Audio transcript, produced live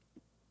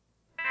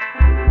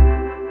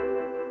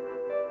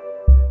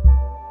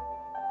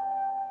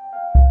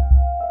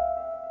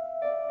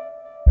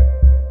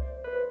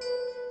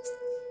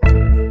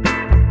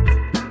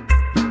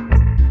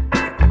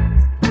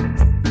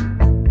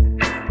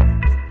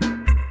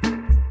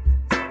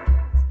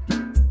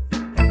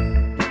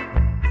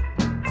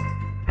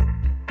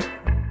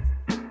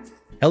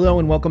Hello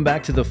and welcome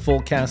back to the Full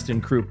Cast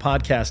and Crew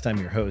podcast. I'm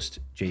your host,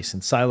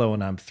 Jason Silo,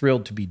 and I'm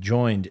thrilled to be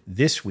joined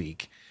this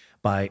week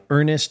by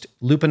Ernest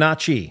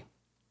Lupinacci.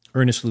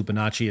 Ernest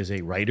Lupinacci is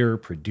a writer,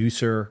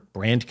 producer,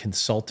 brand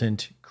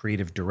consultant,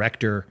 creative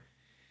director,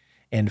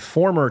 and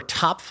former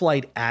top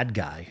flight ad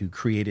guy who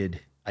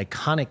created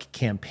iconic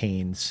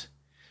campaigns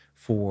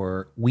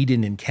for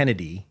Whedon and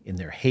Kennedy in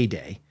their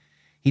heyday.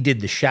 He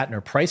did the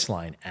Shatner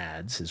Priceline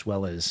ads, as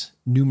well as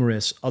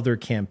numerous other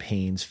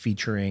campaigns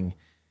featuring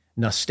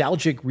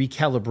nostalgic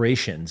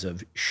recalibrations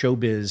of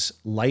showbiz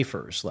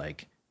lifers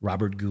like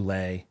Robert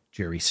Goulet,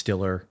 Jerry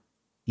Stiller,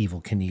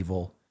 Evel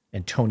Knievel,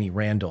 and Tony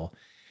Randall.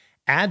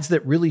 Ads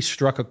that really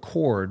struck a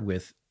chord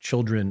with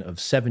children of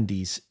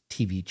 70s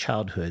TV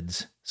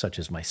childhoods, such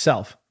as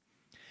myself.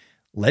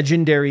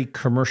 Legendary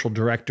commercial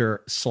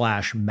director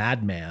 /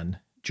 madman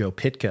Joe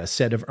Pytka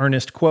said of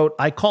Ernest, quote,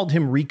 "I called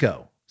him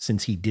Rico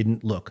since he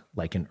didn't look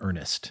like an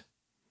Ernest."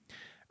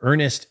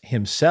 Ernest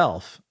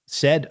himself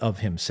said of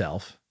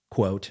himself,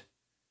 quote,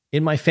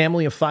 "In my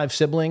family of 5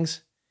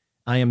 siblings,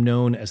 I am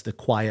known as the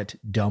quiet,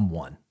 dumb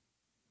one."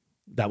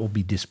 That will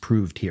be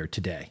disproved here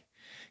today.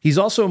 He's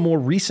also more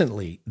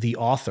recently the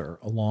author,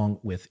 along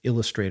with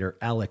illustrator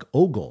Alec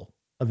Ogle,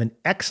 of an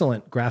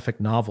excellent graphic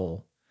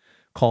novel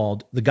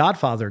called The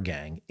Godfather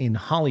Gang, In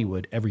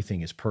Hollywood,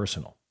 Everything is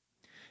Personal.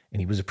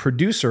 And he was a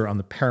producer on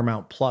the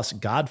Paramount Plus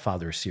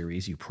Godfather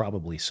series you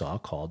probably saw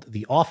called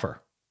The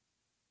Offer.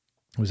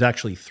 It was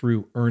actually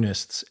through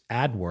Ernest's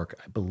ad work,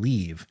 I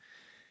believe,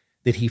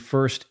 that he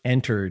first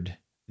entered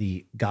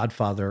the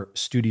Godfather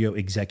studio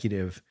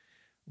executive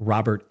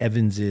Robert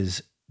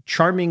Evans's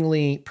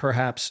charmingly,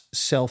 perhaps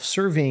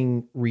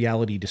self-serving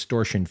reality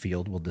distortion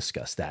field. We'll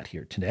discuss that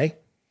here today.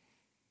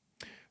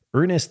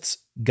 Ernest's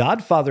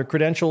Godfather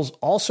credentials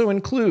also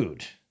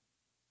include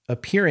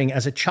appearing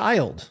as a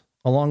child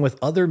along with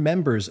other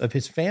members of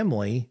his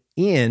family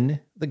in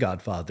The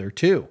Godfather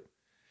 2.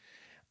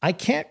 I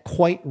can't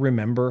quite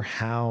remember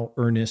how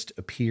Ernest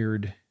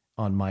appeared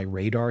on my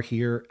radar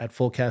here at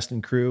Full Cast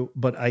and Crew,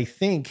 but I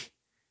think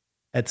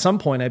at some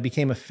point I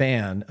became a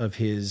fan of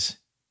his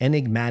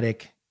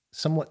enigmatic,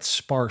 somewhat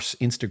sparse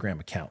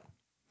Instagram account.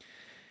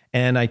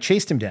 And I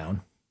chased him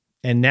down,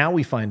 and now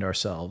we find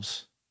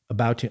ourselves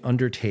about to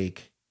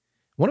undertake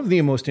one of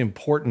the most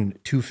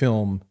important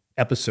 2-film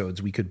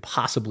episodes we could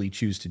possibly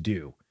choose to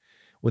do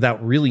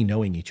without really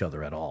knowing each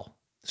other at all.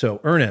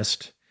 So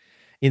Ernest,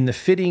 in the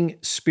fitting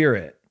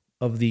spirit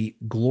of the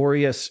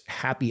glorious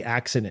happy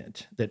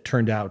accident that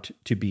turned out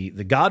to be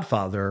The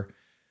Godfather,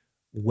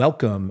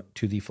 welcome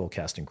to the Full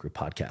Cast and Crew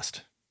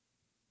podcast.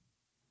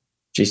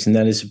 Jason,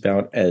 that is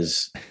about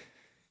as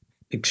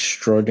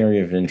extraordinary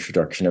of an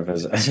introduction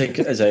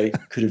as I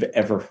could have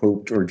ever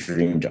hoped or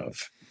dreamed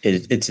of.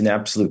 It's an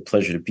absolute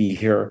pleasure to be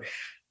here.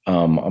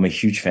 I'm a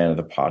huge fan of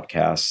the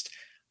podcast.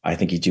 I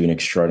think you do an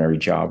extraordinary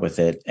job with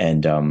it.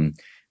 And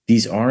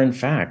these are, in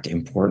fact,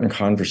 important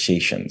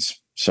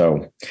conversations.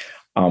 So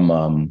I'm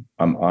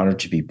honored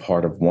to be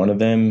part of one of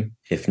them,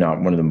 if not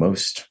one of the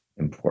most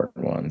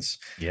important ones.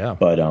 Yeah.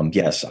 But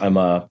yes, I'm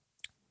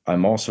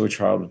also a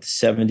child of the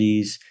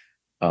 70s.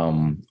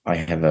 I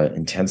have an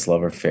intense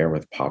love affair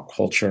with pop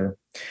culture.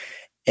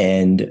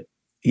 And,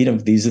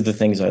 these are the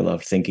things I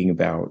love thinking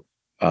about,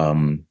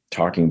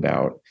 talking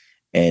about.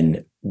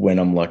 And when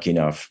I'm lucky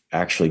enough,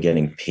 actually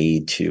getting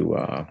paid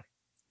to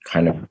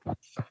kind of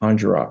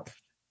conjure up,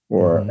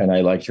 and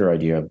I like your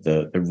idea of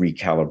the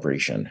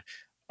recalibration.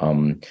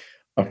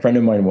 A friend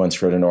of mine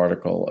once wrote an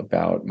article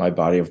about my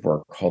body of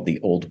work called the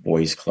Old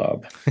Boys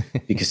Club,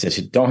 because it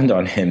had dawned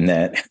on him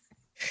that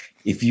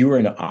if you were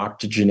an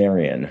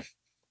octogenarian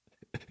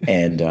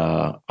and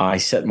I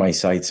set my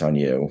sights on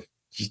you,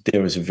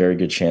 there was a very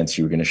good chance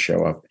you were going to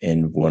show up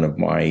in one of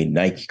my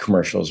Nike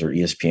commercials or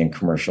ESPN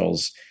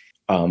commercials.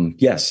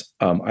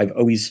 I've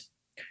always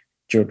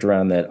joked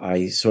around that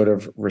I sort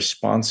of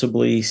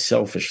responsibly,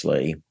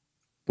 selfishly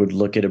would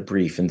look at a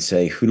brief and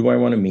say, who do I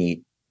want to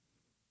meet?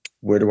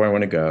 Where do I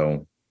want to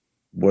go?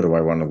 What do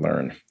I want to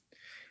learn?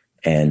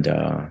 And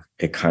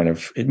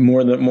it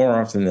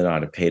more often than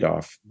not, it paid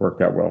off,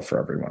 worked out well for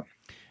everyone.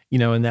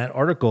 In that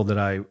article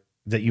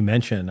that you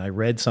mentioned, I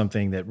read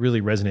something that really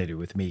resonated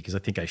with me because I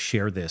think I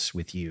share this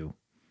with you.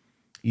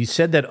 You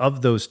said that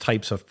of those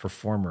types of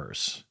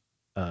performers,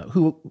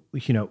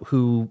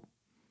 who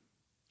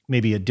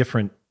maybe a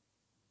different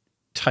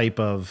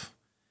type of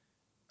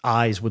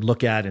eyes would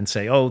look at and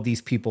say, oh, these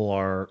people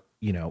are,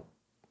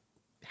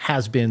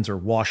 has-beens or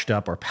washed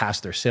up or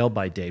past their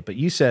sale-by date. But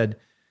you said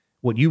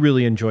what you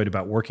really enjoyed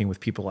about working with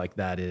people like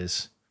that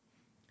is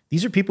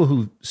these are people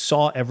who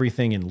saw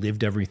everything and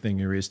lived everything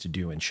there is to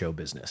do in show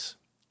business.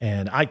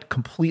 And I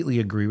completely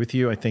agree with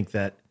you. I think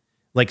that,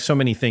 like so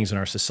many things in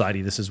our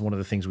society, this is one of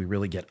the things we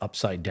really get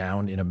upside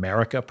down in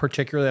America,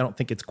 particularly. I don't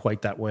think it's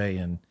quite that way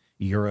in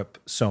Europe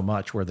so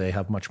much, where they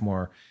have much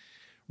more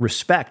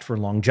respect for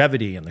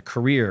longevity and the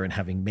career and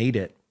having made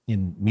it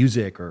in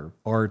music or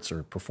arts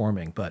or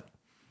performing. But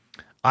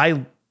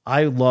I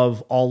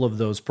love all of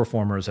those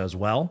performers as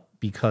well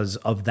because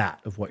of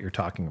that, of what you're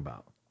talking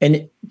about.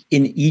 And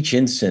in each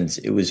instance,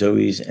 it was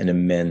always an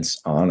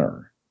immense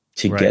honor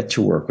to Right. get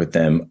to work with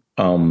them.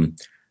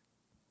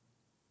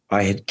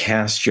 I had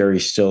cast Jerry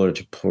Stiller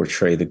to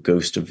portray the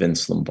ghost of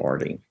Vince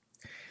Lombardi.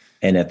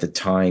 And at the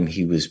time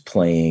he was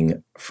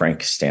playing Frank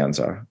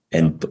Costanza,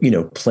 and,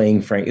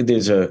 playing Frank,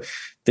 it's a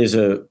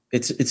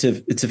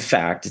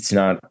fact. It's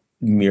not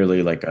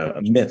merely like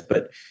a myth,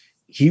 but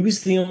he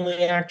was the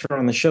only actor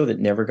on the show that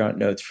never got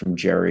notes from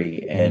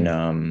Jerry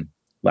and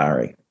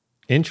Larry.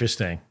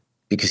 Interesting.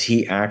 Because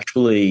he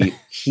actually,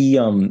 he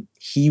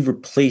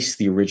replaced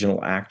the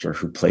original actor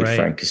who played Right.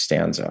 Frank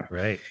Costanza.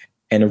 Right.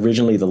 And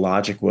originally the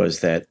logic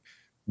was that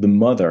the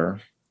mother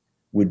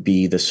would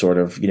be the sort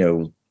of,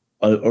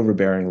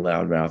 overbearing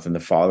loudmouth, and the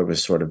father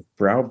was sort of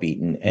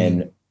browbeaten.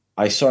 And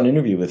I saw an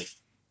interview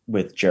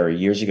with Jerry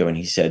years ago, and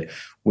he said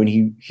when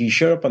he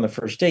showed up on the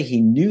first day, he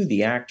knew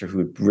the actor who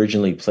had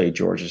originally played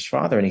George's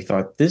father, and he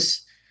thought,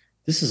 this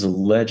is a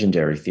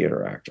legendary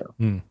theater actor.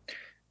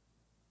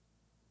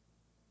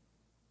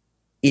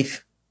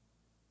 If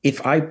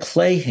I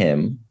play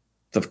him,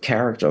 the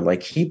character,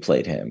 like he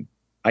played him,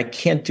 I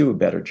can't do a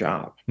better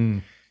job.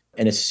 And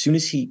as soon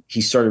as he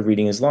started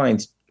reading his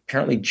lines,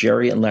 apparently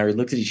Jerry and Larry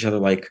looked at each other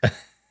like,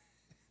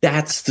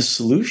 that's the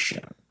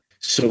solution.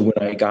 So when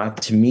I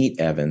got to meet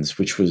Evans,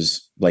 which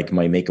was like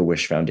my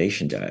Make-A-Wish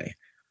Foundation day,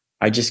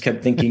 I just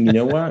kept thinking, you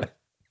know what?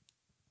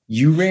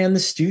 You ran the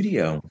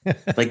studio.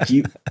 Like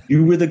you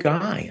were the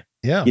guy.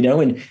 Yeah.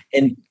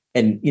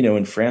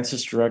 And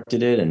Francis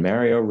directed it, and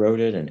Mario wrote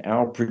it, and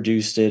Al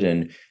produced it.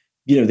 And,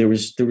 there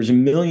was a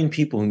million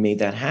people who made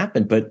that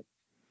happen, but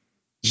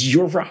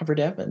you're Robert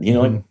Evans,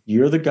 like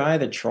you're the guy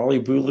that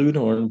Charlie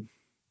Bluhdorn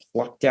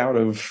plucked out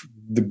of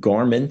the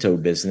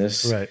Garmento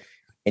business. Right.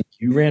 And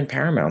you ran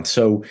Paramount.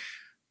 So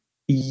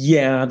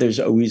yeah, there's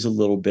always a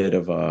little bit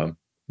of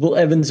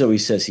Evans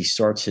always says he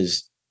starts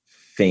his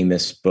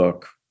famous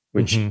book,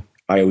 which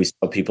I always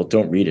tell people,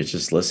 don't read it,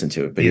 just listen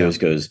to it. But he always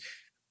goes,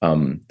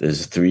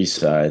 there's 3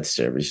 sides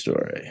to every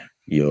story: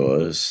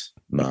 yours,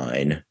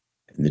 mine,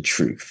 and the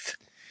truth.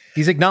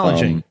 He's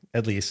acknowledging,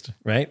 at least,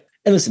 right?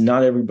 And listen,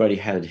 not everybody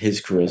had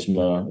his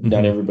charisma.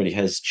 Not everybody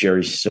has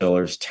Jerry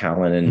Stiller's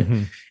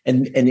talent,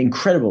 and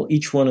incredible.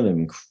 Each one of them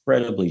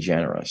incredibly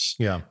generous.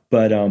 Yeah.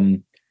 But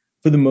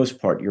for the most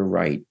part, you're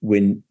right.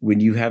 When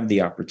you have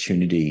the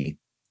opportunity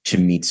to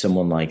meet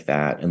someone like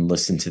that and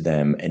listen to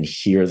them and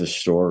hear the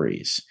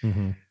stories,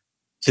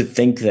 to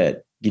think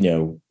that,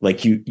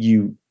 like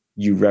you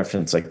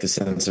reference, like the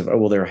sense of, oh,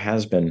 well, there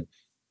has been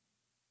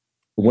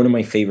one of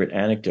my favorite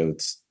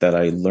anecdotes that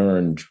I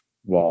learned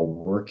while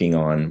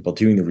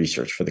doing the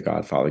research for the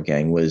Godfather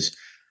gang was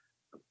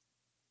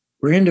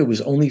Brando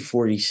was only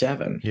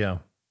 47. Yeah.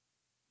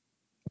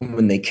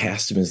 When they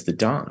cast him as the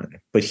Don,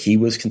 but he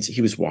was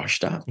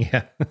washed up.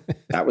 Yeah.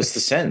 That was the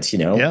sense,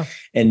 Yeah.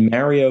 And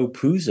Mario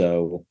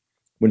Puzo,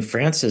 when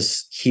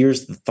Francis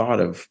hears the thought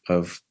of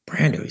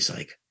Brando, he's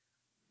like,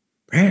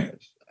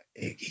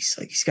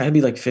 he's got to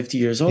be like 50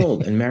 years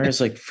old. And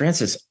Mario's like,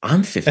 Francis,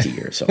 I'm 50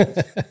 years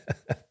old.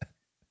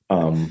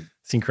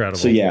 It's incredible.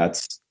 So yeah,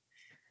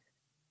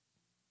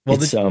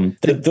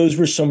 those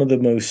were some of the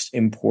most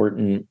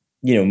important,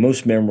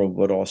 most memorable,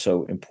 but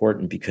also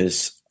important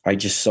because I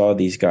just saw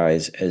these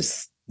guys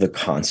as the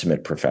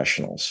consummate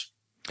professionals.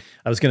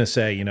 I was going to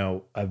say,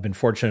 I've been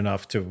fortunate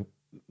enough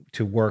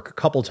to work a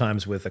couple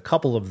times with a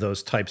couple of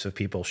those types of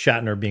people,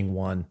 Shatner being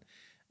one,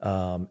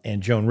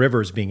 and Joan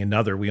Rivers being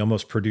another. We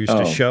almost produced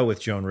a show with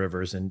Joan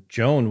Rivers, and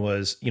Joan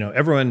was,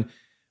 everyone,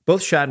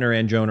 both Shatner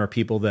and Joan are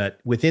people that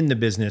within the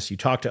business, you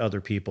talk to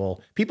other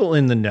people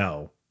in the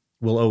know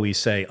will always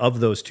say of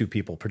those two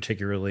people,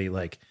 particularly,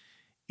 like,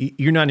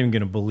 you're not even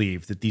going to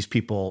believe that these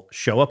people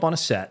show up on a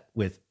set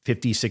with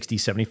 50, 60,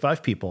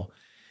 75 people.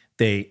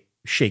 They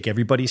shake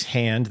everybody's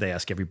hand. They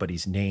ask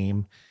everybody's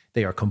name.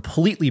 They are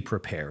completely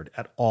prepared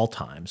at all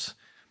times.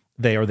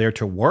 They are there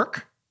to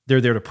work. They're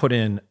there to put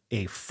in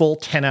a full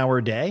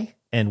 10-hour day,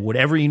 and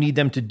whatever you need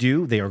them to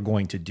do, they are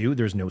going to do.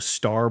 There's no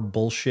star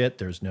bullshit.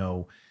 There's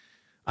no,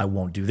 I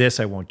won't do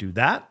this, I won't do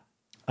that.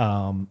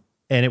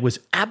 And it was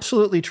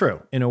absolutely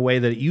true in a way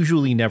that it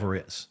usually never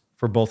is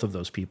for both of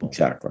those people.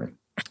 Exactly.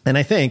 And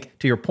I think,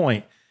 to your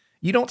point,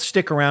 you don't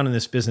stick around in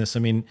this business. I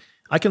mean,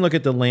 I can look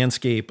at the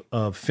landscape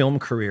of film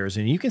careers,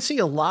 and you can see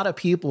a lot of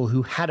people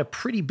who had a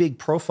pretty big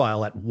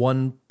profile at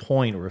one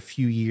point or a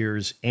few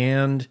years,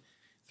 and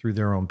through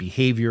their own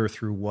behavior,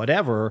 through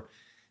whatever,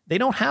 they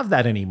don't have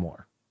that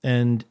anymore.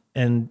 And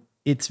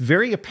it's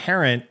very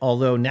apparent,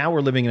 although now we're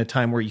living in a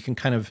time where you can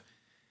kind of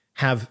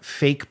have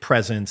fake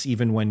presence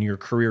even when your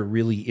career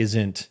really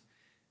isn't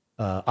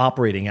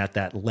operating at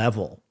that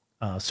level.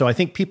 So I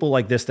think people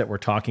like this that we're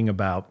talking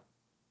about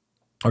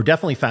are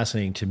definitely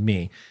fascinating to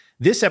me.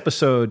 This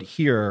episode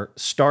here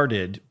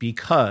started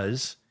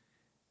because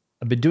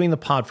I've been doing the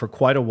pod for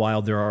quite a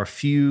while. There are a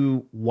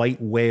few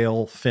white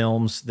whale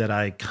films that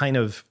I kind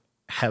of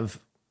have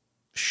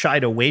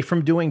shied away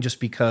from doing just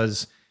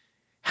because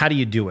how do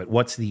you do it?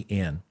 What's the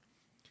in?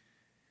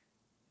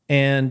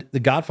 And The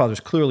Godfather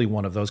is clearly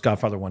one of those,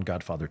 Godfather 1,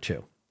 Godfather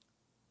 2.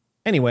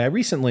 Anyway, I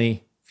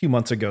recently, a few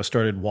months ago,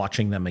 started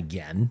watching them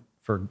again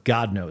for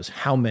God knows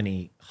how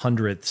many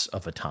hundredths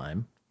of a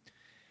time.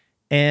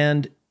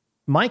 And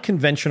my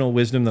conventional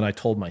wisdom that I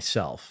told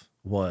myself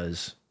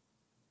was,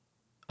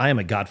 I am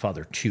a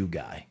Godfather 2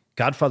 guy.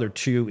 Godfather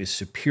 2 is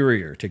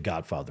superior to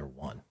Godfather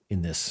 1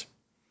 in this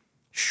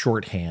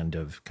shorthand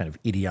of kind of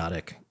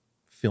idiotic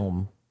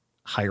film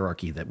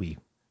hierarchy that we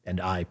and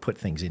I put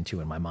things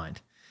into in my mind.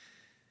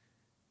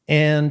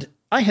 And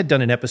I had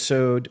done an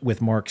episode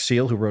with Mark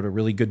Seal, who wrote a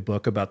really good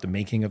book about the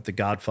making of The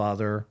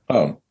Godfather.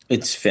 Oh,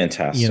 it's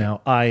fantastic. You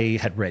know, I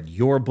had read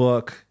your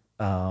book,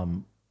 but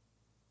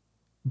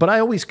I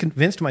always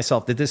convinced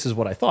myself that this is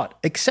what I thought,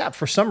 except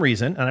for some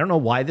reason, and I don't know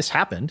why this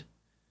happened,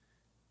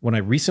 when I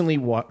recently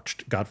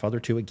watched Godfather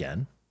 2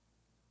 again,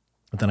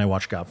 but then I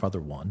watched Godfather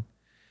 1,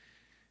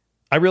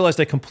 I realized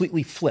I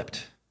completely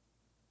flipped.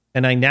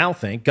 And I now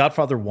think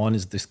Godfather 1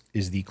 is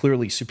the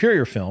clearly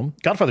superior film.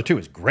 Godfather 2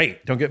 is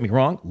great. Don't get me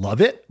wrong.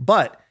 Love it.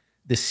 But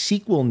the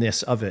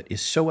sequelness of it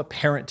is so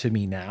apparent to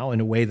me now in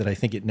a way that I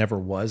think it never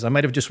was. I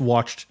might have just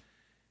watched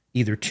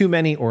either too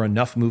many or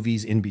enough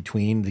movies in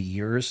between the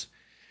years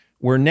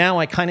where now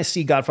I kind of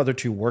see Godfather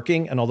 2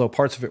 working. And although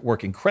parts of it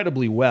work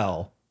incredibly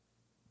well,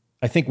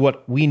 I think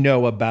what we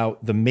know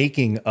about the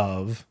making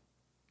of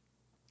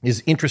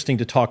is interesting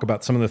to talk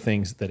about some of the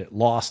things that it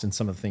lost and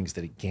some of the things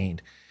that it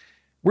gained.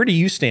 Where do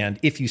you stand,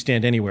 if you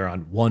stand anywhere,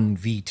 on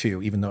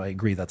 1v2, even though I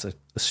agree that's a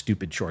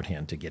stupid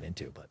shorthand to get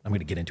into, but I'm going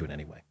to get into it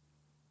anyway.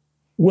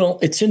 Well,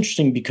 it's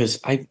interesting because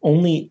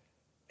and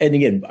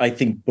again, I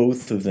think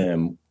both of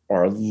them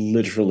are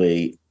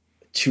literally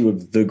two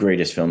of the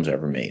greatest films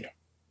ever made.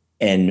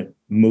 And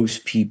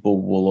most people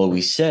will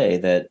always say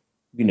that,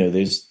 you know,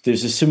 there's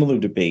a similar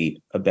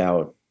debate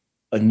about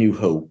A New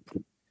Hope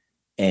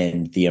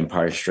and The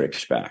Empire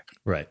Strikes Back.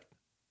 Right.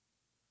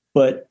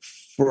 But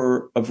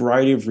for a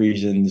variety of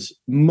reasons,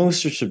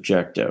 most are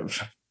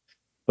subjective,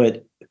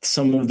 but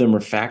some of them are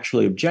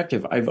factually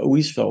objective. I've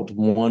always felt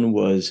one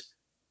was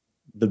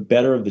the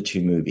better of the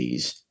two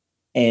movies.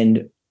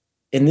 And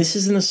this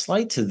isn't a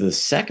slight to the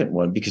second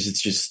one, because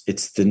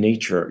it's the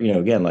nature, you know,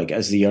 again, like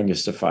as the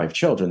youngest of 5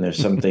 children, there's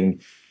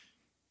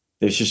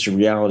just a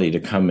reality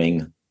to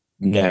coming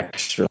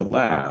next or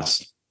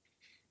last.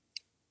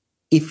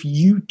 If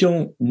you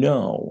don't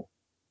know,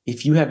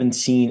 if you haven't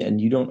seen and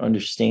you don't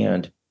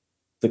understand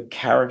the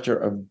character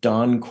of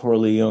Don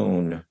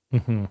Corleone,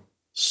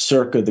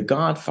 circa The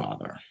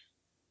Godfather,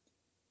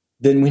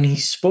 then when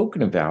he's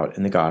spoken about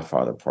in The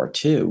Godfather Part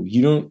 2,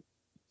 you don't,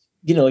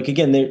 you know, like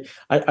again,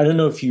 I don't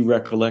know if you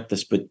recollect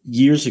this, but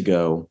years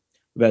ago,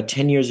 about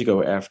 10 years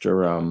ago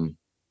after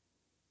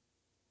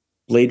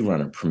Blade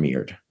Runner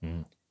premiered,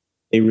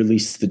 they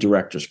released the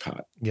director's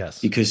cut. Yes.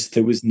 Because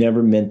there was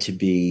never meant to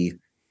be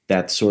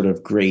that sort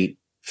of great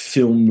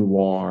film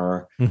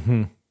noir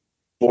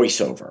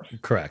voiceover.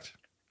 Correct.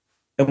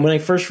 And when I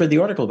first read the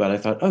article about it, I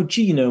thought, oh,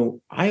 gee, you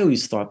know, I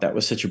always thought that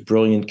was such a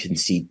brilliant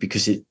conceit,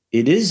 because it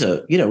is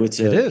a, you know, he's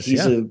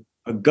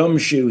a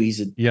gumshoe.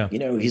 He's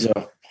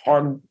a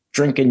hard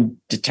drinking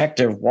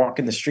detective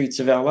walking the streets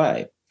of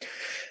LA.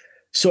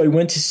 So I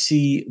went to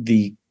see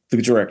the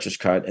director's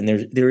cut, and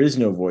there is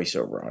no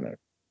voiceover on it.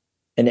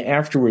 And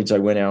afterwards I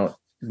went out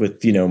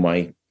with, you know,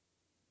 my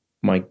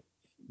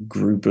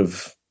group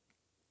of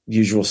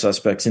usual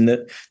suspects, and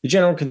the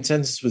general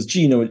consensus was,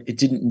 gee, you know, it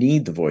didn't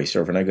need the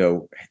voiceover. And I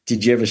go,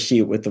 did you ever see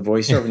it with the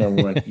voiceover? And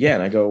everyone went, yeah.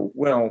 And I go,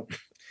 well,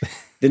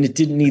 then it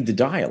didn't need the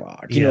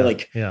dialogue. You know,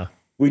 like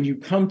when you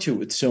come to it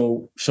with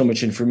so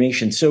much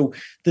information. So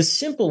the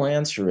simple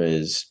answer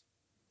is,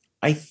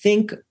 I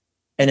think,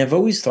 and I've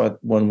always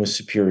thought one was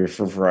superior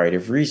for a variety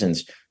of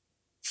reasons.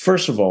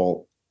 First of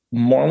all,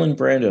 Marlon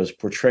Brando's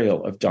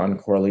portrayal of Don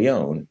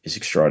Corleone is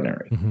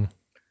extraordinary.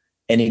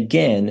 And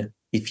again,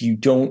 if you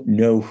don't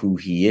know who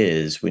he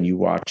is when you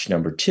watch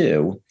number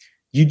 2,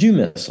 you do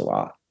miss a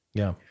lot.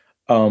 Yeah.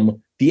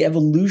 The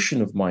evolution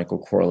of Michael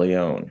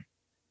Corleone,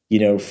 you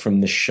know,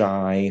 from the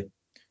shy,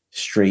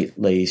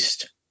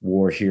 straight-laced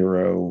war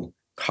hero,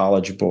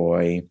 college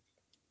boy,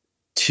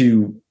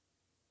 to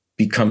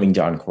becoming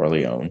Don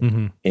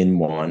Corleone in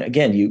 1.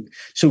 Again,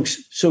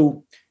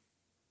 so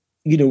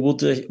you know,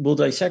 we'll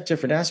dissect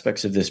different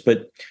aspects of this,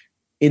 but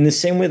in the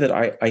same way that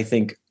I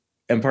think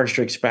Empire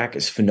Strikes Back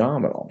is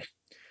phenomenal.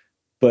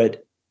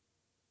 But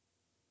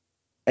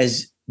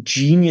as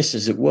genius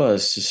as it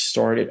was to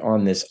start it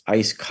on this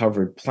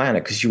ice-covered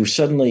planet, because you were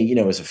suddenly, you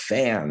know, as a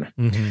fan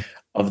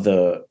of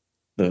the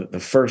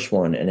first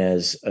one, and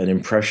as an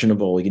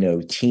impressionable, you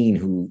know, teen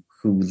who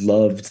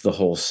loved the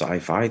whole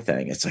sci-fi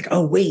thing, it's like,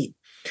 oh wait,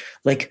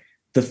 like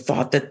the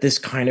thought that this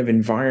kind of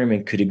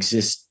environment could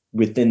exist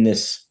within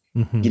this,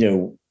 you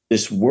know,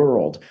 this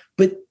world.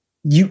 But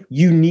you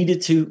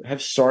needed to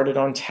have started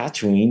on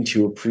Tatooine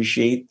to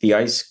appreciate the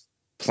ice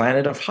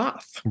planet of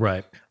Hoth.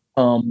 Right.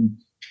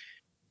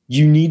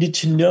 You needed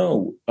to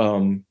know,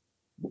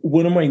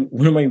 one of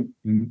my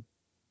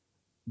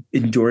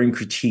enduring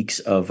critiques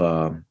of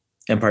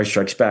Empire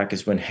Strikes Back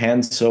is when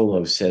Han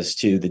Solo says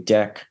to the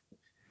deck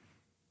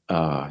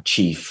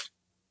chief,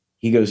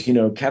 he goes, you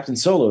know, Captain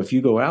Solo, if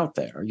you go out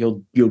there,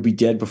 you'll be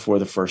dead before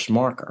the first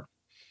marker.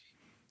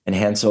 And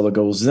Han Solo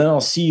goes, then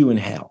I'll see you in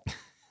hell.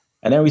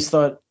 And I always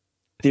thought,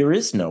 there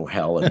is no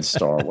hell in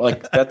Star Wars.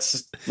 Like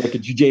that's like a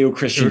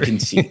Judeo-Christian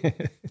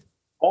conceit.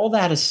 All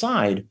that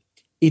aside,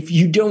 if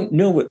you don't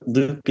know what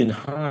Luke and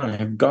Han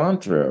have gone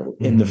through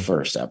in the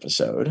first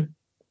episode,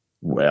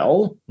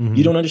 well,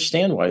 you don't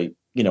understand why,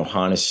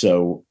 Han is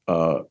so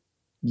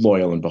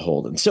loyal and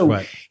beholden. So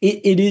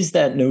it is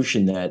that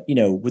notion that,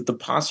 with the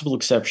possible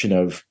exception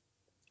of,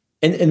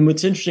 and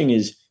what's interesting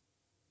is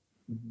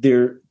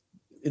there,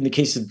 in the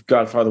case of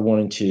Godfather 1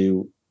 and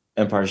 2,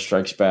 Empire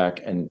Strikes Back,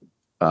 and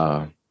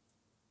A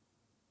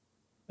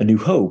New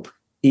Hope,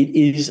 it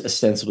is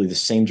ostensibly the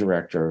same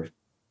director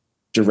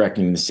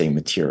directing the same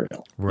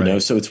material.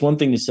 So it's one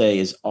thing to say,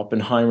 is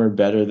Oppenheimer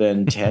better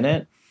than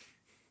Tenet?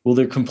 Well,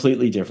 they're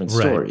completely different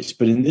stories.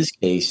 But in this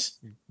case,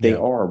 they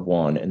are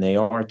one and they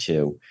are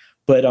two.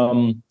 But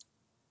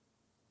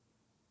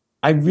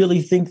I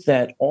really think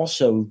that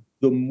also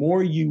the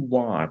more you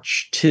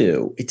watch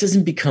too, it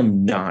doesn't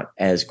become not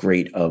as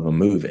great of a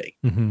movie.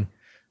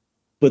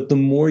 But the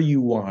more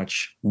you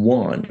watch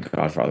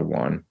Godfather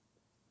 1,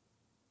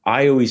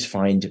 I always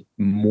find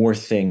more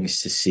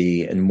things to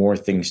see and more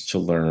things to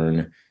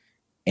learn.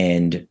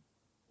 And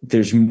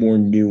there's more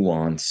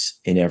nuance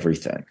in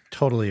everything.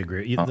 Totally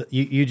agree.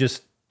 You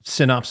just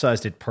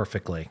synopsized it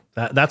perfectly.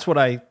 That's what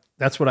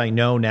I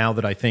know now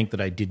that I think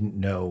that I didn't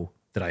know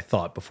that I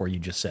thought before you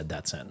just said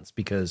that sentence,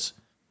 because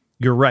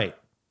you're right.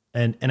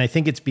 And I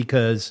think it's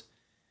because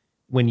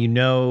when you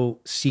know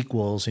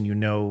sequels and you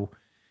know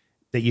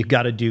that you've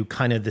got to do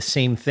kind of the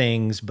same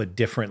things but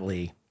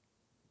differently,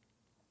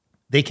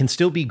 they can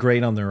still be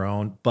great on their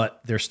own,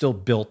 but they're still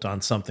built on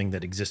something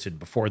that existed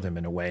before them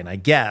in a way. And I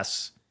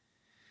guess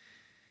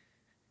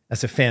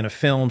as a fan of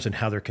films and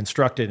how they're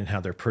constructed and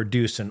how they're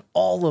produced and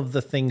all of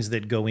the things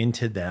that go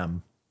into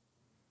them,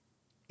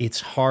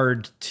 it's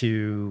hard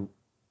to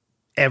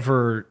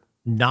ever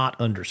not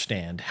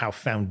understand how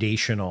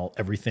foundational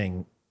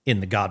everything in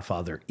The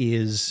Godfather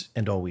is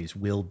and always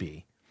will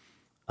be.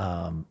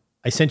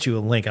 I sent you a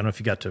link. I don't know if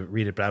you got to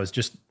read it, but I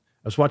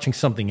was watching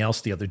something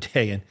else the other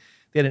day, and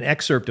they had an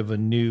excerpt of a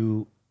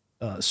new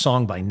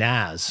song by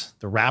Nas,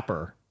 the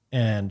rapper,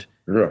 and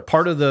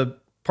part of the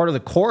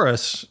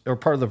chorus or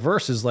part of the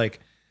verse is like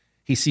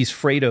he sees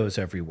Fredos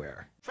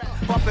everywhere.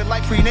 Bumping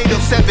like prenatal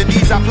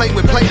 70s, I play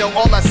with Play-Doh.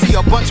 All I see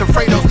a bunch of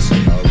Fredos.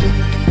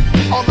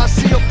 All I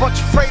see a bunch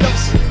of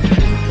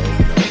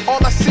Fredos.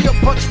 All I see a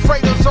bunch of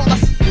Fredos.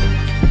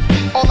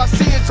 All I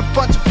see is a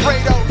bunch of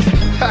Fredos.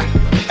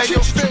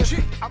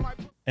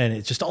 And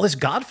it's just all this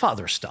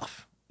Godfather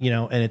stuff,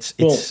 and it's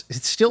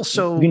still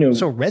so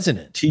so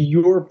resonant. To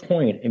your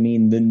point, I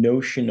mean, the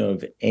notion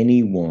of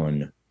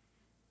anyone,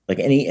 like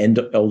any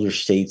elder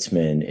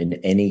statesman in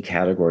any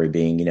category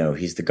being,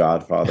 he's the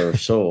Godfather of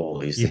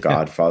soul, he's the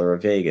Godfather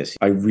of Vegas.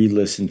 I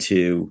re-listened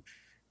to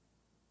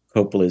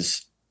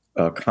Coppola's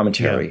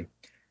commentary.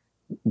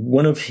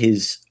 One of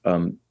his,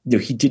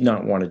 he did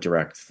not want to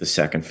direct the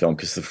second film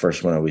because the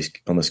first one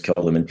almost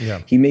killed him. And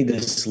he made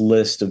this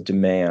list of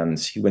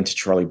demands. He went to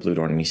Charlie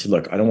Bluedorn and he said,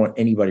 look, I don't want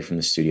anybody from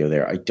the studio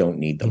there. I don't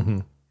need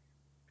them.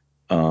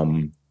 I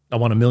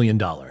want $1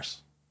 million. I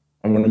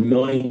want $1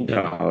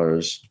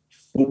 million.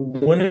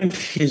 One of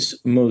his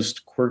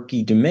most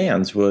quirky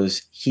demands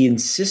was he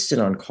insisted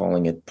on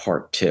calling it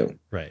Part 2.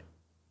 Right.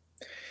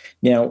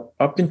 Now,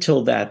 up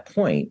until that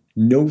point,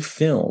 no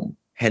film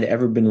had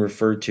ever been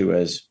referred to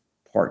as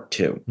Part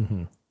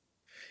 2.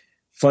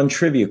 Fun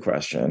trivia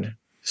question.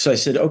 So I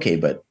said, okay,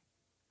 but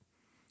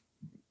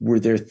were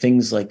there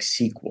things like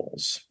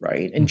sequels,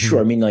 right? And sure,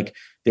 I mean, like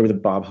there were the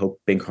Bob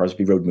Hope, Bing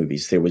Crosby road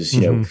movies. There was,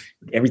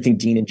 everything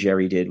Dean and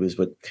Jerry did was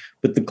but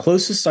the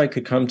closest I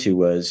could come to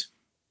was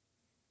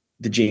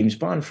the James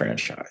Bond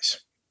franchise.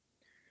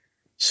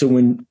 So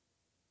when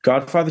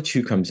Godfather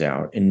 2 comes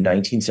out in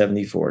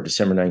 1974,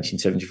 December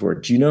 1974,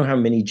 do you know how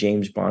many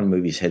James Bond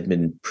movies had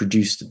been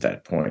produced at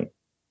that point?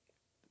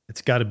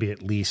 It's got to be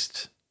at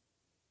least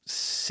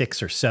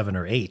 6 or 7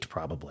 or 8,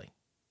 probably.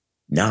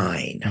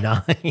 9.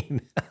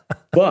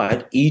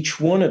 But each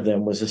one of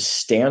them was a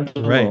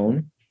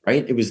standalone,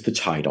 right? It was the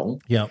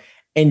title. Yeah.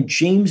 And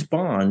James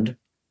Bond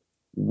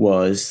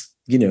was,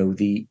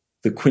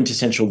 the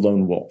quintessential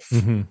lone wolf.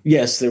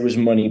 Yes, there was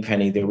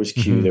Moneypenny, there was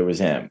Q, there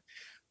was M.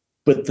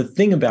 But the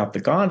thing about The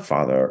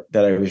Godfather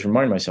that I always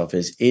remind myself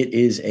is it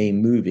is a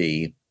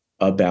movie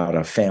about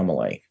a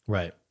family.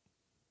 Right.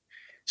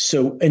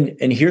 So,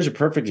 and here's a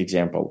perfect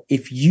example.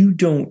 If you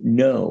don't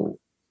know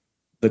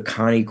the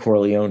Connie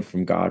Corleone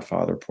from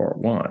Godfather Part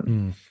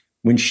 1,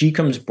 when she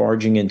comes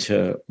barging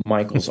into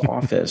Michael's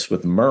office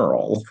with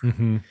Merle,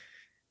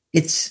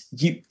 it's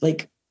you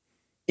like,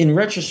 in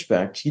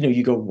retrospect,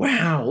 you go,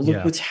 wow,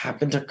 look what's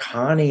happened to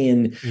Connie.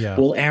 And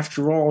well,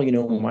 after all,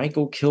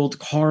 Michael killed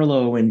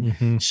Carlo.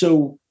 And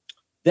so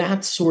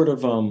that's sort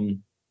of,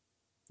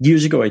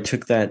 years ago, I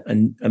took that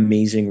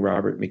amazing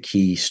Robert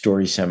McKee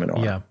story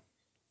seminar. Yeah.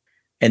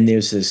 And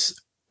there's this,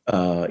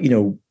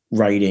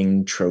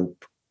 writing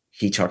trope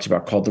he talks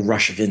about called the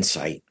rush of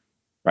insight,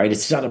 right?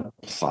 It's not a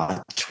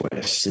plot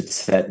twist.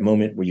 It's that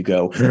moment where you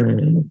go,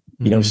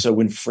 so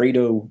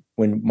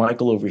when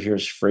Michael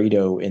overhears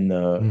Fredo in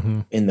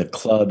the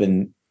club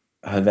and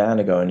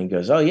Havana go, and he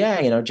goes, "Oh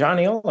yeah,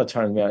 Johnny Ola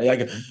turned me on."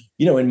 Like,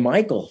 and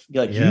Michael,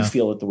 like you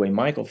feel it the way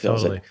Michael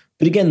feels it.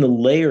 But again, the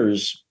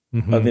layers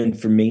of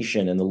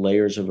information and the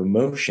layers of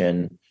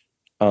emotion.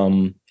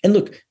 And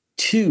look,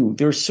 too,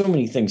 there are so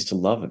many things to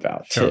love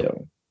about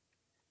too.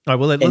 All right,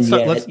 well,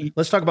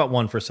 let's talk about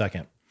one for a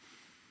second.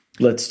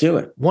 Let's do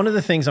it. One of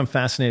the things I'm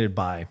fascinated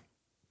by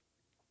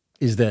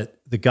is that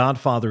The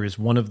Godfather is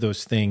one of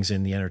those things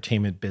in the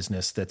entertainment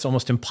business that's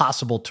almost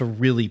impossible to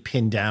really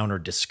pin down or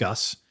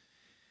discuss.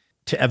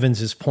 To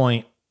Evans's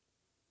point,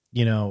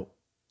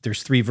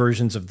 there's 3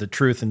 versions of the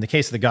truth. In the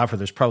case of The Godfather,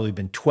 there's probably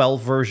been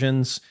 12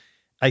 versions.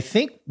 I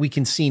think we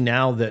can see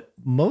now that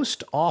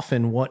most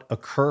often what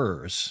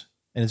occurs,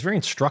 and it's very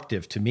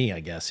instructive to me, I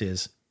guess,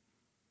 is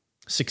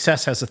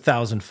success has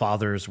 1,000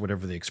 fathers,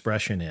 whatever the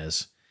expression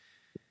is.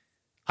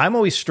 I'm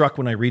always struck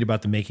when I read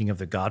about the making of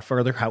The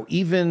Godfather, how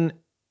even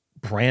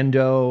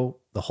Brando,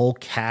 the whole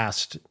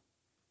cast,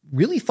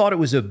 really thought it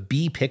was a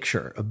B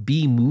picture, a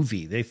B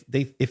movie.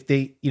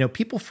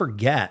 People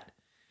forget,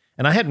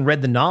 and I hadn't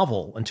read the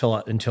novel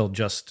until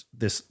just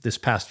this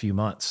past few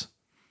months,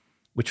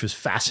 which was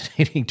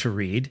fascinating to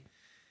read.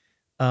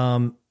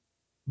 But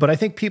I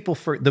think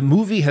the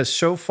movie has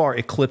so far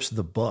eclipsed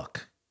the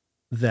book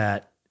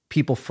that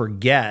people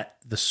forget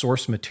the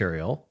source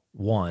material,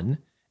 1,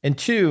 and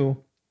 2,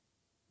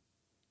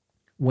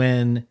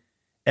 when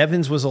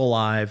Evans was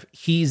alive,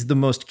 he's the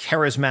most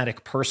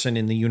charismatic person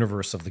in the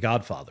universe of The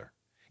Godfather.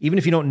 Even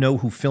if you don't know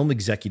who film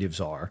executives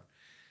are,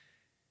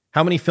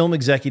 how many film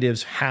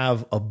executives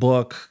have a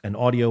book, an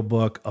audio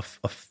book,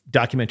 a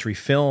documentary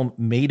film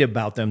made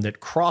about them that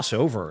cross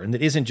over and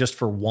that isn't just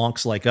for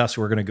wonks like us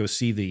who are going to go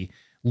see the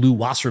Lou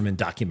Wasserman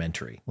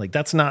documentary? Like,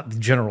 that's not the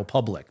general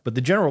public, but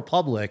the general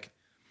public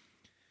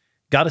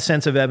got a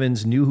sense of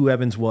Evans, knew who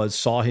Evans was,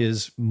 saw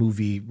his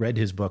movie, read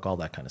his book, all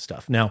that kind of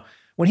stuff. Now,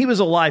 when he was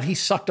alive, he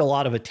sucked a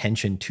lot of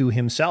attention to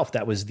himself.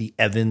 That was the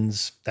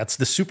Evans, that's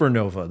the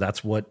supernova.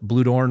 That's what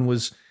Blue Dorn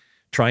was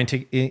trying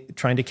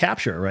to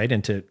capture, right?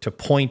 And to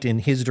point in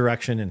his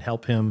direction and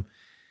help him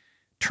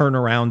turn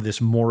around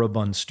this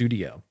moribund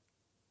studio.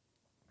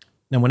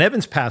 Now, when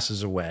Evans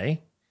passes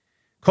away,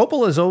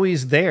 Coppola is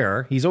always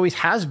there. He's always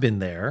has been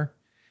there.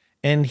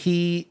 And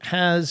he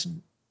has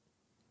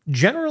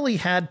generally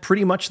had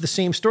pretty much the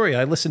same story.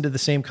 I listened to the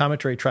same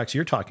commentary tracks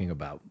you're talking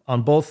about.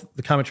 On both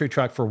the commentary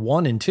track for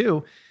 1 and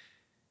 2,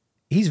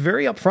 he's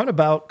very upfront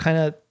about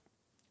kind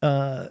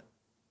of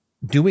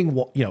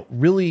doing,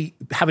 really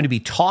having to be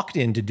talked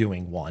into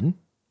doing 1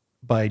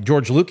 by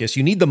George Lucas.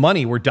 You need the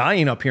money. We're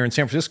dying up here in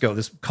San Francisco.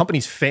 This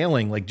company's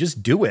failing. Like,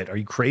 just do it. Are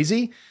you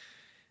crazy?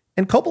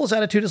 And Coppola's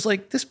attitude is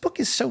like, this book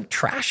is so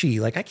trashy.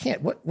 Like, I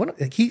can't,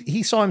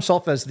 he saw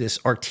himself as this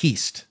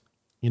artiste,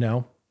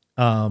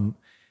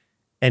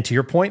 and to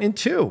your point in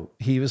 2,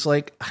 he was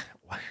like,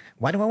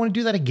 why do I want to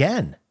do that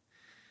again?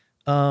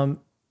 Again,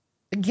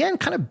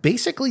 kind of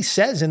basically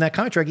says in that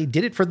contract, he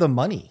did it for the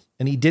money,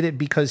 and he did it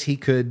because he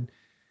could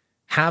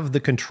have the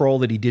control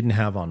that he didn't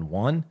have on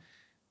 1.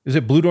 Is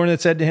it Blue Dorn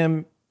that said to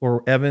him,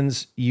 or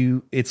Evans,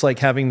 it's like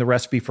having the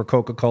recipe for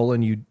Coca-Cola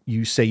and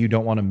you say you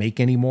don't want to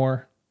make any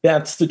more?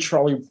 That's the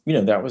Charlie,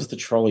 that was the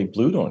Charlie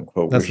Blue Dorn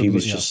quote, where he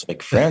was just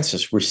like,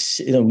 Francis,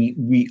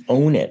 we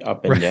own it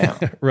up and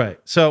down. Right.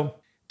 So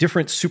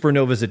different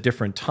supernovas at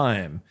different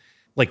time.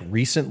 Like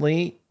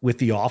recently with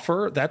The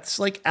Offer, that's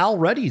like Al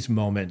Ruddy's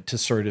moment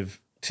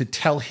to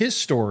tell his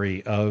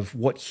story of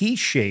what he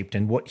shaped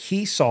and what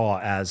he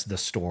saw as the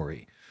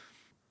story.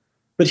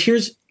 But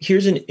here's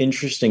an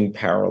interesting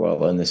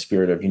parallel in the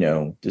spirit of,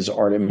 does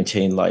art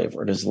imitate life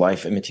or does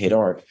life imitate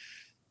art?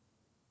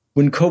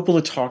 When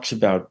Coppola talks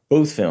about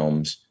both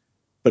films,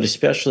 but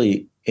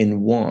especially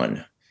in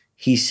 1,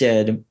 he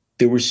said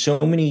there were so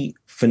many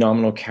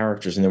phenomenal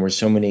characters and there were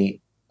so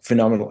many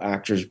phenomenal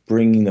actors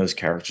bringing those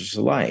characters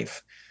to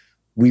life.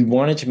 We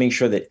wanted to make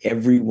sure that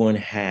everyone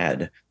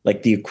had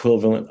like the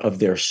equivalent of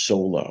their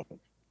solo,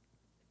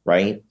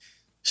 right?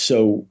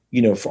 So,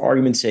 for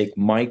argument's sake,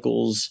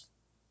 Michael's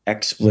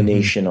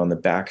explanation on the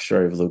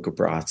backstory of Luca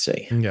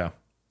Brasi. Yeah.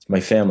 It's my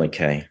family,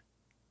 Kay.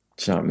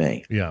 It's not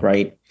me. Yeah.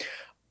 Right?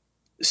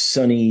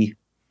 Sonny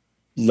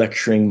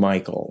lecturing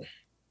Michael,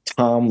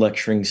 Tom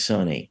lecturing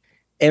Sonny.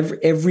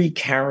 Every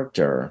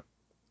character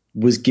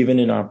was given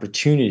an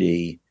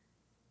opportunity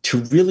to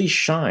really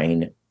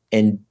shine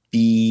and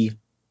be,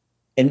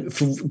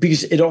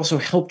 because it also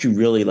helped you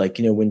really, like,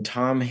 when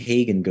Tom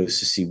Hagen goes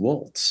to see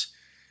Waltz,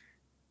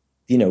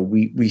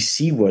 we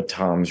see what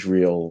Tom's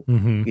real,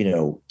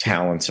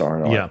 talents are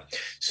and all. Yeah.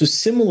 So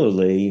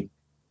similarly,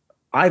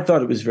 I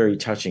thought it was very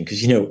touching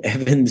because,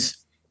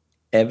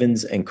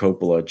 Evans and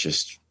Coppola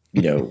just,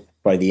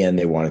 by the end,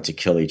 they wanted to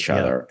kill each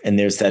other. And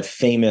there's that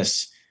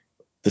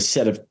the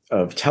set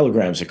of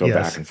telegrams that go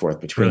back and forth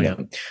between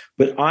them.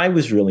 But I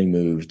was really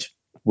moved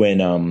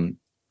when,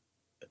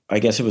 I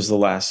guess it was the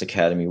last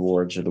Academy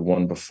Awards or the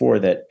one before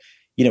that,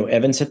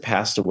 Evans had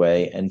passed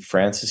away and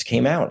Francis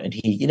came out and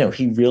he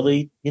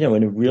really, in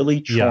a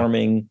really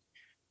charming,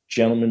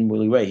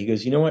 gentlemanly way, he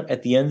goes,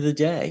 at the end of the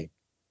day,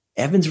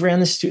 Evans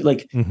ran the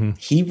studio,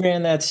 he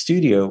ran that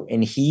studio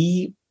and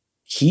he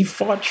he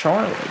fought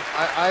Charlie.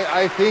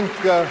 I think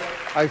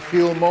I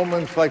feel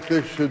moments like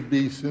this should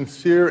be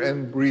sincere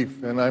and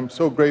brief, and I'm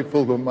so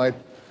grateful to my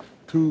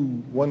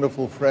two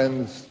wonderful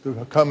friends to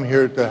come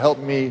here to help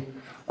me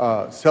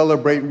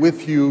celebrate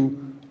with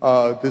you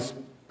this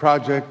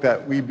project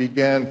that we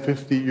began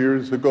 50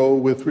 years ago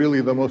with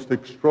really the most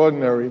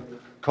extraordinary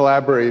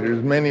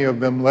collaborators, many of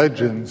them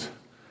legends,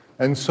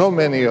 and so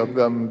many of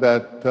them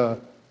that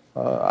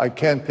I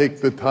can't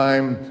take the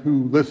time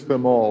to list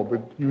them all,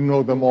 but you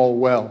know them all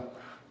well.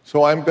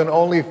 So I'm going to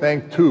only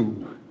thank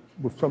two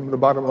from the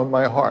bottom of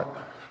my heart.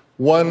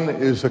 One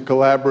is a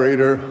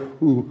collaborator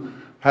who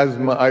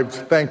I've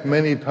thanked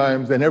many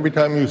times, and every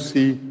time you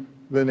see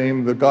the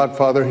name The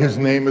Godfather, his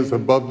name is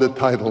above the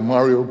title,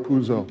 Mario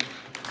Puzo.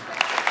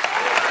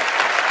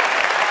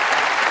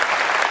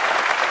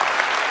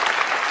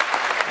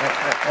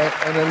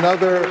 And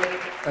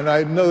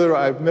another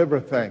I've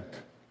never thanked,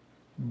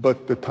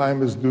 but the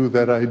time is due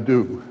that I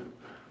do,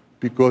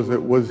 because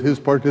it was his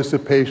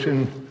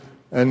participation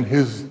and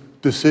his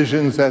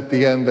decisions at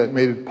the end that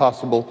made it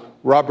possible,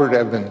 Robert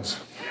Evans.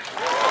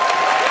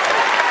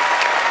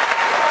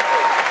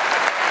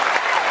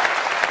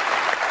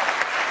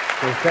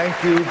 So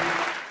thank you.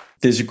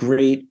 There's a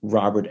great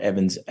Robert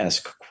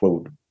Evans-esque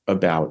quote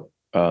about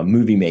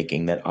movie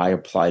making that I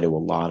apply to a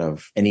lot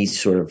of any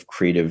sort of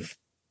creative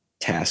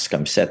task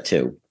I'm set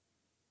to.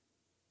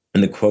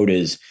 And the quote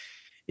is,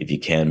 if you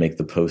can't make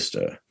the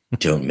poster,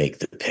 don't make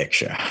the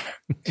picture.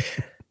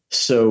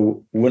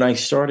 So when I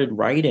started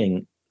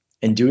writing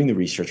and doing the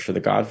research for the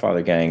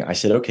Godfather gang, I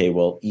said, okay,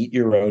 well, eat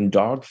your own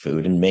dog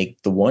food and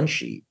make the one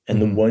sheet.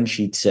 And the one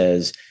sheet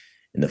says,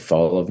 in the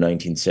fall of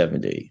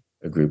 1970,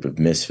 a group of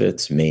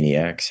misfits,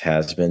 maniacs,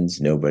 has-beens,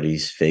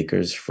 nobodies,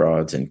 fakers,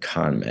 frauds, and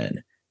con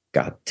men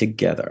got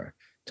together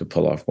to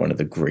pull off one of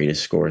the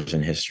greatest scores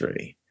in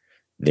history.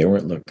 They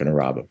weren't looking to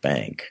rob a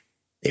bank.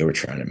 They were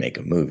trying to make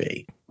a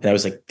movie. And I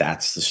was like,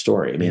 that's the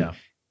story. I mean,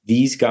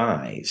 these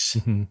guys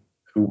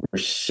who were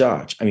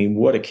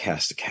what a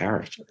cast of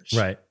characters.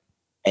 Right.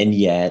 And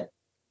yet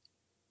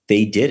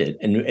they did it.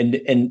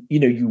 And you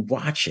know, you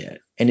watch it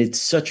and it's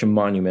such a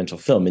monumental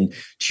film. And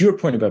to your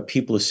point about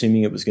people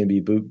assuming it was going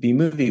to be a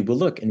movie, well,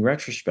 look, in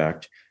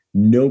retrospect,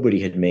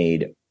 nobody had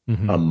made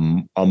a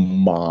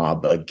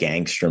mob, a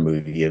gangster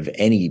movie of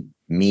any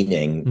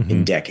meaning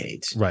in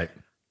decades. Right.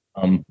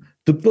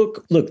 The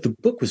book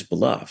was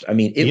beloved. I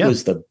mean, it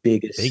was the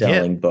biggest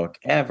selling book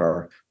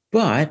ever.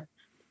 But,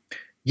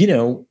 you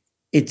know,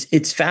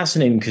 it's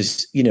fascinating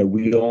because, you know,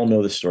 we all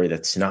know the story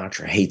that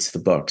Sinatra hates the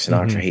book.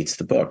 Sinatra hates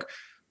the book.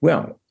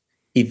 Well,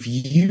 if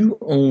you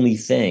only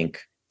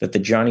think that the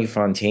Johnny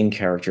Fontaine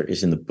character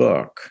is in the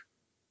book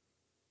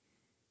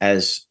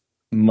as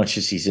much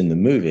as he's in the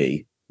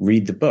movie,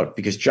 read the book,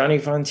 because Johnny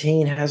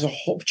Fontaine has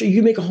you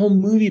can make a whole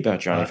movie about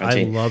Johnny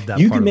Fontaine. I love that.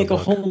 You can make a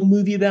whole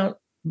movie about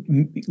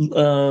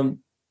with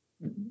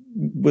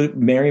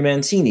Mary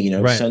Mancini, you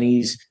know,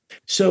 Sonny's.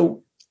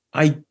 So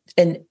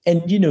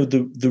you know,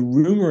 the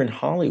rumor in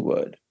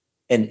Hollywood,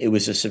 and it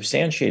was a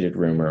substantiated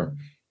rumor.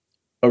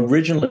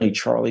 Originally,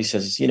 Charlie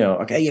says, you know,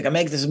 okay, you can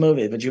make this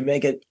movie, but you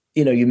make it,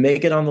 you know, you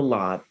make it on the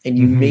lot and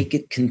you make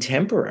it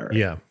contemporary.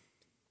 Yeah.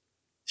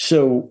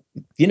 So,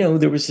 you know,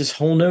 there was this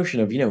whole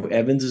notion of, you know,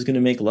 Evans is going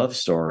to make Love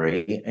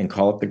Story and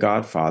call it The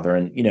Godfather.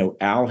 And, you know,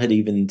 Al had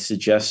even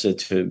suggested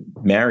to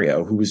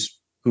Mario, who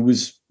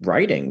was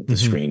writing the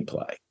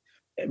screenplay.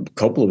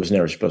 Coppola was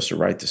never supposed to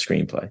write the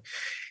screenplay.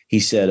 He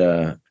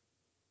said,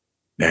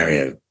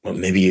 Mario, well,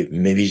 maybe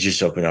you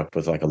just open up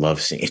with like a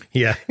love scene.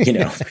 Yeah. You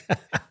know,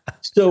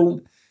 so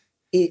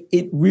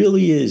it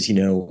really is, you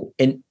know,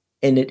 and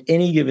at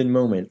any given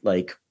moment,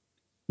 like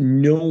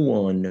no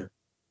one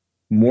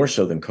more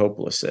so than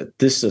Coppola said,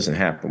 this doesn't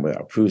happen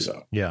without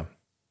Puzo. Yeah.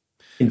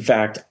 In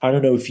fact, I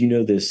don't know if you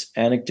know this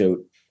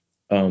anecdote.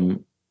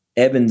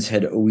 Evans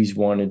had always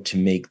wanted to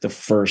make the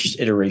first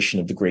iteration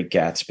of The Great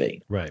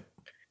Gatsby. Right.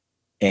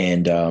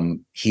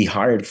 And he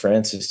hired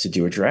Francis to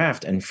do a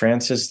draft. And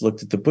Francis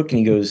looked at the book and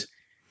he goes,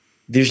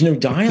 there's no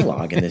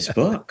dialogue in this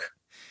book.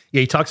 Yeah,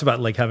 he talks about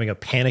like having a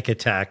panic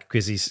attack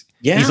because he's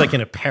like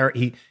in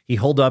he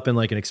holed up in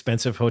like an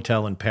expensive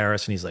hotel in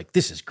Paris and he's like,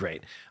 this is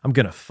great. I'm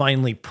going to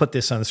finally put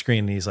this on the screen.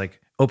 And he's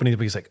like opening the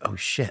book. He's like, oh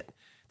shit,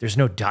 there's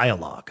no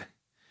dialogue.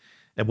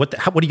 And what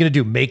are you going to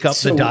do? Make up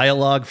the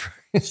dialogue?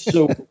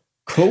 So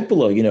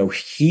Coppola, you know,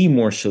 he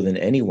more so than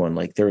anyone,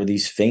 like there are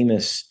these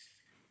famous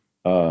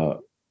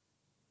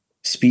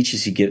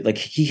speeches he gave, like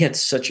he had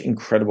such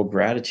incredible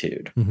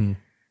gratitude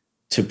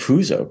to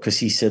Puzo because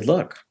he said,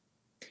 look,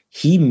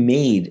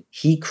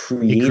 he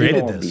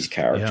created all these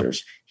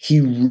characters. Yeah. He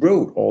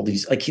wrote all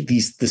these, like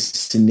the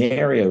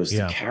scenarios,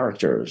 the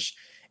characters.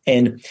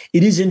 And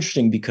it is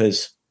interesting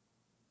because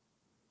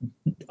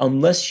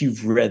unless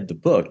you've read the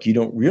book, you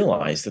don't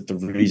realize that the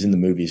reason the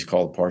movie is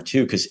called Part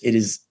Two, because it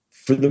is,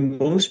 for the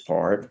most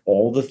part,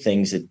 all the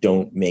things that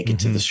don't make it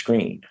to the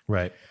screen.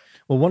 Right.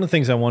 Well, one of the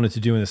things I wanted to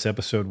do in this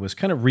episode was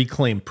kind of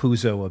reclaim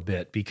Puzo a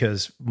bit,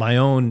 because my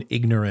own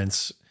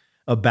ignorance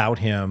about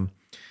him,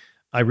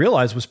 I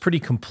realized was pretty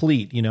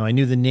complete. You know, I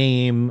knew the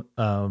name,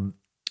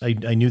 I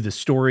knew the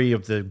story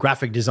of the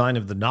graphic design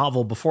of the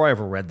novel before I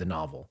ever read the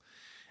novel.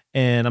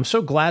 And I'm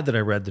so glad that I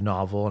read the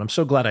novel, and I'm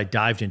so glad I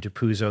dived into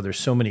Puzo. There's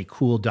so many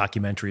cool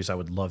documentaries I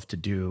would love to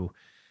do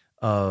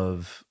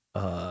of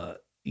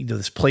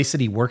this place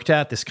that he worked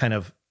at,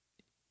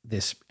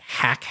 this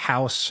hack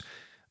house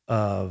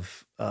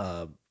of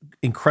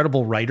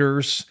incredible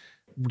writers,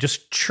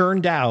 just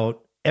churned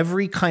out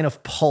every kind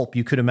of pulp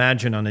you could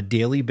imagine on a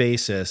daily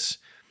basis.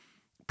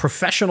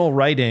 Professional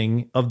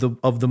writing of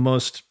the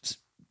most,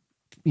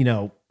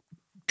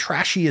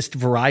 trashiest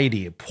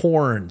variety of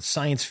porn,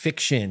 science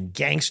fiction,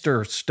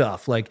 gangster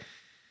stuff. And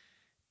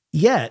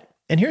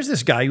here's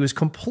this guy who was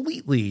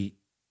completely,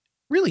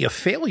 really a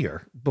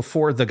failure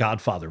before The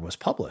Godfather was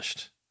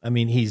published. I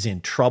mean, he's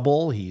in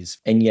trouble.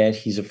 And yet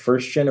he's a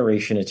first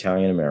generation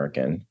Italian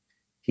American.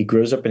 He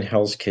grows up in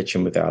Hell's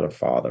Kitchen without a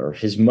father.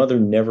 His mother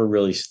never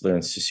really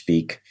learns to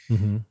speak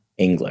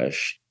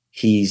English.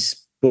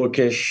 He's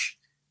bookish.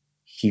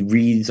 He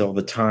reads all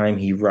the time.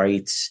 He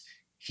writes.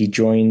 He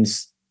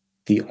joins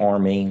the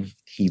army.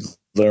 He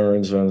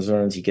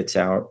learns. He gets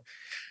out.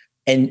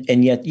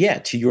 And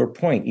yet, to your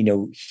point,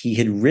 he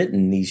had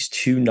written these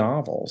two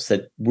novels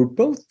that were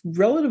both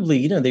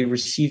relatively, they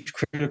received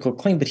critical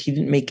acclaim, but he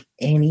didn't make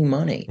any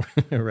money.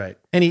 Right.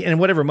 And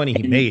whatever money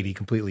he made, he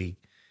completely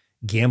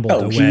gambled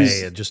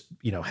away and just,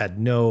 had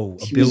no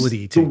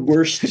ability to. The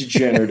worst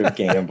degenerative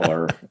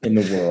gambler in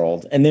the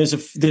world. And there's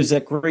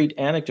that great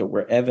anecdote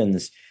where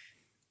Evans,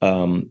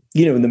 and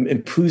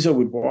Puzo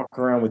would walk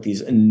around with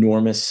these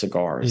enormous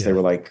cigars. Yeah. They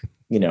were like,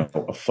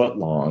 a foot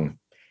long.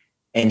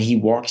 And he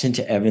walks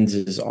into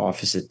Evans's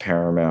office at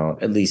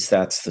Paramount. At least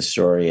that's the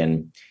story.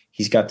 And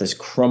he's got this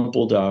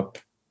crumpled up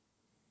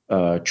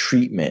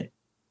treatment.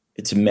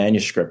 It's a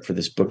manuscript for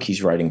this book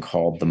he's writing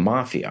called The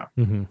Mafia.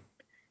 Mm-hmm.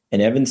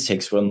 And Evans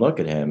takes one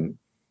look at him.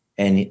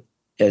 And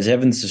as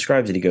Evans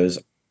describes it, he goes,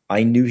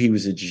 I knew he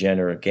was a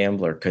degenerate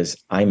gambler because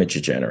I'm a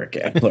degenerate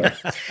gambler.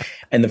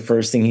 And the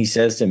first thing he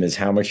says to him is,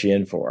 how much you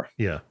in for?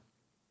 Yeah.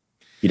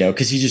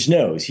 Because he just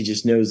knows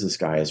this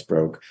guy is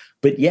broke.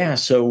 But yeah,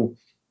 so...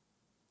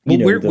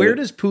 where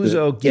does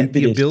Puzo get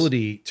the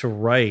ability to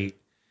write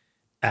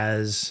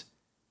as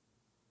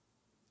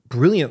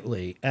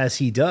brilliantly as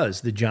he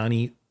does the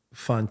Johnny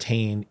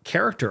Fontane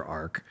character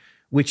arc,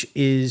 which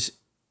is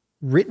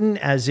written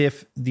as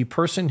if the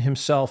person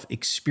himself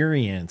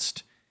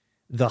experienced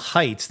the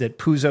heights that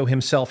Puzo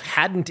himself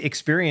hadn't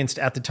experienced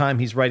at the time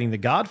he's writing The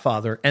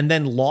Godfather, and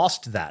then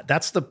lost that.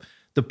 That's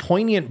the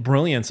poignant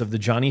brilliance of the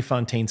Johnny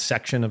Fontane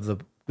section of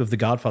the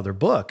Godfather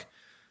book,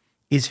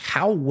 is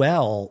how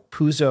well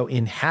Puzo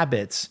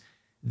inhabits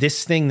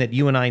this thing that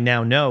you and I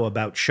now know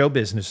about show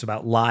business,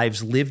 about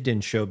lives lived in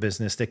show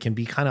business that can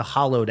be kind of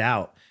hollowed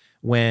out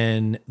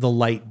when the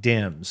light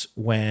dims,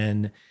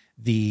 when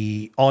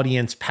the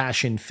audience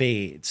passion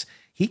fades.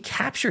 He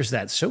captures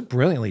that so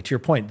brilliantly. To your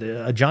point,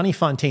 a Johnny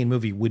Fontane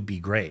movie would be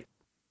great.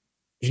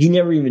 He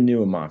never even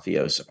knew a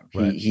mafioso.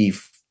 Right. He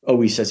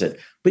always says it.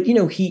 But,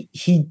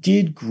 he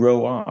did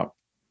grow up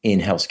in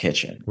Hell's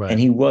Kitchen, right. And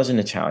he was an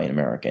Italian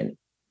American.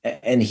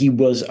 And he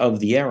was of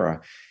the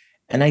era.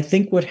 And I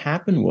think what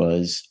happened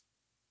was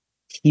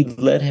he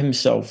let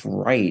himself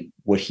write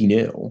what he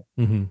knew.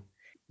 Mm-hmm.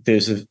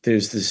 There's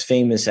this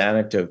famous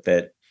anecdote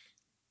that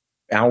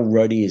Al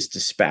Ruddy is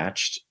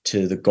dispatched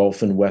to the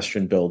Gulf and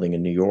Western building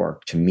in New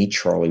York to meet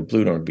Charlie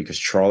Bluhdorn because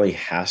Charlie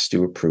has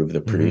to approve the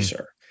producer.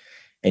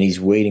 Mm-hmm. And he's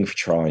waiting for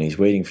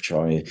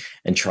Charlie,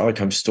 and Charlie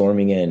comes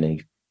storming in.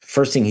 And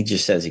first thing he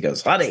just says, he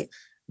goes, Ruddy,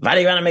 why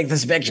do you want to make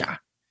this picture?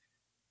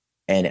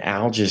 And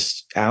Al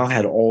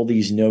had all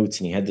these notes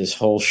and he had this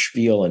whole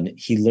spiel, and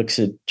he looks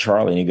at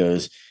Charlie and he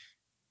goes,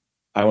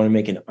 I want to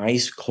make an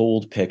ice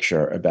cold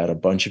picture about a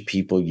bunch of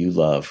people you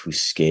love who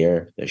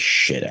scare the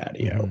shit out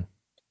of you. Mm-hmm.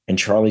 And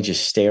Charlie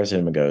just stares at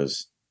him and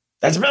goes,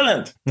 that's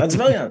brilliant. That's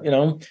brilliant.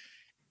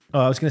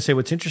 I was going to say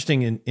what's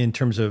interesting in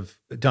terms of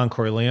Don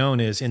Corleone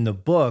is in the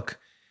book,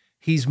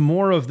 he's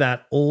more of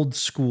that old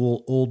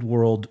school, old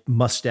world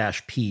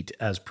mustache Pete,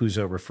 as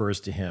Puzo refers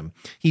to him.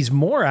 He's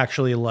more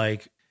actually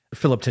like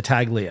Philip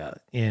Tattaglia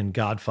in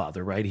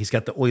Godfather, right? He's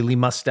got the oily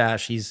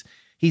mustache.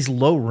 He's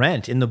low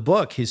rent. In the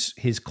book,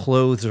 his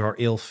clothes are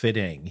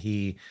ill-fitting.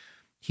 He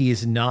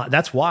is not.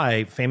 That's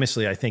why,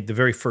 famously, I think the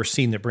very first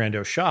scene that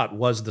Brando shot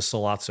was the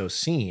Sollozzo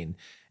scene.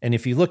 And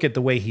if you look at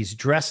the way he's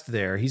dressed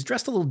there, he's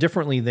dressed a little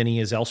differently than he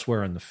is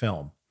elsewhere in the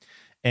film.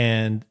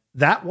 And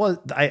that was,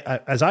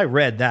 as I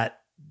read that,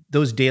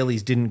 those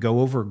dailies didn't go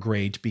over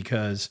great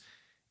because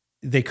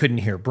they couldn't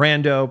hear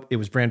Brando. It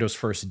was Brando's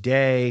first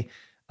day.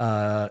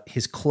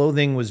 His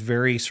clothing was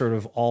very sort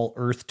of all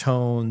earth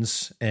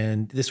tones,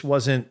 and this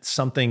wasn't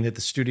something that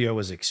the studio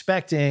was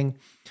expecting.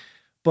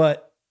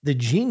 But the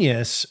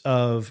genius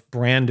of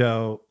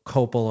Brando,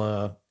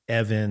 Coppola,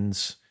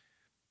 Evans,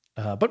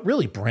 but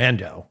really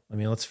Brando, I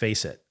mean, let's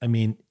face it. I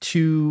mean,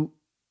 to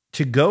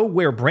go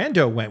where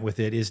Brando went with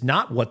it is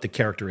not what the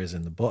character is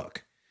in the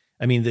book.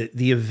 I mean,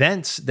 the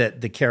events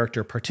that the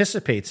character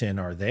participates in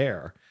are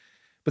there,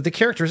 but the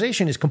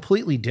characterization is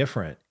completely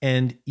different.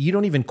 And you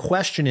don't even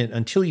question it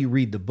until you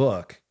read the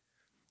book.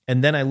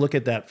 And then I look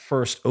at that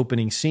first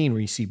opening scene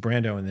where you see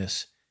Brando in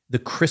the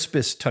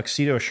crispest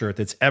tuxedo shirt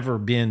that's ever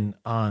been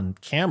on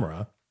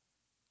camera.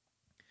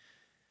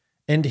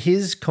 And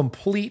his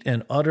complete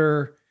and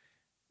utter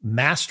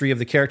mastery of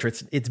the character,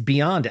 it's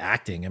beyond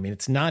acting. I mean,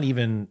 it's not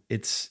even,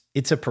 it's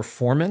a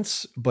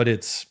performance, but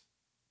it's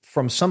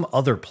from some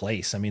other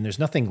place. I mean, there's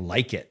nothing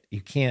like it.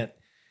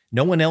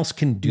 No one else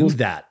can do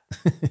that,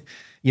 and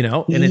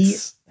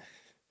it's,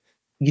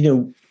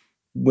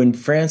 when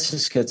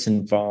Francis gets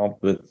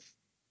involved with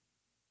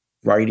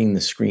writing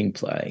the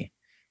screenplay,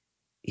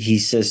 he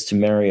says to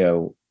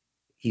Mario,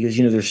 he goes,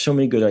 there's so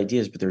many good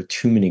ideas, but there are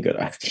too many good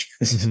ideas.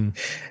 Mm-hmm.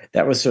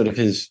 That was sort of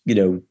his,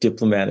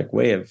 diplomatic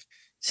way of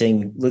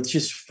saying, let's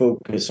just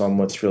focus on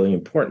what's really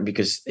important.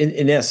 Because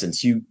in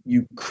essence, you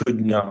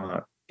could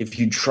not, if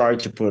you tried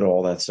to put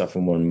all that stuff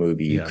in one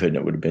movie, you couldn't.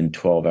 It would have been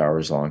 12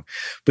 hours long.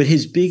 But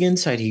his big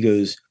insight, he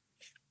goes,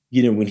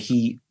 when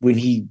he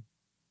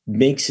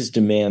makes his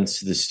demands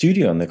to the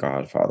studio on The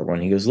Godfather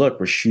one, he goes, look,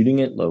 we're shooting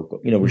it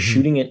local. We're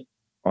shooting it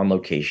on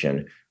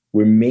location.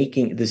 We're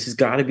making, this has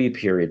got to be a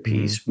period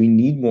piece. Mm-hmm. We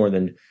need more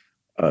than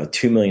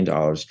 $2 million.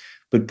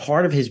 But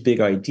part of his big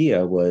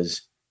idea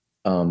was,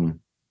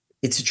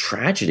 it's a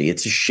tragedy.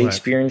 It's a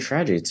Shakespearean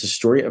tragedy. It's a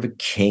story of a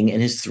king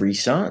and his 3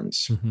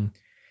 sons. Mm-hmm.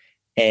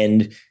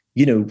 And,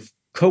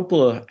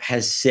 Coppola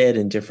has said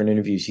in different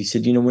interviews, he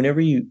said,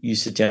 whenever you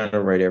sit down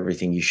and write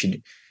everything, you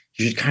should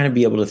kind of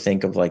be able to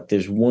think of like,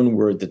 there's one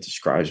word that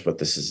describes what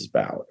this is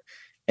about.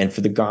 And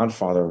for The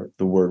Godfather,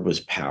 the word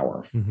was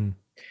power. Mm-hmm.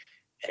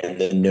 And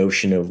the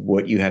notion of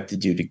what you have to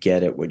do to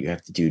get it, what you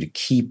have to do to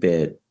keep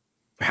it,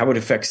 how it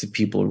affects the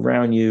people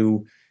around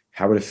you,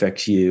 how it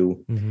affects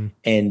you. Mm-hmm.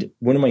 And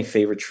one of my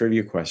favorite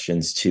trivia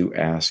questions to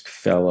ask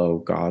fellow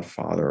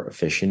Godfather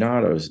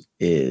aficionados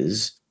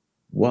is,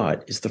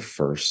 what is the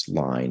first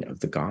line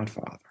of The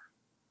Godfather?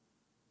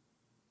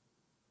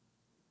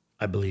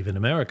 I believe in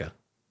America.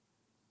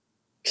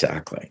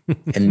 Exactly.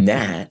 And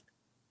that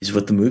is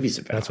what the movie's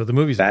about. That's what the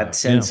movie's about. That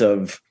sense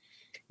of,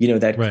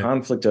 that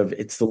conflict of,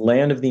 it's the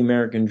land of the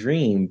American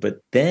dream.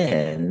 But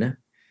then,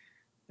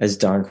 as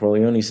Don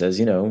Corleone says,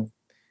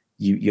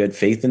 you had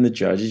faith in the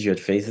judges, you had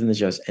faith in the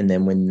justice. And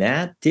then when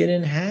that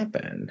didn't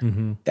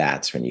happen,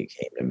 that's when you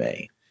came to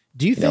me.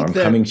 Do you think I'm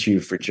coming to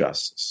you for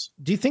justice?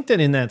 Do you think that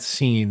in that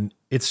scene,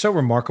 it's so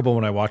remarkable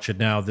when I watch it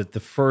now that the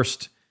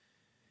first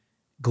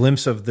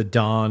glimpse of the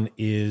Don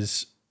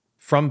is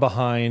from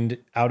behind,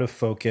 out of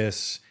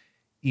focus.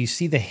 You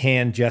see the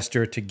hand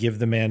gesture to give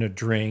the man a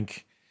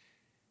drink.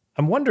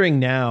 I'm wondering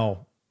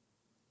now,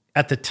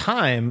 at the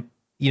time,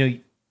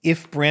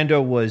 if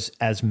Brando was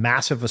as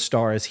massive a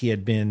star as he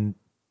had been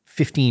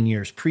 15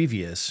 years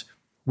previous,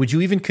 would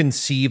you even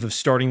conceive of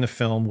starting the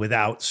film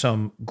without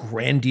some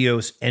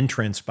grandiose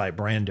entrance by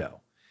Brando?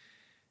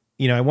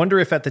 I wonder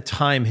if at the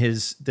time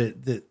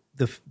the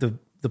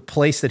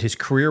place that his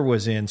career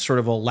was in sort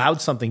of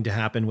allowed something to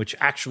happen, which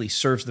actually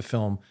serves the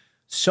film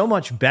so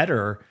much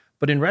better.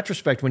 But in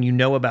retrospect, when you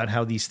know about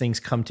how these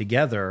things come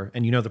together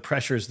and the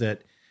pressures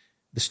that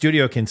the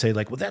studio can say,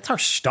 like, well, that's our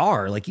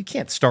star. Like, you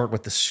can't start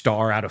with the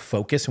star out of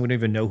focus and we don't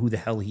even know who the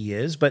hell he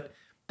is. But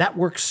that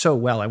works so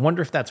well. I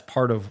wonder if that's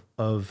part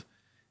of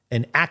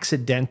an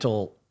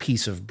accidental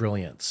piece of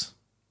brilliance.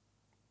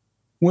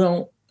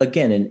 Well,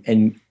 again,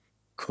 and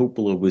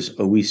Coppola was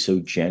always so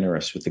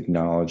generous with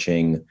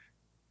acknowledging,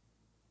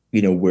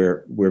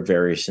 where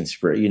various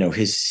inspiration.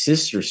 His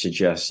sister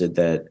suggested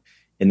that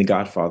in The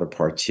Godfather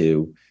Part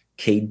 2,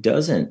 Kate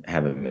doesn't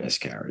have a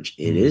miscarriage.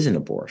 It is an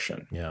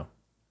abortion. Yeah.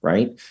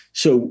 Right.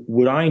 So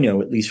what I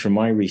know, at least from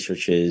my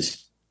research,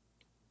 is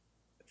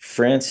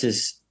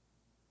Francis,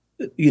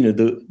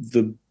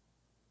 the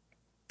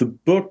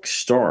book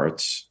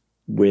starts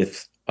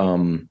with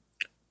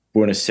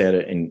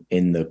Buonasera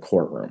in the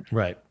courtroom.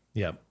 Right.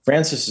 Yeah.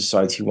 Francis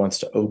decides he wants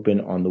to open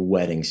on the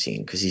wedding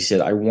scene because he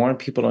said, I want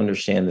people to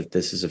understand that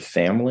this is a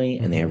family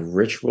and they have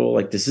ritual.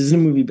 Like, this isn't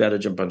a movie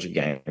about a bunch of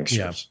gangsters.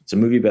 Yeah. It's a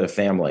movie about a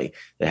family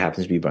that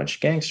happens to be a bunch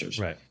of gangsters.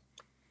 Right.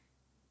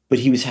 But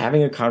he was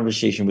having a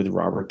conversation with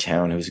Robert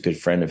Towne, who's a good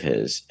friend of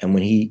his. And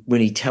when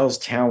he tells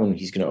Towne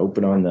he's going to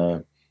open on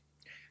the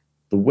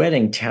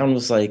wedding, Towne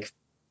was like,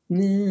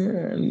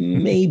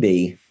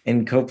 maybe.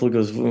 And Coppola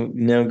goes, well,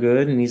 no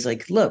good. And he's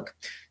like, look,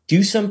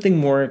 do something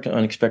more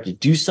unexpected.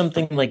 Do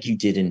something like you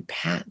did in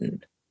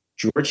Patton.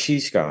 George C.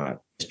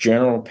 Scott,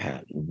 General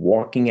Patton,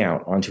 walking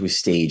out onto a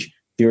stage.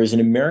 There is an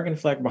American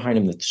flag behind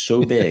him that's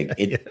so big,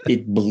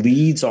 it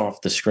bleeds off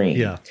the screen.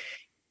 Yeah.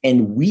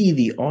 And we,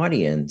 the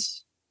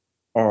audience,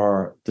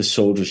 are the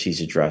soldiers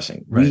he's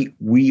addressing. Right.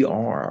 We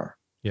are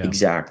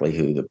exactly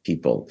who the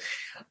people.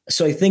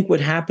 So I think what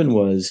happened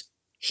was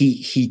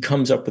he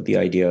comes up with the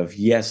idea of,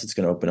 yes, it's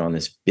going to open on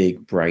this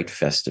big, bright,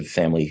 festive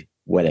family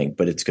wedding,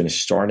 but it's going to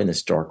start in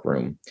this dark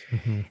room.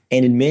 Mm-hmm.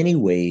 And in many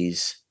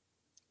ways,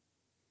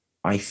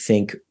 I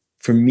think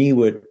for me,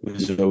 what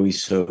was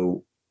always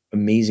so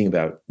amazing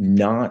about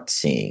not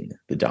seeing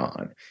the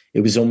Don,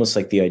 it was almost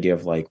like the idea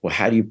of like, well,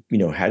 how do you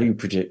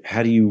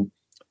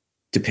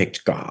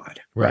depict God,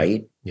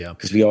 right? Yeah.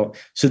 Because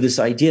so this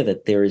idea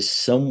that there is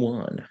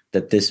someone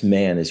that this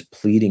man is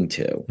pleading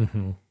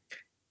to,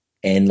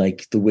 and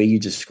like the way you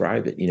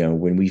describe it,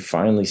 when we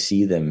finally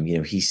see them,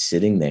 he's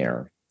sitting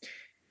there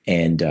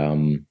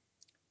and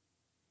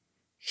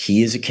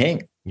he is a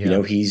king.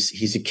 Yeah.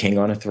 He's a king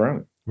on a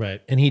throne.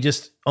 Right. And he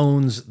just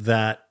owns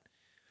that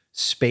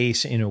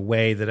space in a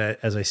way that,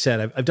 as I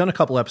said, I've done a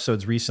couple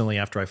episodes recently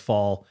after I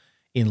fall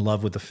in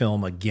love with the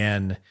film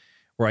again,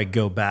 where I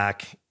go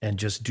back and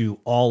just do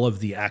all of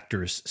the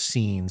actors'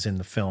 scenes in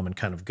the film and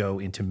kind of go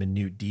into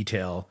minute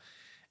detail.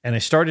 And I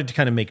started to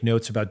kind of make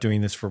notes about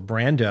doing this for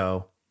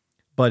Brando,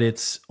 but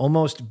it's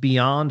almost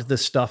beyond the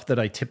stuff that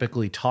I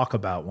typically talk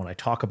about when I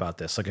talk about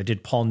this. Like I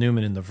did Paul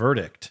Newman in The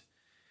Verdict.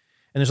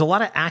 And there's a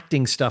lot of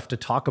acting stuff to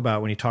talk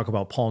about when you talk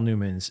about Paul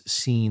Newman's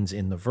scenes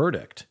in The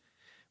Verdict.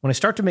 When I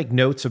start to make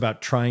notes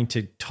about trying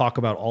to talk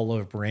about all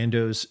of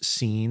Brando's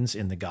scenes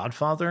in The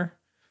Godfather,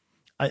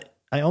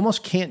 I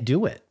almost can't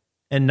do it.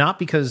 And not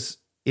because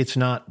it's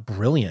not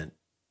brilliant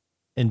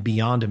and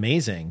beyond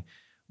amazing,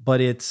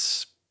 but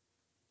it's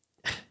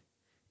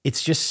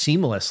just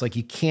seamless. Like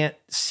you can't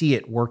see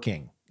it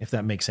working, if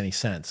that makes any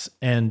sense.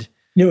 And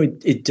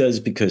it does,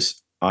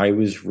 because I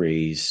was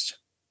raised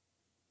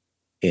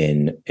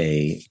in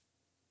a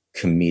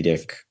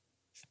comedic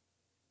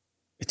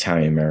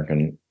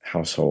Italian-American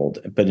household,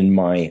 but in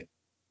my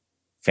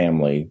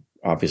family,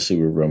 obviously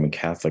we're Roman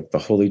Catholic. The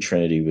Holy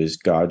Trinity was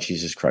God,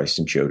 Jesus Christ,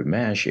 and Joe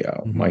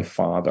DiMaggio. My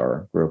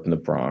father grew up in the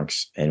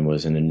Bronx and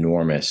was an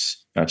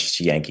enormous, not just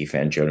a Yankee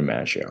fan, Joe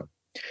DiMaggio.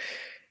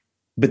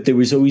 But there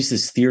was always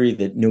this theory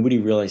that nobody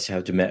realized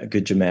how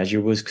good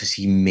DiMaggio was because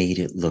he made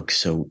it look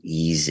so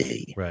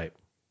easy. Right.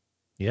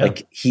 Yeah.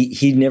 Like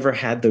he never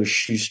had those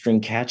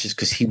shoestring catches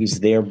because he was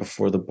there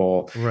before the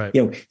ball. Right.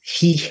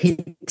 He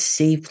hit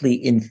safely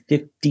in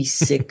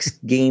 56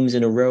 games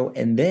in a row.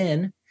 And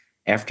then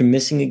after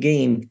missing a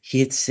game, he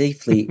hit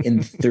safely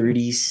in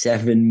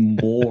 37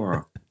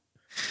 more.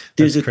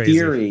 There's a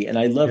theory, and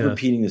I love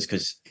repeating this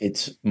because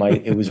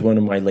it was one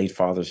of my late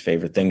father's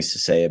favorite things to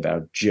say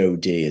about Joe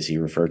D, as he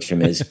referred to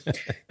him, is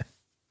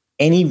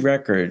any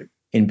record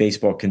in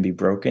baseball can be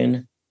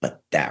broken,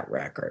 but that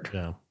record.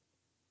 Yeah.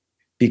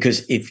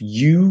 Because if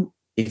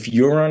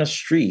you're on a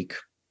streak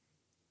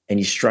and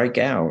you strike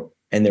out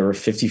and there are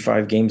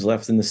 55 games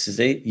left in the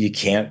season, you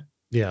can't,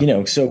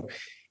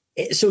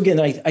 So again,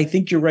 I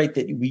think you're right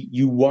that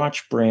you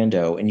watch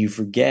Brando and you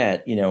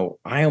forget,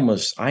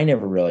 I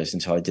never realized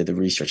until I did the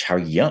research how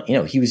young,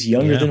 he was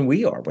younger than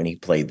we are when he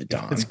played the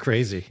Don. It's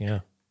crazy.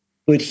 Yeah.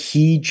 But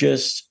he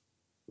just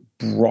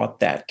brought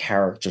that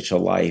character to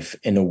life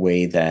in a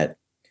way that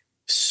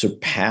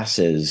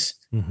surpasses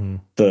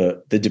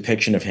the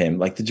depiction of him.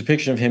 Like the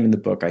depiction of him in the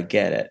book, I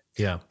get it.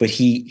 Yeah. But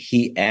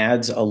he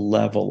adds a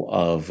level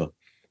of,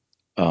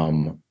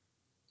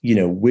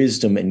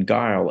 wisdom and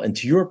guile. And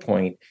to your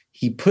point,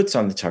 he puts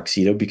on the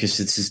tuxedo because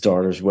it's his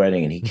daughter's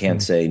wedding and he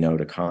can't say no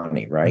to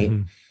Connie, right?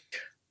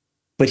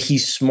 But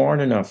he's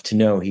smart enough to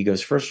know, he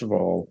goes, first of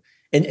all,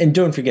 and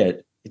don't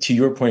forget, to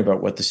your point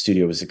about what the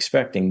studio was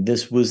expecting,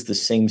 this was the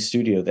same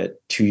studio that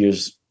 2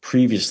 years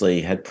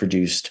previously had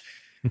produced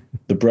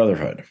The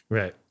Brotherhood.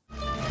 Right.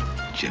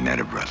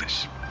 Janetta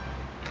Brothers.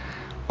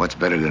 What's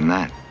better than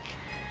that?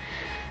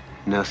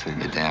 Nothing.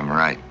 You're damn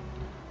right.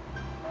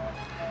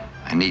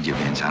 I need you,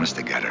 Vince. Honest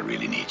to God, I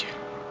really need you.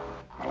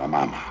 Well,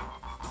 Mama,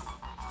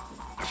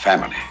 the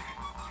family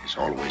is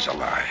always a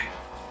lie.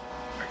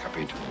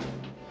 Capito?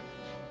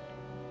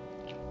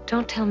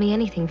 Don't tell me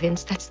anything,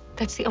 Vince.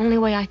 That's the only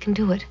way I can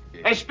do it.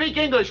 Hey, speak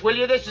English, will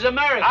you? This is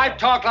America. I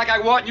talk like I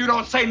want, and you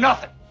don't say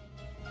nothing.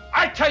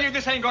 I tell you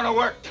this ain't gonna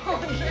work.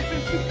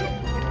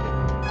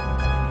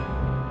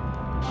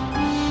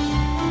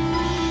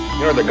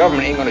 You know, the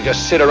government ain't gonna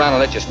just sit around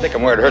and let you stick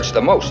them where it hurts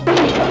the most.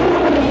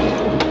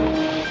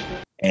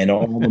 And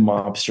all the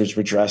mobsters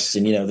were dressed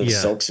in, the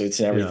silk suits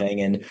and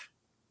everything.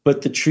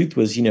 But the truth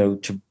was,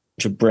 to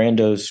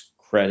Brando's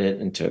credit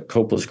and to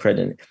Coppola's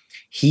credit,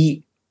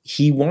 he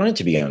wanted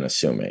to be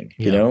unassuming,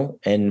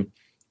 and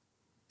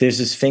there's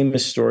this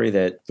famous story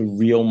that the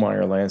real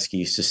Meyer Lansky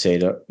used to say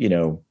to,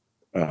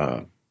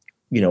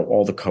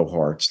 all the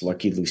cohorts,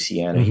 Lucky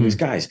Luciano, he was,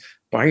 guys,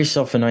 buy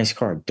yourself a nice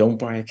car. Don't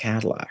buy a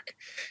Cadillac.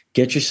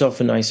 Get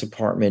yourself a nice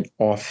apartment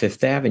off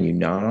Fifth Avenue,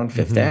 not on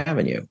Fifth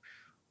Avenue.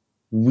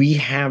 We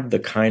have the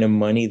kind of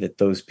money that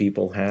those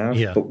people have,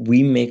 but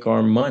we make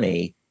our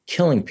money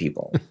killing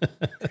people.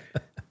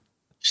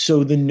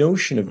 So the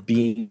notion of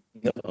being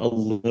a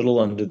little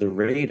under the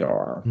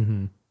radar,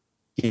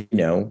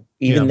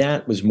 even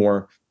that was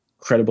more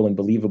credible and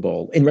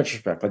believable in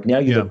retrospect. Like now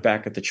you look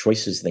back at the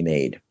choices they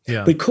made.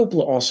 Yeah. But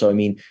Coppola also,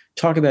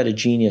 talk about a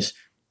genius.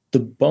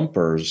 The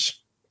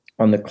bumpers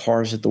on the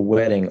cars at the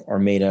wedding are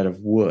made out of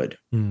wood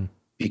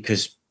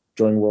because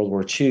during World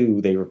War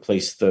II, they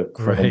replaced the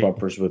chrome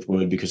bumpers with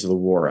wood because of the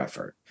war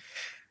effort.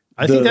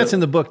 I think that's in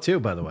the book too,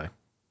 by the way.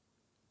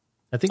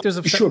 I think there's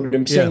a sure, but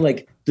I'm saying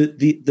like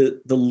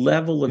the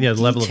level of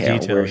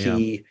detail where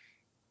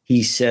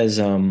he says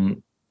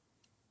in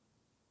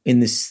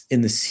the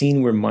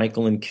scene where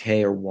Michael and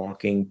Kay are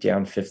walking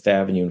down Fifth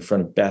Avenue in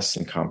front of Best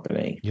and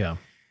Company. Yeah.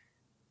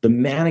 the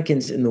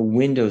mannequins in the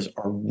windows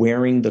are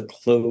wearing the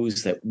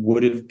clothes that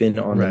would have been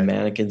on the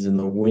mannequins in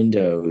the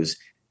windows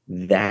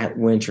that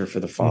winter for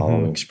the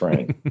following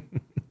spring.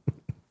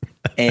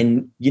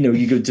 And, you know,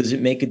 you go, does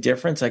it make a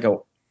difference? I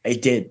go,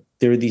 it did.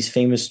 There are these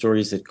famous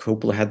stories that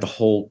Coppola had the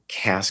whole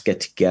cast get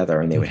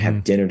together and they would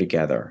have dinner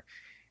together,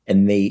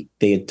 and they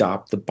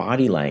adopt the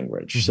body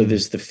language. So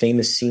there's the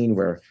famous scene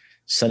where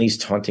Sonny's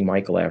taunting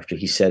Michael after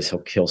he says he'll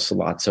kill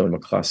Sollozzo and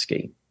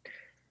McCluskey.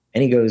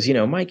 And he goes, you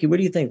know, Mikey, what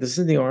do you think? This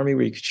isn't the Army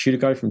where you could shoot a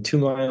guy from 2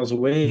 miles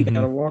away. You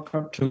got to walk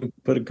up to him,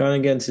 put a gun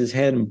against his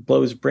head and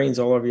blow his brains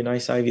all over your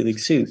nice Ivy League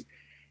suit.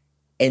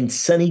 And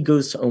Sonny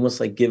goes to almost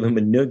like give him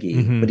a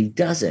noogie, but he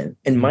doesn't.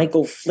 And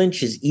Michael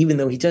flinches even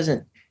though he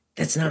doesn't.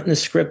 That's not in the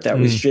script. That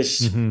was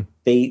just,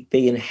 they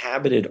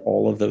inhabited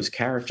all of those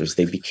characters.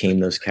 They became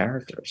those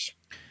characters.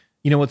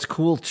 You know, what's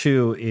cool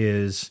too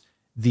is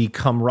the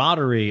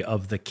camaraderie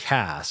of the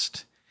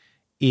cast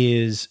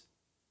is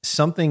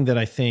something that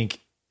I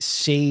think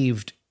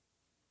saved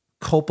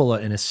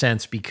Coppola in a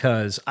sense,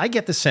 because I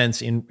get the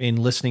sense in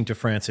listening to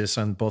Francis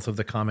on both of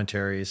the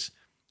commentaries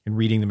and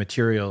reading the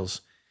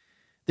materials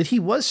that he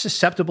was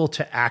susceptible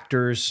to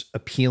actors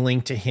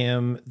appealing to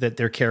him, that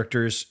their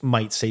characters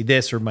might say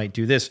this or might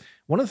do this.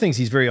 One of the things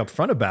he's very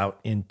upfront about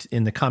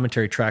in the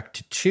commentary track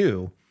to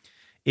 2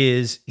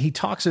 is he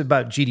talks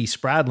about G.D.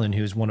 Spradlin,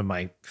 who's one of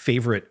my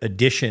favorite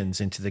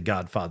additions into the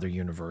Godfather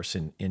universe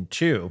in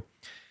 2.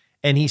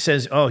 And he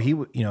says, oh, he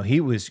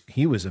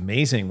was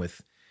amazing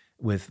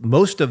with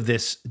most of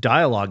this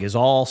dialogue is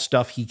all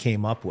stuff he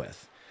came up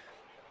with.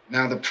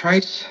 Now the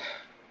price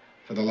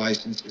for the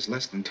license is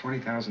less than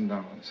 $20,000.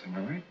 Am I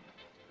right?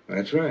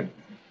 That's right.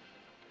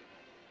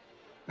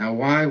 Now,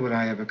 why would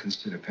I ever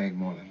consider paying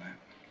more than that?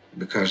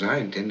 Because I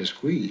intend to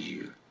squeeze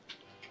you.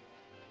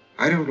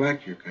 I don't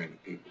like your kind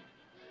of people.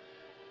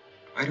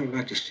 I don't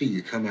like to see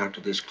you come out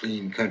to this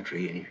clean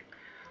country in your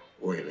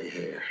oily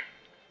hair,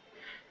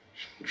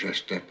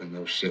 dressed up in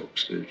those silk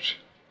suits.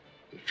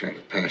 You try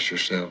to pass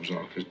yourselves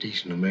off as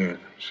decent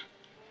Americans.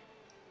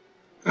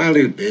 I'll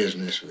do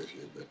business with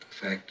you, but the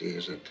fact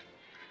is that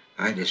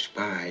I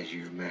despise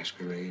your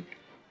masquerade,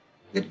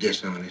 the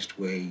dishonest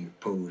way you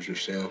pose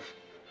yourself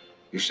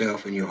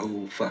and your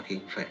whole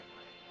fucking family.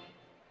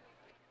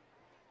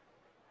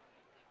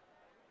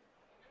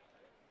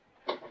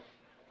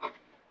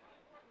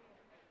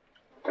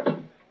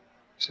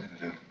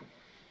 Senator,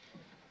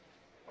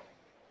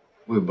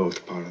 we're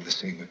both part of the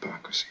same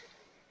hypocrisy.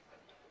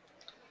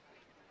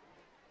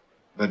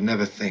 But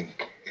never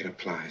think it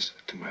applies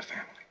to my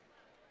family.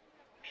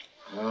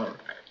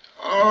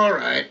 All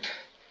right.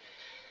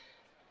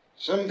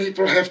 Some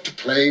people have to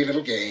play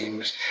little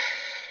games.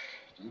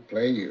 You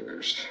play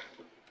yours.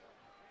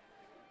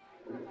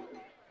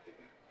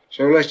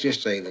 So let's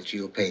just say that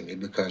you'll pay me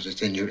because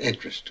it's in your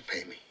interest to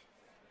pay me.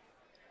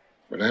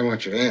 But I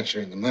want you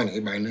answering the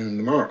money by noon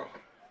tomorrow.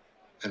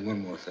 And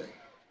one more thing.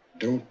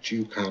 Don't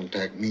you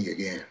contact me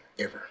again,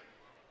 ever.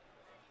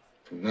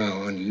 From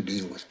now on, you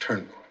deal with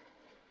Turnbull.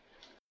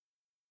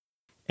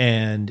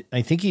 And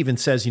I think he even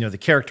says, you know, the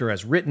character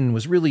as written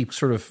was really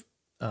sort of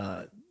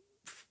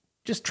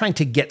just trying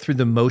to get through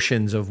the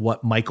motions of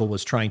what Michael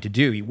was trying to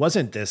do. He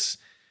wasn't this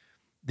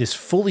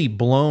fully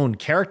blown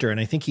character. And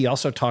I think he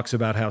also talks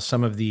about how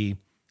some of the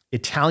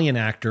Italian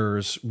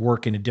actors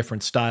work in a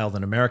different style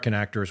than American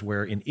actors,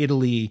 where in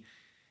Italy,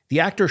 the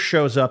actor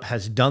shows up,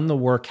 has done the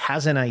work,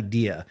 has an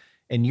idea.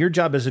 And your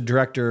job as a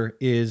director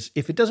is,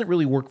 if it doesn't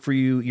really work for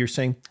you, you're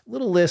saying a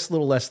little this, a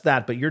little less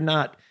that, but you're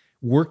not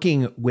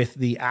working with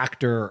the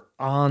actor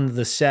on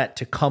the set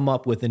to come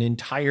up with an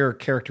entire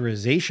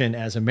characterization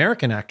as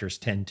American actors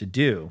tend to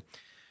do.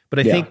 But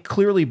I think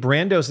clearly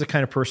Brando's the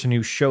kind of person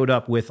who showed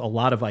up with a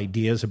lot of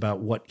ideas about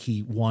what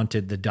he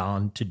wanted the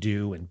Don to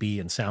do and be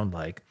and sound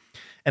like.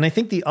 And I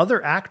think the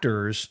other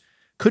actors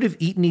could have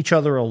eaten each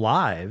other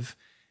alive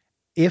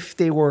if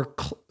they were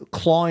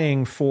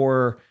clawing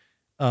for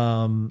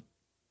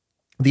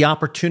the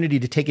opportunity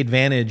to take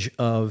advantage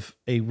of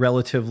a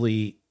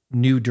relatively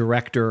new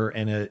director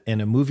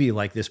and a movie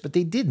like this, but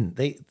they didn't.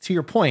 To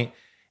your point,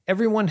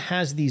 everyone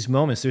has these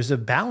moments. There's a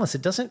balance.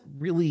 It doesn't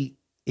really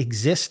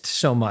exist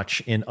so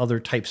much in other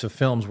types of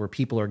films where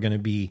people are going to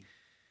be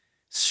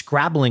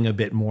scrabbling a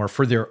bit more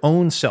for their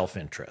own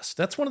self-interest.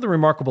 That's one of the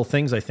remarkable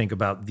things I think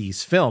about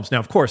these films. Now,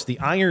 of course, the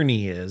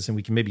irony is, and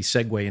we can maybe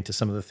segue into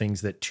some of the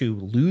things that 2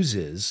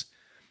 loses.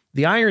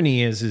 The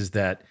irony is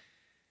that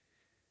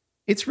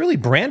it's really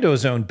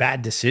Brando's own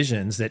bad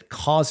decisions that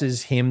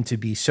causes him to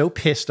be so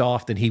pissed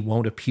off that he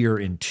won't appear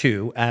in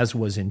 2 as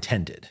was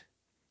intended,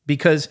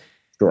 because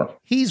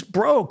he's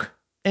broke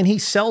and he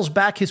sells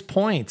back his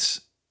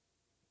points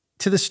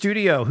to the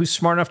studio, who's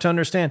smart enough to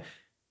understand,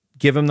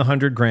 give him the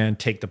 $100,000,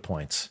 take the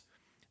points.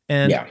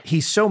 And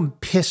he's so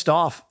pissed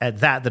off at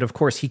that of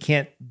course he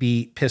can't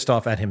be pissed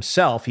off at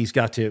himself. He's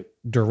got to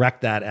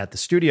direct that at the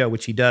studio,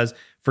 which he does.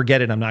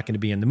 Forget it. I'm not going to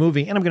be in the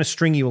movie, and I'm going to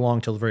string you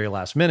along till the very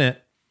last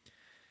minute.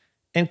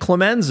 And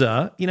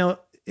Clemenza, you know,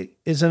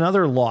 is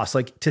another loss.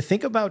 Like, to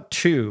think about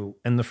 2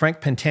 and the Frank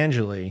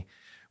Pentangeli,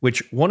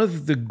 which one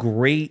of the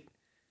great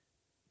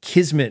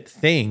kismet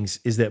things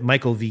is that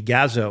Michael V.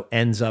 Gazzo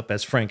ends up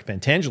as Frank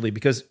Pentangeli,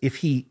 because if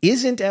he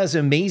isn't as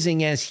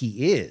amazing as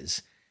he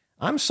is,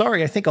 I'm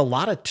sorry, I think a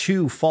lot of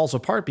 2 falls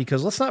apart,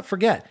 because let's not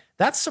forget,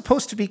 that's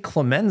supposed to be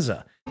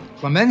Clemenza.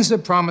 Clemenza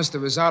promised the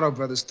Rosado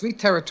brothers 3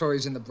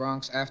 territories in the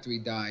Bronx after he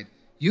died.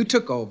 You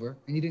took over,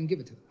 and you didn't give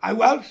it to them. I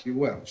welched? You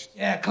welched.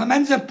 Yeah,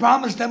 Clemenza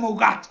promised them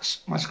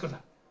Ugatas, Muscular.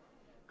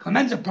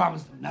 Clemenza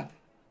promised them nothing.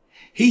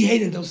 He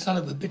hated those son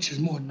of a bitches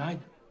more than I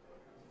do.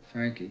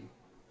 Frankie,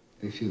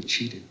 they feel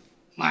cheated.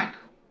 Michael,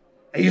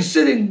 you're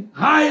sitting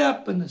high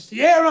up in the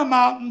Sierra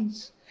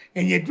Mountains,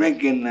 and you're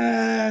drinking,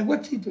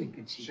 what's he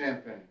drinking?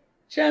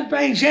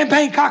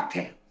 Champagne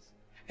cocktails.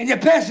 And you're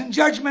passing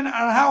judgment on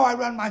how I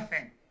run my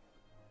family.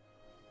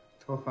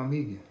 Tua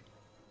famiglia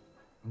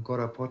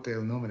ancora porta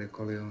il nome di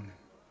Corleone.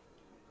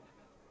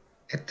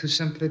 E tu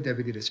sempre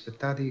devi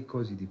rispettare i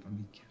cose di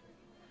famiglia.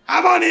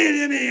 A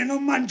famiglia mia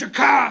non mangia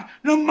qua,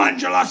 non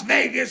mangia Las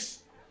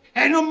Vegas,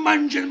 e non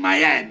mangia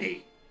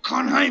Miami.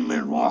 Con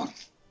Hyman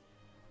Roth.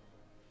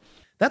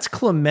 That's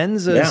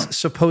Clemenza's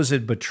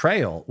supposed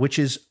betrayal, which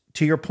is,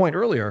 to your point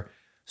earlier,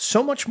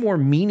 so much more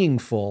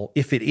meaningful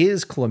if it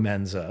is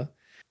Clemenza.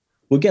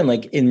 Well, again,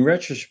 like in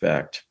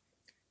retrospect,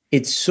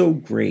 it's so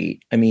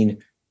great. I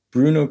mean,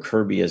 Bruno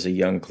Kirby as a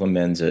young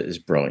Clemenza is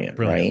brilliant,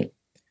 right?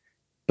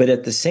 But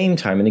at the same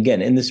time, and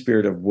again, in the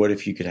spirit of what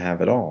if you could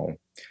have it all,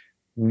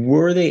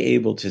 were they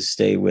able to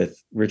stay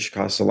with Rich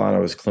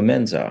Castellano as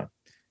Clemenza?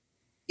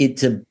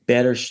 It's a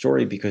better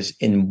story, because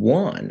in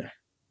 1,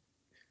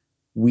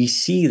 we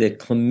see that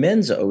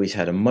Clemenza always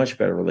had a much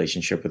better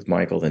relationship with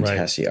Michael than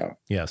Tessio.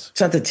 Yes.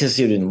 It's not that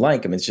Tessio didn't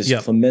like him. It's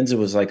just Clemenza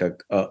was like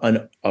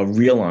a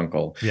real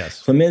uncle.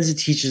 Yes. Clemenza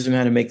teaches him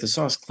how to make the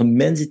sauce.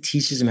 Clemenza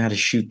teaches him how to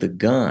shoot the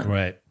gun.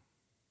 Right.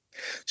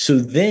 So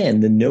then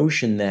the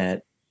notion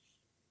that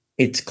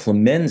it's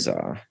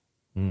Clemenza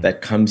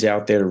that comes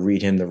out there to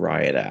read him the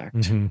riot act.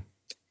 Mm-hmm.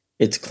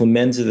 It's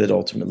Clemenza that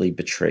ultimately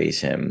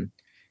betrays him.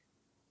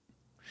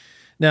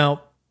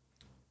 Now,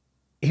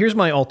 here's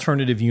my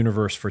alternative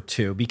universe for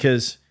 2,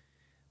 because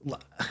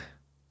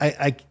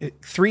I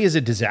 3 is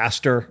a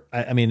disaster.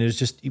 I mean, there's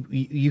just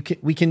we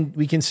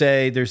can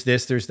say there's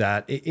this, there's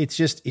that. It's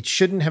just, it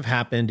shouldn't have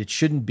happened. It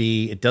shouldn't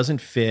be. It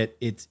doesn't fit.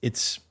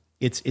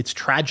 It's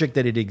tragic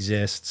that it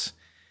exists.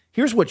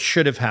 Here's what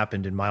should have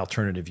happened in my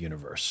alternative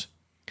universe.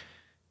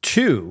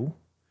 2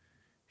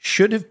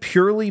 should have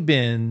purely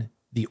been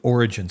the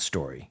origin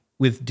story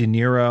with De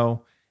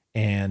Niro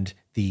and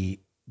the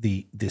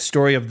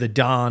story of the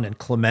Don and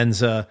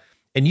Clemenza.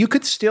 And you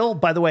could still,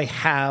 by the way,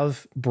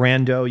 have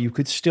Brando. You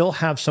could still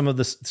have some of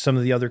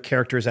the other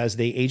characters as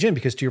they age in,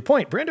 because to your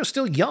point, Brando's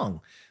still young.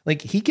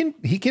 Like he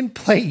can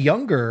play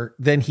younger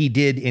than he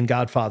did in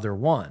Godfather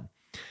 1.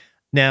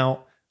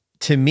 Now,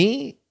 to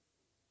me,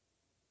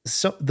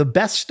 so the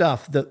best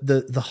stuff,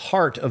 the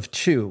heart of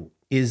 2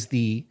 is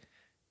the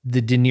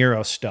De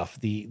Niro stuff,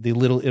 the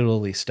Little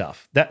Italy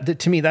stuff. That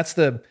to me, that's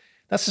the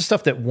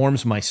stuff that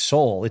warms my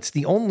soul. It's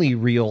the only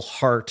real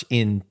heart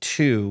in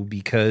 2,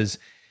 because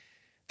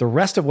the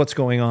rest of what's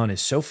going on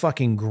is so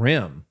fucking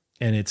grim,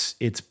 and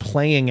it's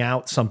playing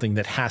out something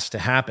that has to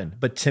happen.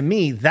 But to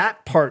me,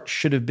 that part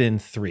should have been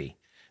 3.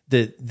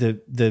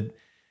 The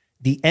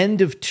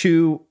end of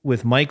 2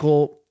 with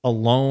Michael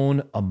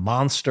alone, a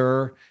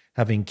monster,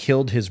 having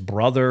killed his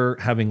brother,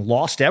 having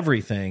lost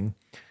everything.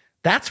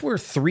 That's where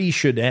 3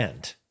 should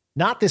end.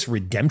 Not this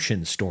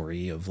redemption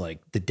story of like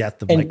the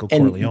death of Michael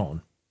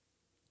Corleone.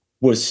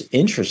 What's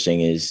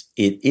interesting is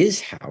it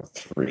is how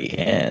 3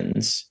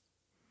 ends.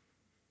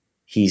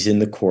 He's in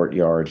the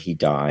courtyard. He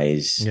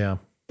dies. Yeah.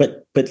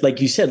 But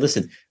like you said,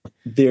 listen,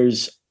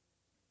 there's,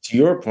 to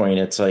your point,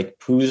 it's like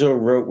Puzo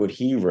wrote what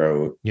he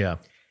wrote. Yeah.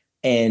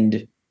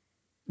 And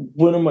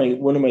one of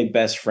my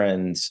best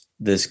friends,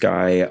 this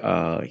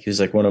guy, he was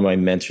like one of my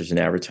mentors in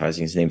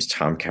advertising. His name's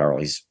Tom Carroll.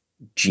 He's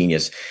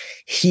genius.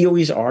 He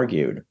always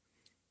argued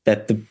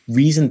that the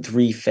reason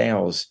 3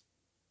 fails,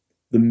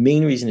 the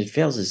main reason it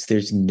fails is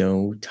there's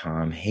no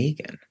Tom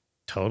Hagen.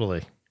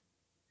 Totally.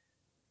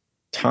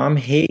 Tom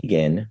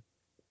Hagen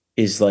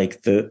is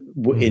like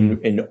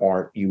in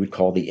art, you would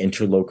call the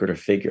interlocutor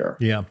figure.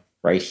 Yeah.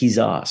 Right. He's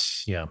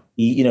us. Yeah.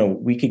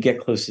 We could get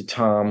close to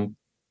Tom.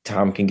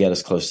 Tom can get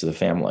us close to the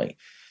family.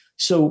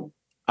 So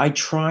I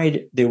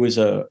tried, there was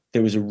a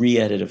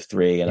re-edit of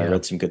 3 and I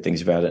read some good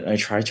things about it. And I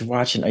tried to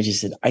watch it and I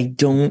just said, I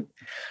don't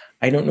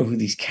know who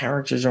these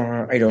characters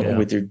are. I don't know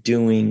what they're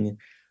doing.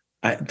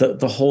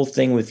 The whole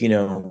thing with,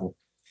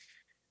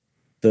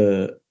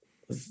 the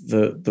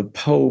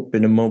Pope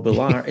and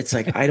Immobiliar, it's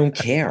like, I don't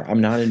care. I'm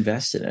not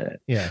invested in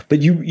it. Yeah.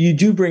 But you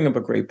do bring up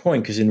a great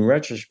point, because in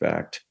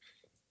retrospect,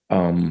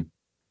 one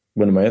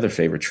of my other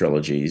favorite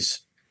trilogies,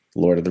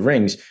 Lord of the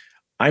Rings,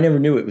 I never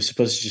knew it was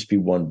supposed to just be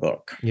 1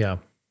 book. Yeah.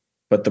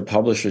 But the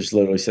publishers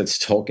literally said it's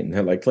Tolkien.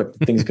 They're like, look,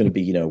 the thing's going to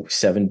be,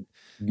 7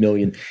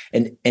 million.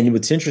 And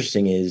what's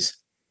interesting is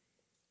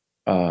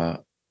the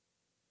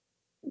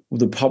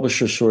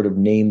publisher sort of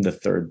named the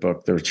 3rd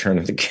book, The Return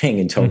of the King,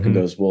 and Tolkien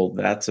goes, well,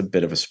 that's a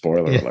bit of a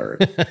spoiler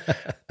alert.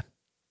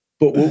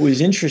 But what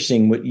was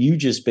interesting, what you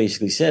just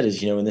basically said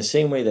is, in the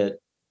same way that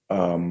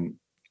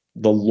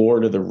The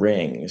Lord of the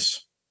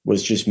Rings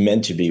was just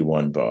meant to be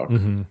one book.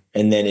 Mm-hmm.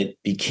 And then it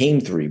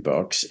became 3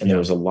 books, and there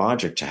was a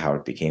logic to how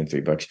it became 3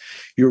 books.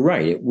 You're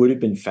right. It would have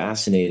been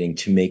fascinating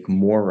to make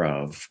more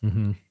of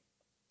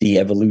the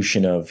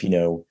evolution of,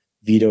 Vito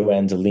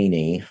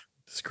Andolini.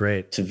 It's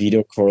great. To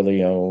Vito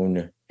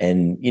Corleone.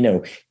 And,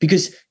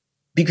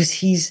 because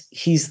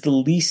he's the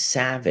least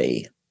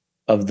savvy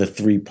of the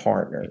 3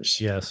 partners.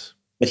 Yes.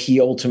 But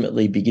he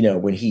ultimately,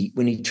 when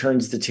he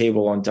turns the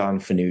table on Don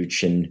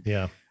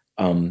Fanucci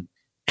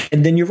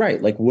and then you're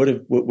right. Like what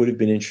would have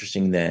been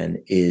interesting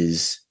then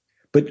is,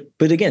 but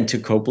again, to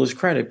Coppola's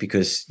credit,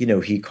 because,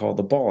 he called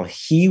the ball,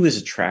 he was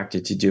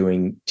attracted to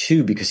doing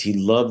 2 because he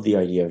loved the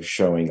idea of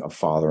showing a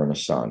father and a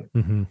son.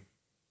 Mm-hmm.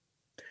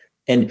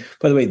 And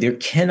by the way, there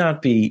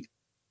cannot be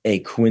a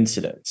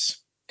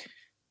coincidence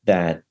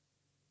that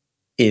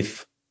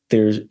if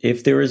there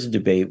is a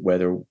debate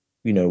whether,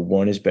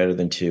 1 is better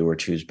than 2 or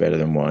 2 is better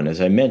than 1, as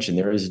I mentioned,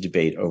 there is a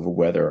debate over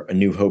whether A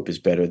New Hope is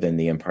better than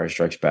The Empire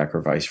Strikes Back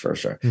or vice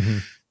versa. Mm-hmm.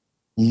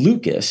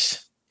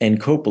 Lucas and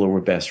Coppola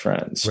were best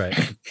friends.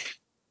 Right.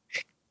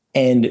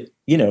 And,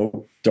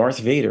 Darth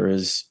Vader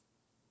is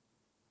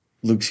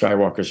Luke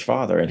Skywalker's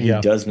father, and he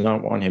does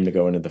not want him to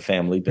go into the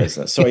family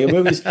business. So I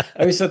always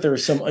thought there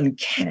was some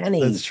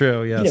uncanny. That's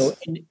true. Yes.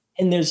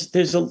 And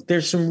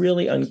there's some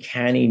really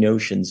uncanny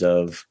notions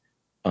of,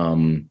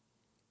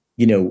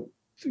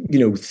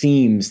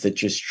 themes that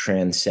just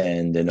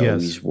transcend and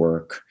always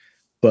work.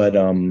 But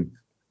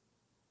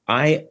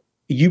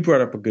you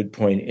brought up a good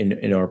point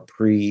in our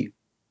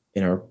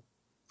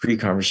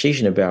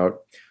pre-conversation about,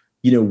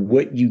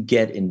 what you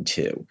get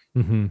into,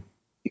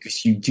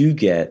 because you do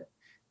get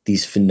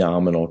these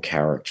phenomenal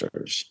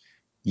characters.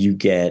 You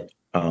get,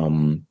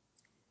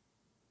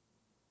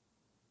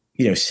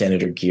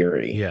 Senator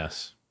Geary.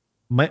 Yes.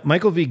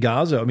 Michael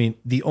Vigazzo. I mean,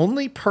 the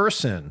only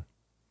person,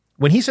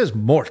 when he says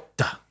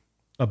morta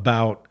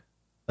about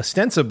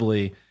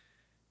ostensibly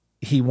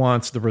he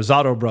wants the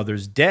Rosado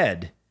brothers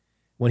dead,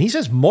 when he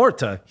says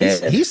morta,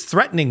 he's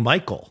threatening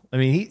Michael. I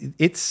mean,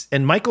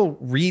 and Michael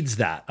reads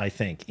that, I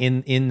think,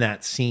 in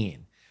that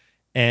scene.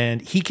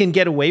 And he can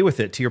get away with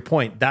it, to your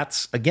point.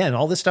 That's, again,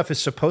 all this stuff is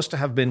supposed to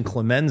have been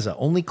Clemenza.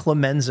 Only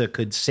Clemenza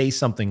could say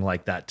something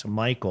like that to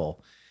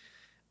Michael.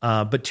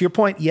 But to your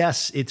point,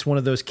 yes, it's one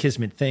of those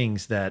kismet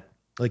things that,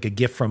 like a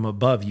gift from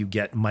above, you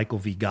get Michael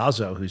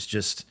Vigazzo, who's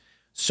just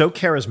so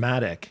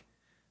charismatic.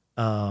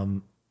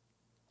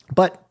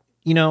 But,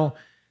 you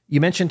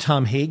mentioned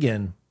Tom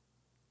Hagen.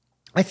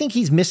 I think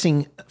he's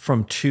missing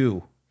from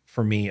 2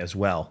 for me as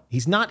well.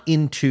 He's not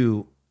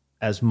into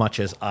as much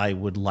as I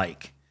would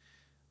like.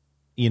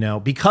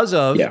 Because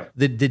of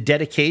the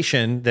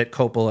dedication that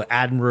Coppola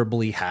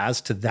admirably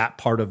has to that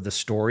part of the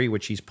story,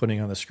 which he's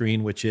putting on the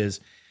screen, which is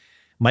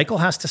Michael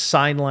has to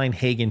sideline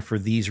Hagen for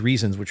these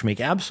reasons, which make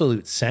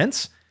absolute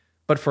sense.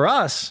 But for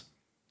us,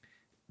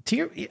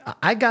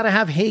 I got to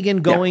have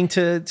Hagen going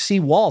to see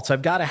Waltz.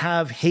 I've got to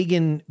have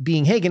Hagen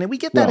being Hagen. And we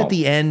get that at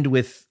the end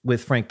with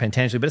Frank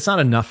Pentangeli, but it's not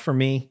enough for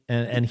me.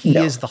 And he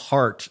is the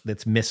heart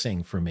that's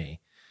missing for me.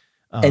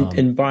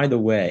 And by the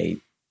way,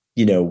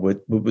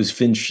 what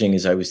was interesting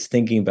is I was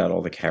thinking about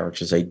all the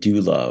characters I do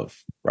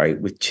love, right?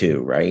 With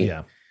 2, right?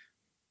 Yeah.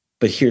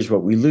 But here's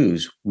what we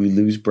lose. We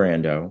lose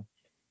Brando.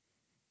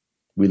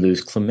 We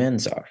lose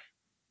Clemenza,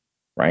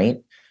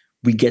 right?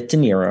 We get De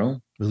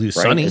Niro. We lose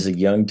right? Sonny. As a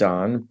young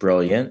Don,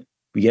 brilliant.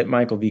 We get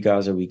Michael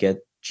Vigazzo. We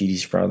get G.D.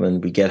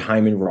 Spradlin. We get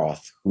Hyman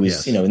Roth, who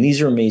is, and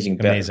these are amazing.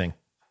 Amazing.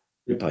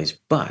 Plays.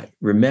 But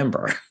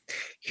remember,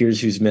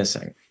 here's who's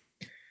missing.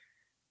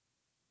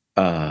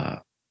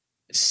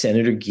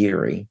 Senator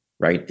Geary,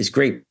 right, is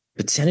great.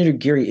 But Senator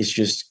Geary is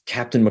just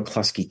Captain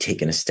McCluskey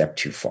taken a step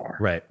too far.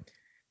 Right.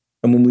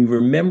 And when we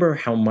remember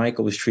how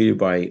Michael was treated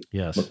by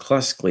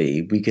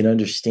McCluskey, we can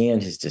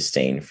understand his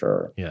disdain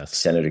for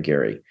Senator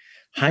Geary.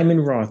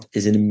 Hyman Roth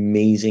is an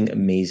amazing,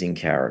 amazing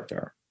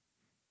character,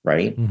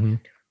 right? Mm-hmm.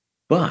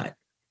 But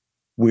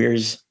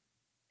where's,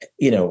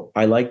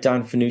 I like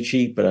Don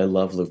Fanucci, but I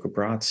love Luca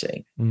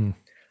Brasi. Mm.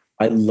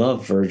 I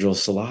love Virgil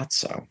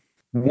Sollozzo.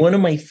 One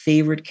of my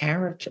favorite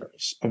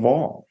characters of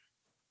all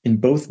in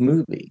both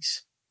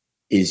movies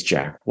is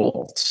Jack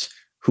Woltz,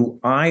 who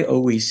I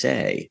always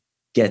say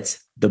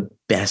gets the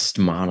best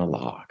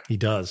monologue. He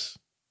does.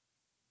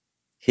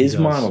 His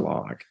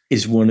monologue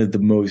is one of the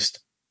most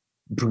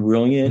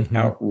brilliant,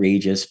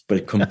 outrageous,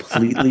 but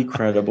completely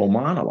credible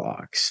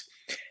monologues.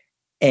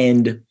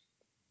 And,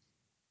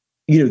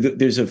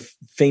 there's a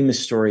famous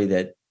story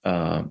that,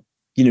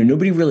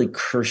 nobody really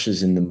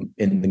curses in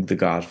the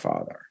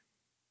Godfather,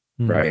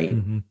 right?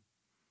 Mm-hmm.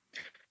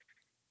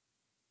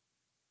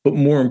 But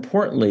more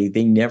importantly,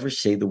 they never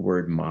say the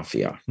word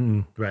mafia.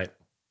 Right.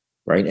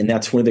 Right. And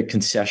that's one of the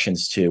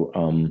concessions to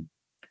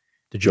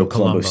Joe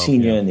Colombo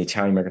Sr. and the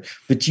Italian American.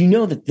 But do you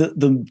know that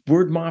the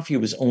word mafia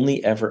was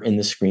only ever in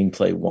the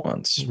screenplay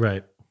once?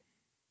 Right.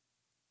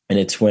 And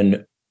it's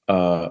when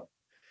Tom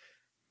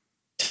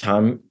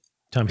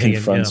Hagen,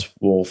 confronts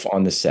Wolf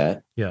on the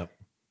set. Yeah.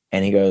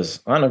 And he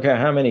goes, I don't care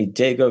how many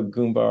Dago,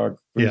 Goomba,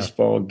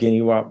 Greaseball,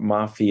 Guinea Wop,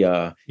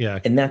 Mafia. Yeah.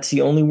 And that's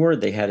the only word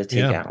they had to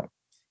take out.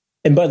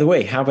 And by the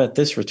way, how about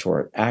this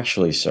retort?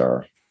 Actually,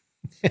 sir,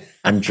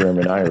 I'm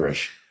German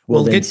Irish.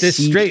 Well, get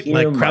this straight,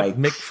 my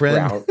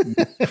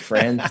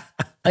friend.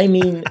 I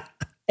mean,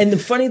 and the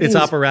funny thing it's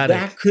is, operatic.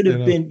 That could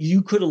have been,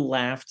 you could have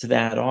laughed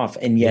that off.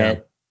 And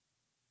yet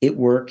it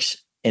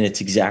works. And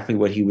it's exactly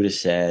what he would have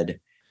said.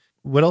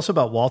 What else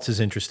about Waltz is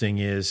interesting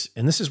is,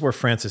 and this is where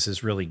Francis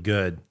is really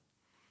good,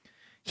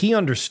 he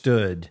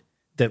understood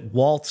that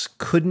Waltz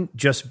couldn't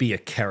just be a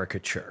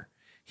caricature.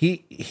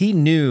 He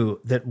knew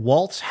that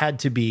Waltz had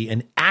to be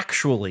an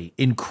actually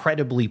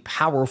incredibly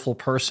powerful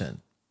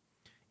person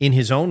in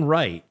his own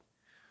right,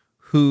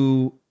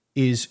 who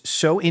is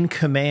so in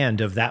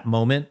command of that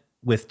moment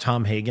with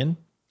Tom Hagen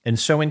and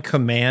so in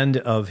command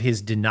of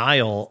his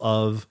denial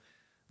of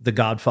the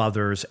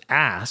Godfather's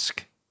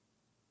ask,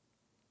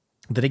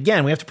 that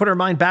again, we have to put our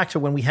mind back to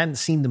when we hadn't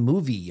seen the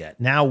movie yet.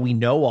 Now we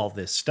know all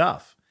this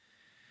stuff.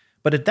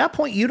 But at that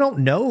point, you don't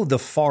know the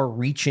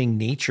far-reaching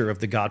nature of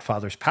the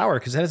Godfather's power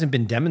because that hasn't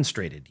been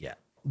demonstrated yet.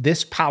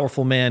 This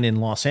powerful man in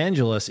Los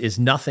Angeles is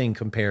nothing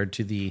compared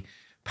to the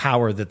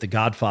power that the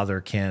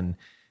Godfather can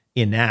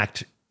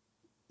enact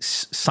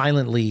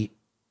silently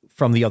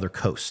from the other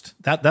coast.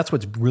 That's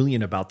what's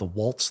brilliant about the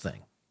Waltz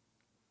thing.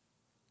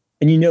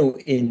 And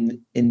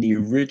in the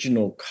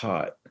original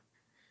cut,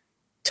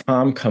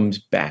 Tom comes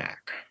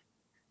back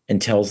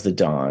and tells the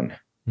Don,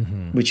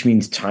 which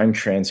means time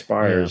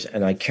transpires. Yeah.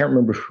 And I can't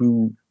remember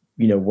who,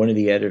 one of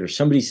the editors,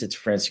 somebody said to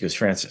Francis, he goes,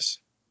 Francis,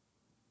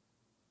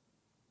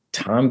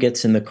 Tom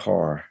gets in the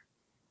car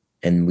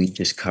and we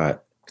just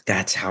cut.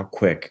 That's how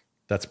quick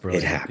that's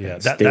brilliant. It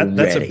happens. Yeah,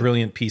 that's a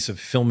brilliant piece of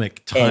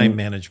filmic time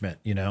management,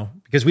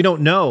 because we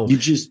don't know.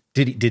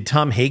 Did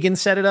Tom Hagen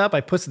set it up?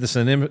 I posted this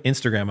on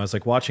Instagram. I was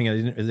like watching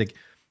it.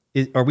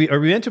 Are we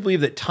meant to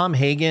believe that Tom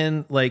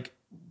Hagen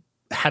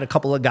had a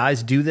couple of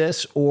guys do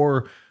this,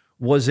 or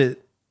was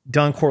it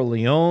Don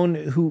Corleone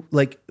who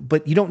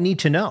but you don't need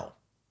to know.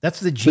 That's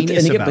the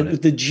genius about it.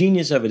 But the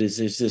genius of it is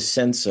there's this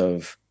sense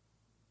of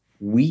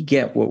we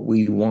get what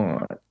we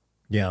want.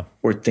 Yeah.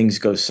 Or things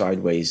go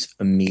sideways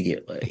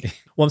immediately.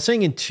 Well, I'm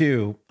saying in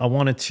 2, I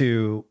wanted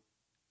to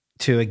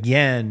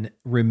again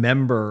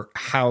remember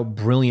how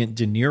brilliant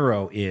De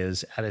Niro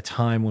is at a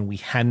time when we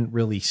hadn't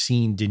really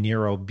seen De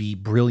Niro be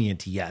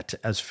brilliant yet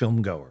as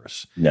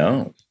filmgoers.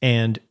 No.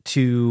 And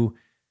to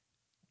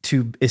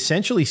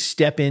essentially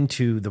step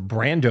into the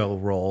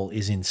Brando role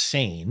is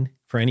insane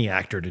for any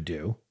actor to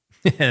do.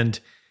 And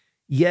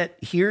yet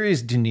here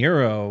is De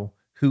Niro,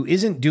 who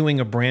isn't doing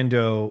a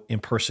Brando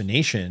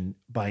impersonation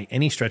by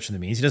any stretch of the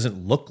means. He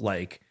doesn't look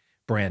like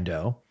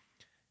Brando,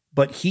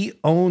 but he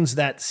owns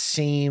that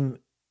same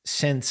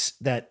sense,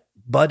 that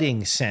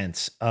budding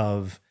sense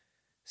of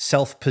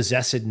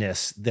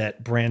self-possessedness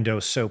that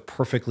Brando so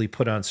perfectly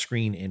put on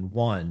screen in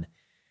 1.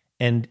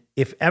 And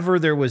if ever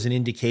there was an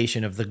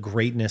indication of the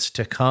greatness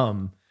to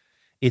come,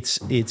 it's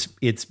De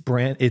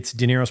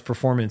Niro's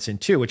performance in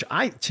 2, which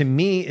to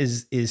me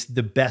is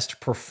the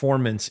best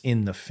performance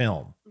in the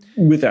film.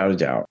 Without a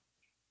doubt.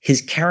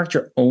 His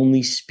character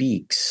only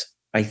speaks,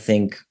 I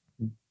think,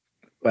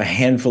 a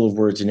handful of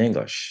words in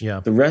English. Yeah.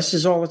 The rest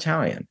is all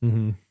Italian.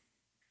 Mm-hmm.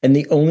 And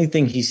the only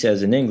thing he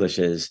says in English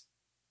is,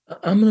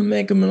 I'm going to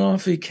make him an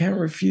offer he can't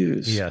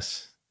refuse.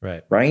 Yes.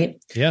 Right.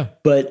 Right? Yeah.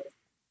 But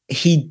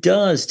he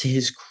does, to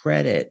his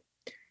credit,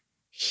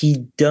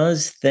 he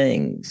does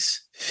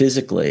things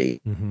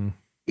physically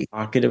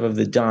evocative of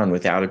the Don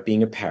without it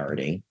being a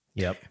parody.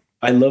 Yep.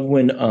 I love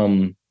when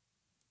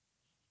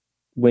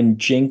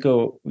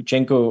Jenko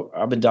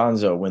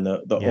Abendanzo, when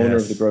the owner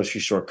of the grocery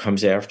store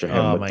comes after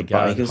him with the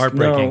God. he goes,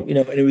 heartbreaking.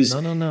 No, and it was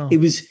no. It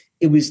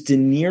was De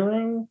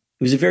Niro.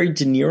 It was a very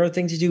De Niro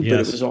thing to do, but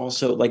it was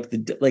also like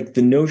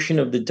the notion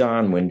of the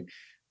Don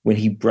when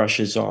he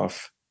brushes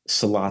off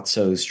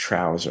Sollozzo's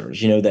trousers,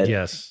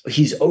 that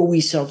he's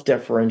always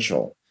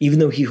self-deferential, even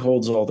though he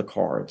holds all the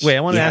cards. Wait, I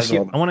want to ask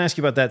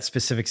you about that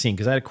specific scene,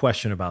 because I had a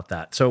question about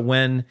that. So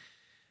when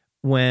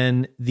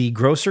the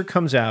grocer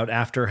comes out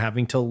after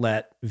having to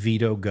let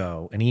Vito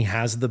go, and he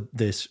has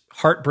this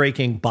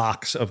heartbreaking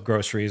box of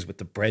groceries with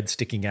the bread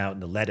sticking out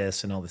and the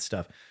lettuce and all this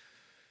stuff,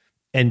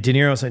 and De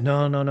Niro's like,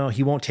 no,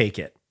 he won't take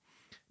it.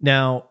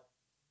 Now,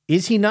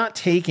 is he not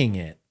taking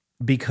it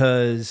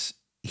because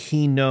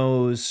he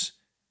knows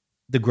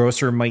the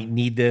grocer might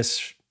need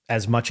this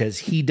as much as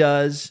he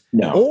does?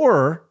 No.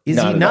 Or is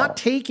he not all.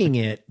 taking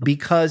it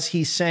because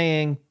he's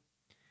saying,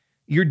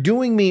 you're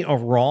doing me a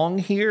wrong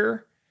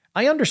here?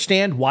 I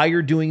understand why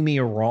you're doing me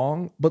a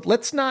wrong, but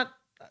let's not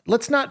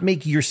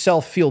make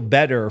yourself feel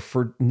better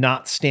for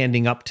not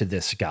standing up to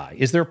this guy.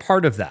 Is there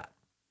part of that?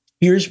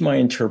 Here's my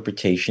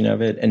interpretation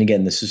of it. And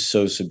again, this is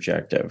so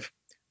subjective.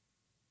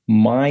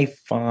 My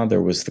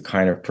father was the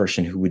kind of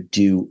person who would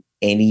do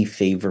any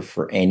favor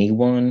for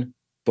anyone,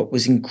 but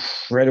was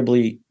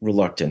incredibly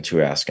reluctant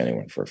to ask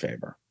anyone for a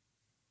favor.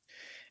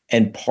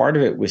 And part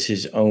of it was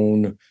his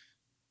own,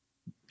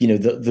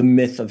 the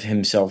myth of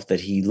himself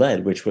that he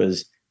led, which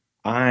was,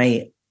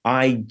 I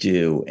I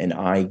do and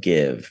I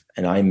give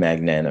and I'm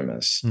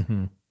magnanimous,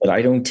 but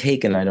I don't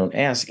take and I don't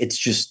ask. It's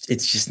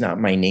just not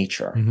my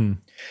nature.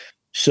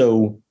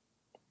 So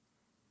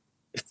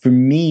for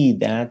me,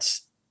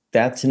 that's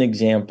an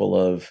example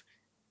of,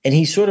 and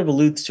he sort of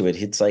alludes to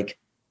it. It's like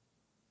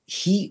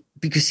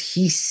because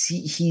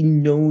he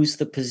knows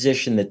the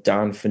position that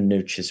Don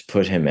Fanucci has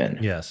put him in.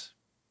 Yes.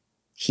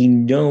 He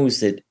knows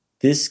that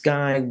this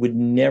guy would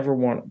never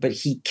want, but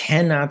he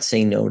cannot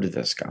say no to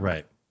this guy.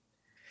 Right.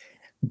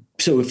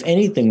 So if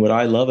anything, what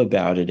I love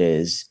about it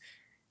is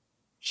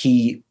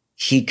he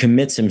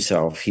commits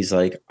himself. He's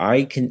like,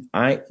 and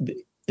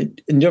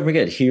don't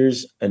forget,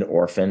 here's an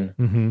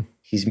orphan.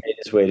 He's made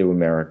his way to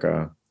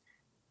America.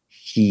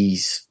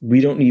 We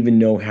don't even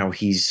know how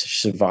he's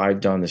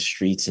survived on the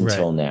streets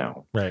until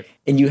now. Right.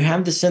 And you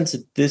have the sense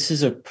that this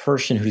is a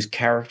person whose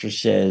character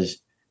says,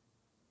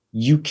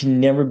 you can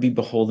never be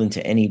beholden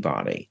to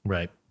anybody.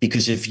 Right.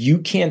 Because if you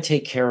can't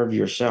take care of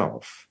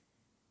yourself,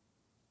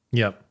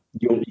 yep,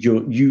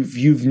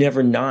 you've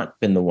never not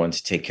been the one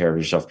to take care of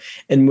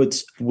yourself. And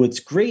what's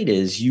great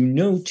is,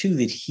 too,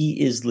 that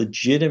he is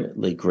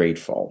legitimately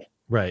grateful.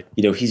 Right.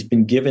 He's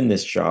been given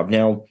this job.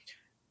 Now,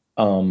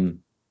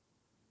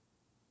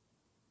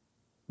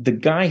 the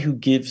guy who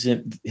gives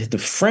him, the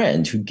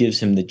friend who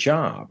gives him the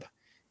job,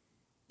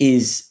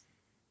 is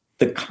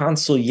the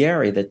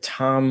consigliere that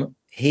Tom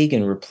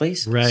Hagen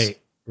replaces.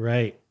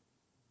 Right.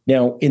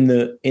 Now, in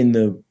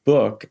the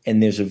book,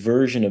 and there's a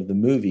version of the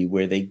movie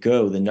where they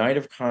go the night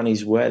of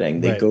Connie's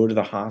wedding, they go to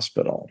the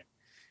hospital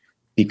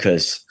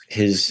because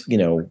his,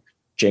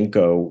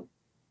 Jenko,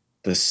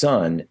 the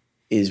son,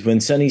 is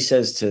when Sonny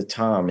says to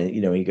Tom,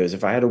 he goes,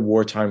 if I had a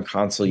wartime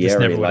consigliere, this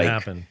never would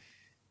happen.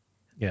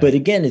 Yeah. But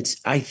again,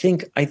 I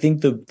think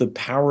the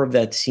power of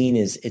that scene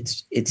is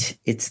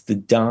it's the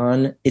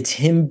Don. It's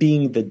him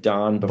being the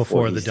Don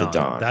before he's the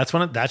Don. That's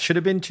when that should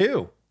have been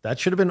 2. That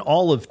should have been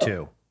all of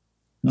 2.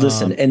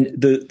 Listen, and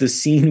the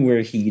scene where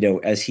he,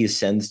 as he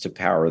ascends to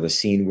power, the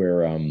scene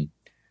where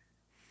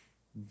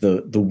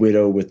the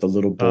widow with the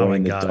little boy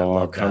and the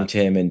dog come to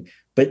him,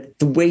 but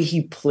the way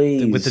he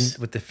plays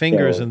with the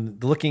fingers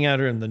and looking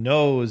at her in the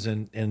nose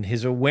and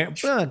his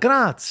awareness,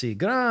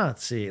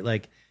 grazie,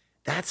 like.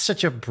 That's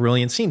such a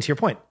brilliant scene. To your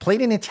point,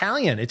 played in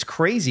Italian. It's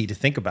crazy to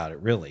think about it,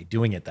 really,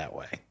 doing it that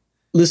way.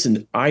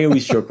 Listen, I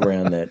always joke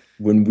around that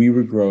when we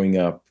were growing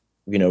up,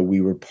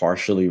 we were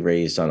partially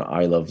raised on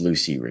I Love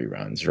Lucy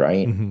reruns,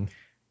 right?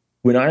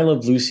 When I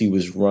Love Lucy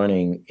was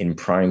running in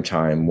prime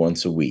time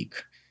once a week,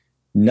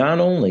 not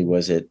only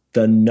was it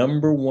the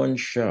number one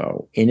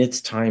show in its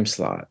time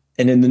slot,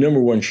 and in the number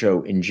one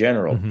show in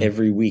general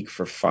every week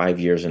for 5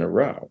 years in a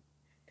row,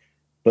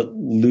 but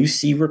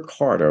Lucy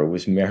Ricardo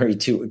was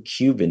married to a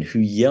Cuban who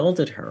yelled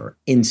at her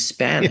in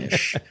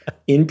Spanish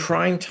in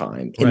prime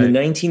time in the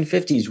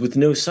 1950s with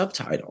no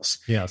subtitles.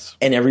 Yes.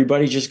 And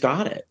everybody just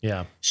got it.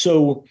 Yeah.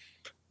 So,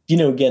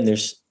 again,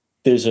 there's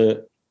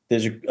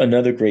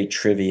another great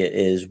trivia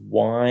is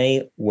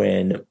why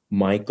when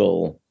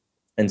Michael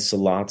and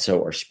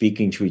Sollozzo are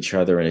speaking to each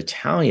other in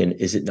Italian,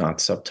 is it not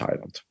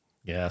subtitled?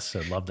 Yes,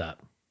 I love that.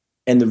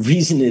 And the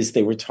reason is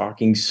they were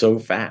talking so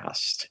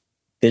fast.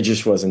 There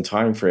just wasn't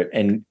time for it.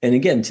 And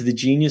again, to the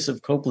genius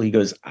of Coppola, he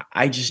goes,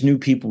 I just knew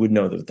people would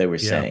know what they were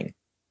saying,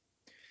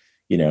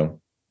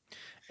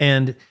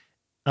 And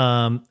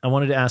I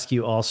wanted to ask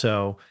you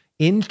also,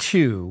 in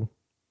 2,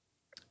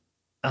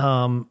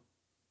 I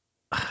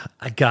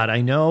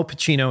know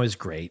Pacino is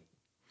great.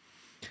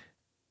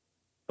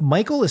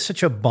 Michael is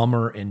such a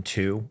bummer in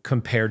 2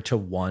 compared to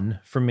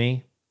 1 for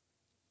me.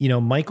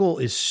 Michael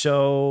is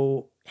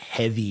so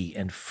heavy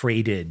and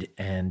freighted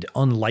and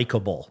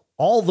unlikable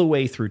all the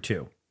way through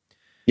 2.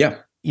 Yeah.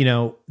 He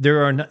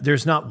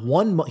has not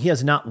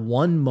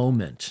one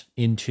moment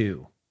in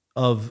 2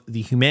 of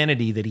the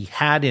humanity that he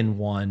had in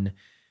 1,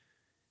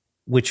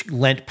 which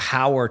lent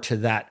power to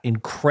that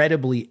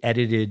incredibly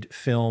edited,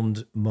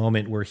 filmed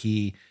moment where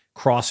he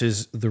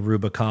crosses the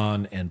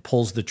Rubicon and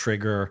pulls the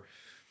trigger.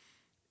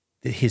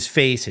 His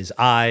face, his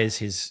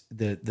eyes,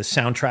 the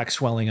soundtrack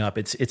swelling up.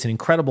 It's an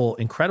incredible,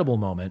 incredible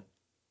moment.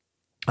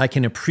 I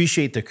can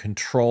appreciate the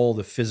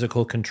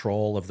physical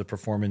control of the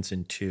performance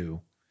in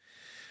 2.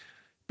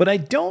 But I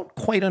don't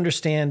quite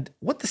understand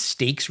what the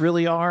stakes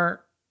really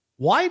are.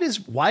 Why does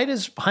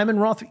Hyman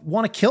Roth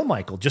want to kill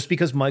Michael? Just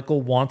because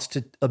Michael wants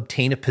to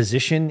obtain a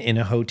position in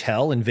a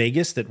hotel in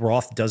Vegas that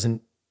Roth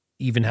doesn't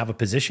even have a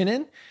position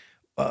in?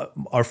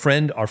 Our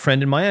friend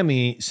in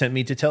Miami sent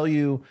me to tell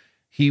you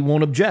he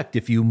won't object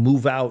if you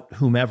move out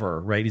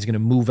whomever, right? He's going to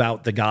move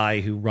out the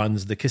guy who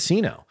runs the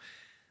casino.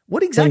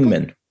 What exactly?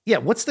 Wingman. Yeah.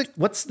 What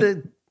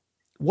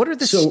are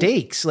the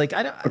stakes? Like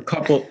a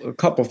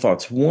couple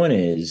thoughts. One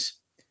is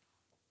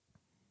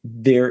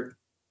there,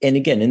 and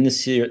again, in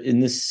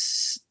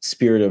this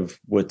spirit of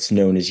what's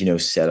known as,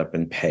 setup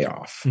and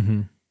payoff.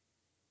 Mm-hmm.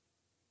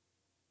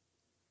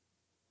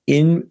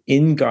 In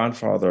the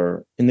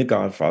Godfather,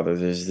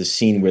 there's the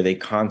scene where they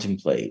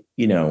contemplate,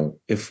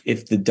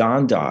 if the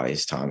Don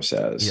dies, Tom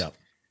says,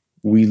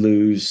 we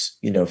lose,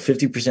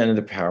 50% of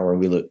the power.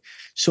 We lose.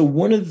 So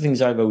one of the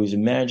things I've always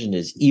imagined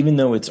is, even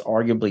though it's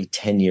arguably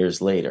 10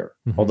 years later,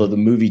 although the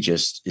movie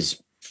just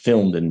is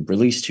filmed and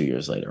released 2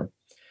 years later,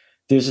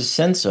 there's a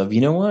sense of, you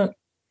know what?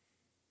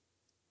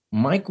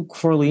 Michael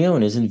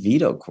Corleone isn't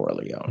Vito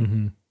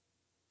Corleone.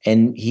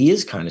 And he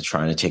is kind of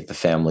trying to take the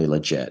family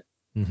legit.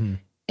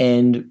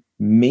 And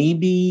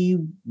maybe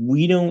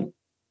we don't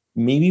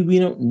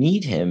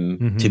need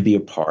him to be a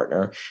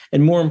partner.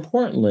 And more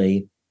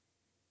importantly,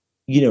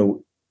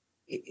 in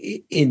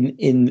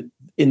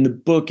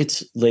the book,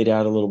 it's laid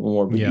out a little bit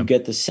more, but you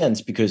get the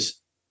sense,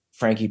 because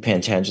Frankie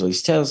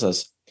Pantageles tells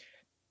us,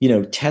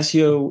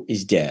 Tessio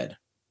is dead.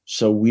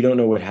 So we don't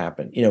know what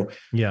happened.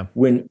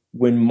 When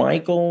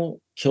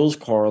Michael kills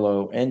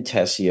Carlo and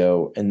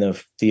Tessio and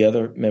the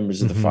other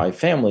members of the five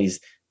families,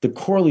 the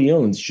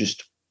Corleones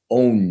just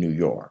own New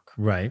York.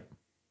 Right.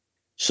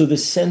 So the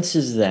sense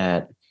is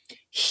that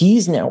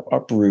he's now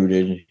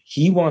uprooted.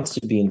 He wants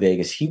to be in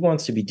Vegas. He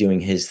wants to be doing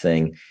his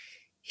thing.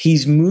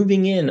 He's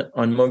moving in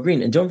on Mo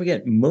Green. And don't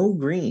forget, Mo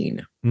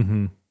Green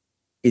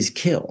is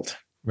killed.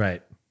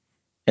 Right.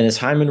 And as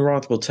Hyman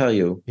Roth will tell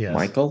you,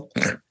 Michael,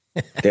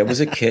 there was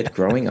a kid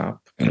growing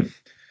up who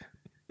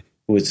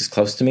was as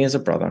close to me as a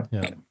brother.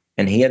 Yeah.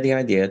 And he had the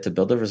idea to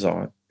build a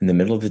resort in the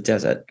middle of the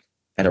desert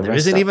at a There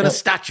isn't even a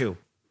statue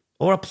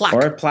or a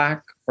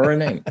plaque. Or a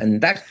name.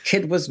 And that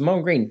kid was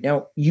Mo Green.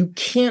 Now, you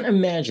can't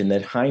imagine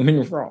that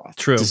Hyman Roth,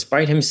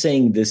 despite him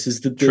saying this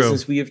is the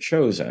business we have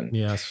chosen,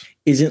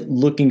 isn't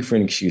looking for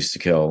an excuse to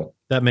kill.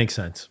 That makes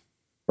sense.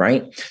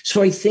 Right?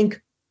 So I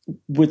think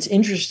what's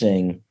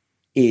interesting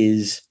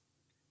is,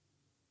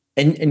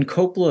 and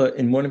Coppola,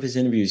 in one of his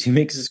interviews, he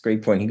makes this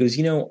great point. He goes,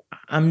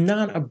 I'm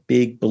not a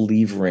big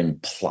believer in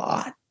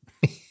plot.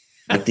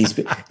 Like these,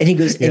 and he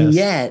goes, and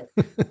yet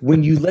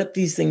when you let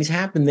these things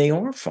happen, they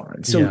are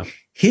fun. So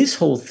his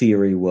whole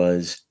theory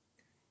was,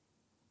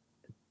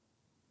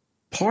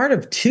 part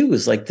of 2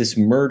 is like this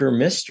murder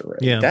mystery.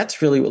 Yeah.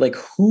 That's really like,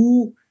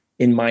 who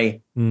in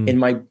my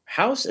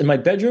house, in my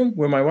bedroom,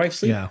 where my wife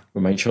sleeps,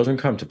 where my children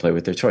come to play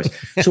with their toys.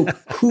 So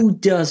who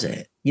does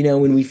it?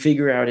 When we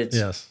figure out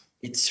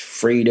it's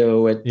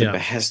Fredo at the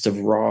behest of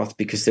Roth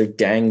because they're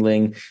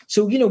dangling.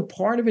 So,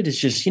 part of it is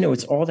just,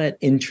 it's all that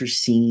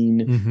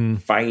inter-scene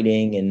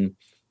fighting.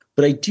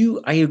 But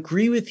I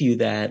agree with you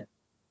that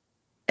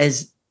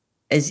as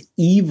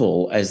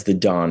evil as the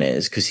Don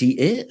is, because he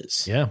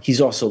is,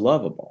 he's also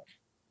lovable.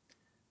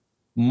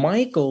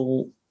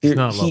 Michael, he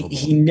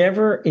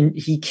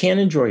can't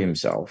enjoy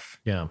himself.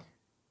 Yeah.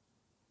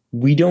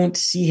 We don't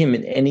see him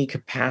in any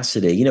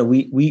capacity.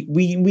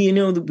 We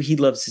know that he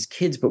loves his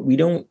kids, but we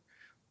don't.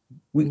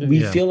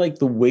 We feel like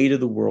the weight of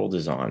the world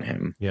is on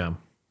him. Yeah.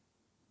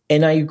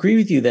 And I agree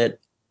with you that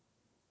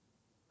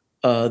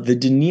the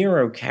De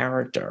Niro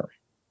character,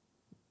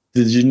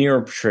 the De Niro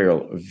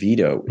portrayal of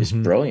Vito is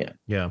brilliant.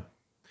 Yeah.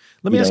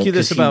 Let me ask you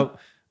this about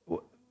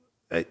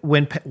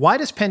why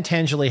does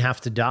Pentangeli have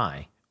to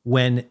die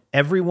when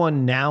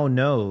everyone now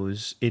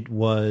knows it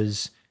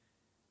was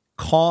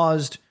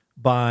caused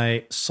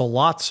by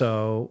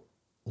Sollozzo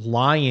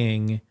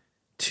lying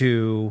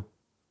to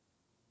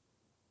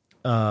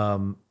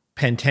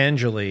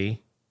Pentangeli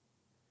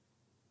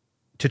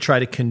to try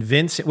to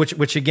convince it,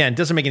 which again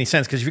doesn't make any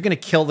sense, because if you're going to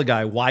kill the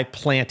guy, why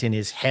plant in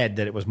his head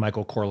that it was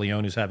Michael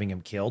Corleone who's having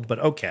him killed? But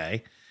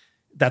okay,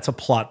 that's a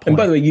plot point. And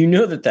by the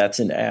way, that's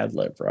an ad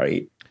lib,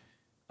 right?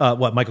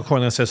 What Michael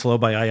Corleone says hello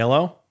by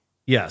Aiello?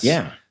 Yes.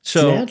 Yeah.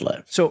 So it's an ad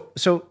lib.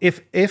 So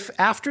if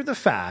after the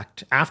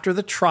fact, after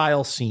the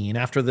trial scene,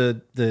 after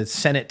the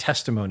Senate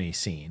testimony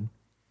scene,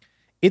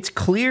 it's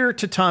clear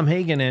to Tom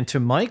Hagen and to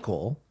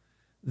Michael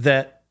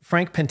that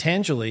Frank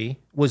Pentangeli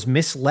was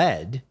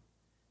misled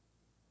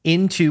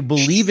into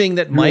believing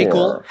that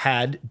Michael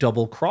had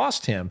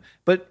double-crossed him.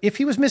 But if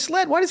he was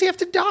misled, why does he have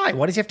to die?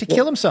 Why does he have to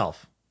kill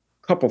himself?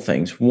 A couple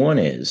things. One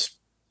is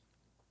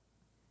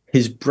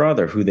his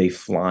brother, who they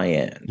fly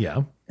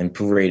in and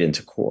parade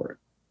into court.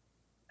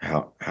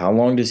 How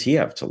long does he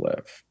have to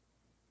live?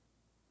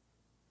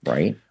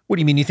 Right? What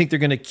do you mean? You think they're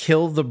going to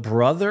kill the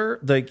brother?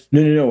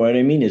 No. What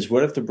I mean is,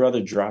 what if the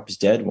brother drops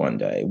dead one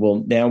day?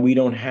 Well, now we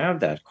don't have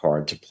that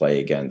card to play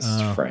against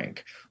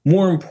Frank.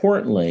 More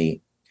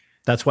importantly,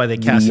 that's why they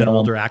cast an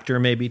older actor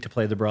maybe to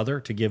play the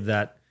brother, to give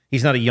that.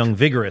 He's not a young,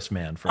 vigorous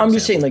man. I'm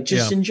just saying,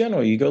 in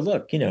general, you go,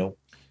 look,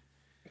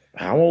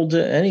 how old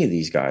do any of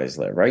these guys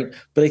live, right?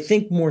 But I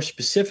think more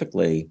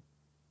specifically,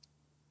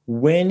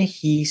 when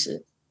he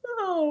said,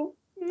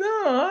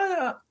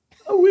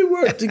 we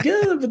worked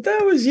together, but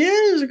that was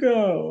years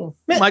ago.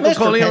 Michael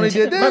Corleone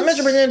did this.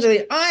 Mr.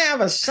 Pentangeli, I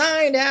have a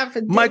signed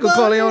affidavit. Michael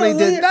Corleone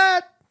did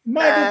that.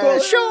 Michael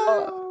Corleone.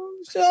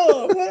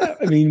 Sure.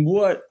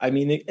 What?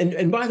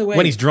 And by the way,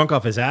 when he's drunk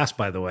off his ass,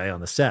 by the way,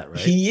 on the set, right?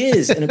 He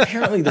is. And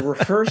apparently the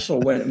rehearsal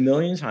went a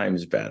million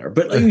times better.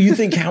 But you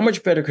think, how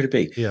much better could it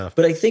be? Yeah.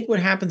 But I think what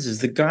happens is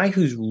the guy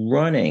who's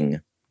running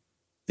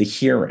the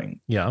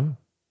hearing. Yeah.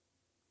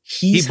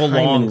 He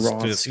belongs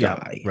Hyman Roth's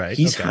guy. Right.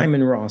 He's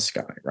Hyman Roth's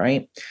guy,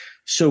 right?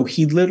 So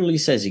he literally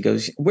says, he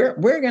goes, we're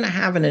going to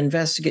have an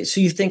investigation.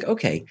 So you think,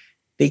 okay,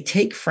 they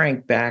take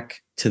Frank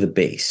back to the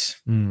base.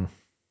 Mm.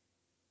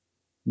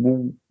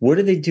 Well, what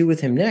do they do with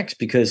him next?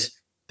 Because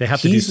they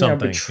have to do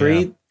something. Now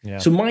betrayed. Yeah.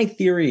 So my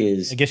theory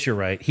is, I guess you're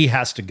right. He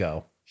has to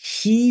go.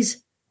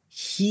 He's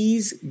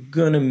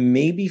gonna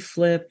maybe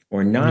flip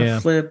or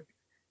not flip.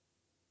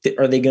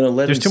 Are they going to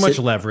let him? There's too much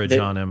leverage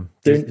on him.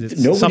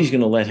 Nobody's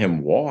going to let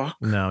him walk.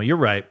 No, you're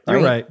right.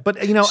 You're right. But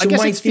so I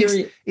guess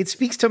it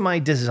speaks to my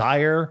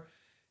desire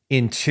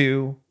in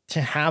 2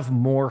 to have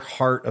more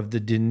heart of the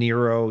De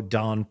Niro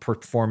Don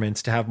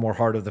performance, to have more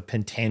heart of the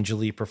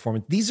Pentangeli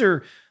performance. These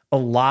are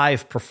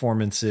alive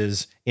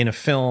performances in a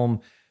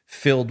film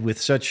filled with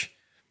such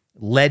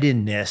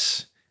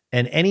leadenness.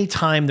 And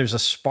anytime there's a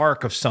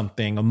spark of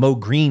something, a Mo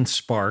Green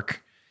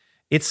spark,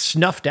 it's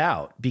snuffed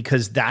out,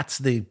 because that's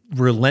the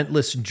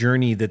relentless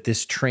journey that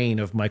this train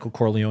of Michael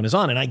Corleone is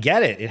on. And I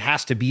get it. It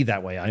has to be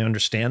that way. I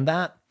understand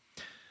that.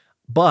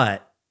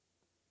 But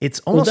it's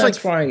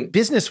almost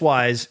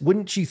business-wise,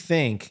 wouldn't you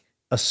think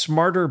a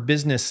smarter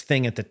business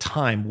thing at the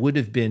time would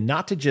have been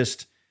not to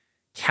just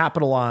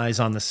capitalize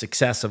on the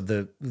success of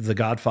the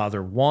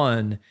Godfather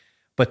 1,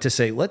 but to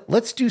say,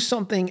 let's do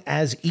something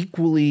as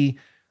equally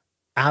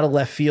out of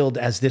left field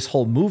as this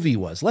whole movie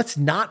was. Let's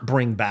not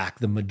bring back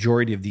the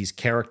majority of these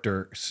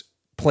characters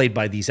played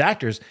by these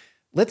actors.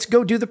 Let's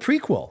go do the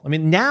prequel. I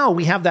mean, now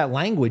we have that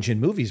language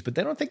in movies, but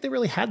I don't think they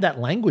really had that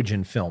language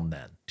in film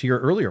then, to your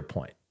earlier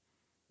point.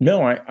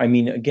 No, I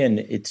mean,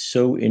 again, it's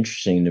so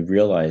interesting to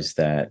realize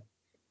that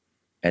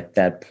at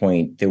that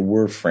point there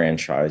were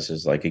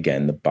franchises like,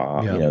 again, the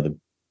Bob, the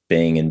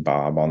Bing and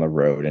Bob on the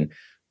Road.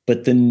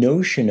 But the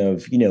notion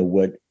of,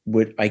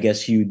 what I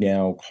guess you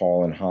now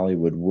call in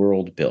Hollywood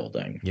world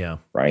building. Yeah.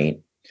 Right.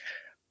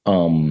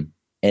 And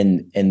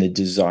the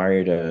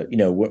desire to,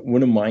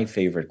 one of my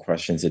favorite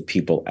questions that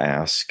people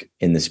ask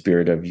in the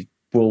spirit of,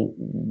 well,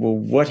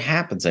 what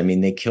happens? I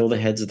mean, they kill the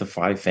heads of the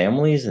 5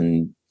 families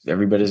and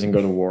everybody doesn't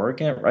go to war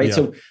again. Right. Yeah.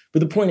 So,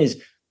 but the point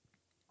is,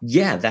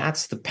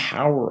 that's the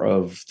power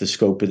of the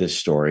scope of this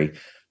story.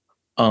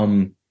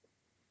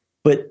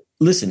 But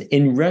listen,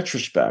 in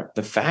retrospect,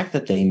 the fact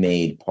that they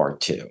made part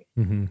 2,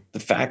 mm-hmm. the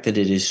fact that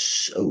it is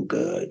so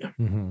good,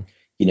 mm-hmm.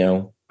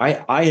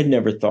 I had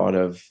never thought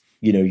of,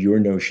 your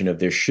notion of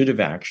there should have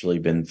actually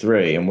been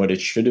 3. And what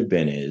it should have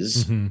been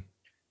is, mm-hmm.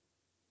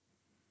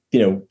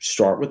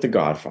 Start with The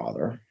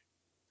Godfather,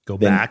 go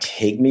then back,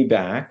 take me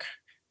back,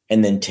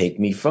 and then take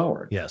me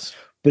forward. Yes.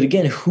 But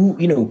again, who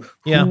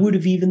would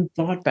have even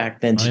thought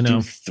back then to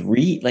do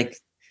 3,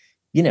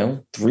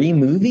 3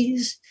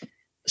 movies?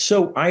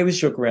 So I always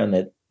joke around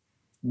that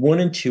 1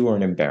 and 2 are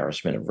an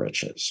embarrassment of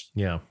riches.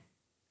 Yeah.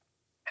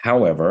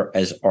 However,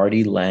 as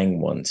Artie Lang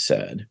once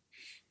said,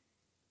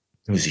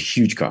 he was a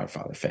huge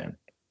Godfather fan.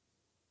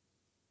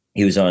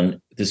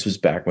 This was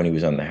back when he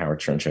was on the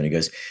Howard Stern show, and he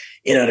goes,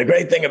 the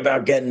great thing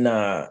about getting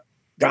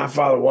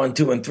Godfather 1,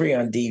 2, and 3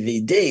 on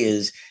DVD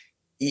is,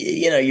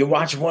 you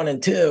watch 1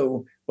 and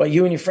 2, while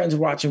you and your friends are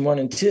watching 1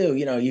 and 2,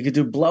 you could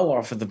do blow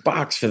off of the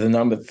box for the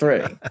number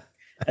 3.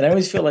 And I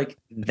always feel like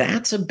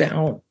that's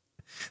about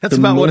the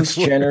most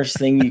generous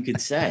thing you could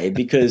say,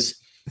 because,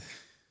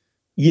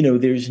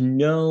 there's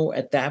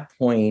at that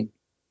point,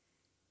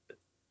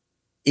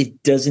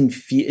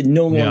 it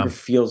no longer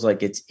feels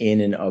like it's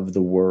in and of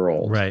the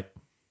world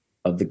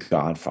of the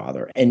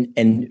Godfather.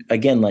 And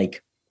again,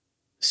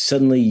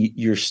 suddenly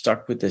you're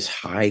stuck with this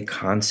high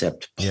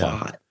concept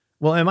plot.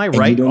 Well, am I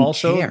right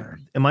also?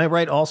 Am I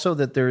right also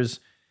that there's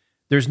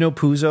no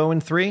Puzo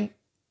in 3?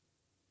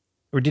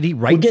 Or did he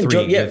write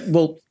 3?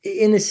 Well,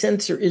 in a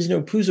sense, there is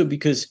no Puzo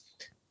because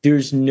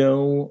there's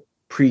no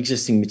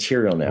pre-existing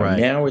material now. Right.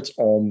 Now it's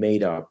all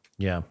made up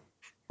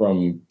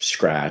from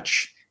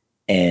scratch.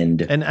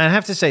 And I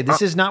have to say,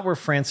 this is not where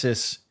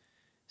Francis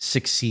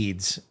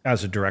succeeds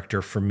as a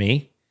director for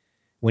me.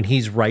 When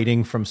he's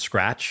writing from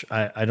scratch,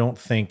 I don't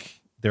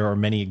think there are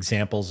many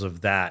examples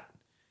of that.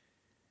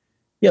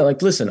 Yeah,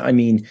 listen, I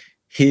mean,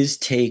 his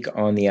take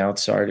on The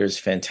Outsider is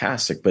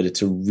fantastic, but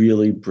it's a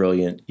really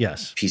brilliant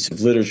piece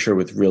of literature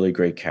with really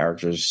great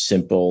characters.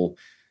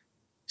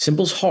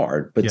 Simple's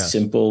hard, but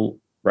simple,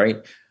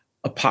 right?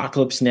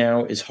 Apocalypse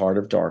Now is Heart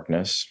of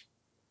Darkness,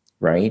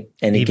 right?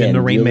 And even again,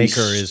 The Rainmaker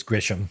is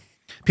Grisham.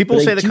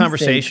 People say The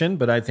Conversation,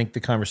 but I think The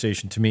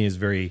Conversation to me is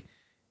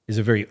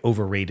a very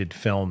overrated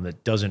film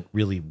that doesn't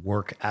really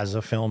work as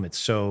a film. It's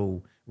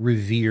so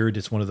revered.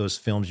 It's one of those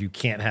films you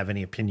can't have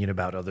any opinion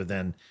about other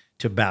than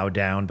to bow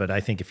down. But I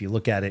think if you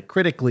look at it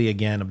critically,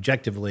 again,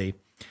 objectively,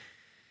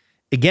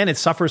 again, it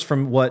suffers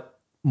from what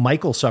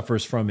Michael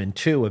suffers from in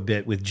 2 a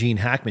bit with Gene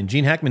Hackman.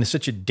 Gene Hackman is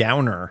such a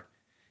downer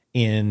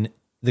in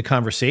The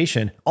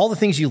Conversation. All the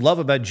things you love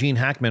about Gene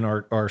Hackman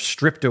are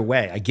stripped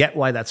away. I get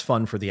why that's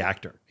fun for the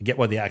actor. I get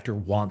why the actor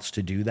wants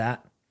to do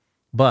that.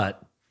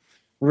 But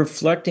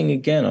reflecting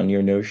again on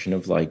your notion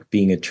of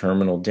being a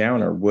terminal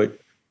downer, what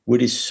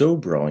is so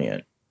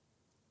brilliant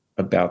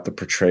about the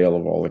portrayal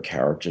of all the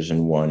characters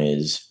in 1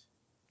 is,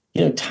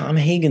 Tom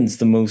Hagen's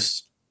the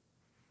most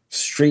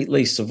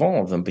straight-laced of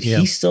all of them, but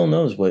he still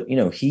knows what,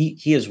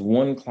 he has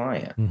one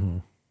client,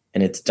 and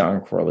it's Don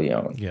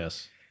Corleone.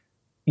 Yes.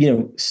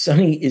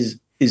 Sonny is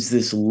is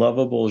this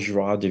lovable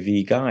joie de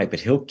vivre guy, but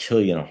he'll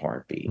kill you in a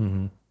heartbeat.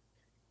 Mm-hmm.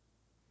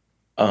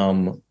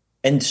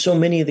 And so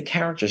many of the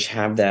characters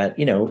have that,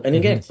 you know, and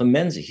again,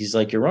 Clemenza, he's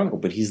like your uncle,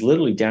 but he's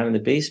literally down in the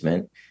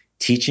basement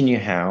teaching you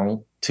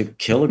how to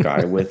kill a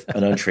guy with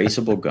an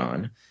untraceable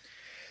gun.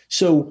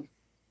 So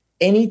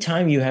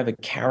anytime you have a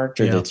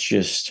character that's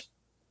just,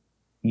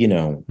 you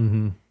know,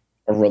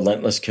 a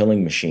relentless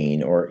killing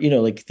machine, or, you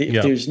know, like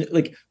there's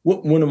like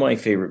one of my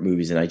favorite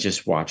movies, and I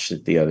just watched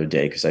it the other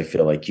day because I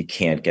feel like you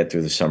can't get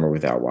through the summer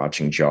without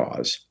watching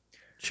Jaws.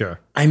 Sure.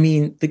 I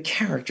mean, the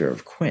character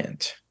of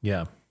Quint.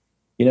 Yeah.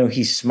 You know,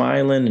 he's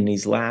smiling and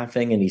he's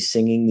laughing and he's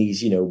singing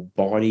these, you know,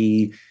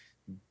 bawdy,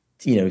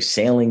 you know,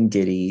 sailing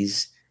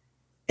ditties.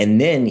 And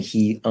then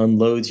he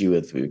unloads you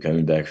with, "We're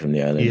coming back from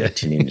the island of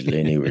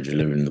Tinini, we're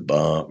delivering the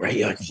bomb," right?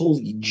 You're like,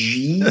 holy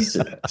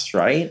Jesus,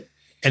 right?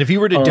 And if he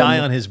were to die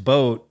on his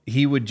boat,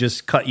 he would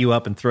just cut you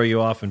up and throw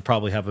you off and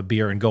probably have a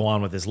beer and go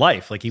on with his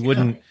life. Like he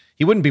wouldn't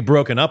be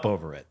broken up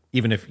over it,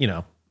 even if, you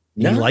know,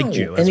 he liked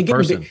you as a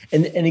person.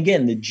 And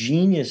again, the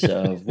genius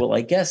of, well,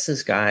 I guess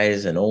this guy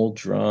is an old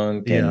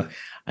drunk, and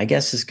I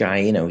guess this guy,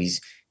 you know, he's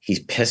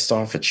pissed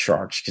off at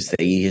sharks because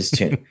they eat his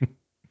tuna.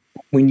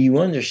 When you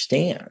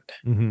understand,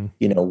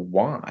 you know,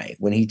 why,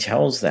 when he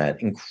tells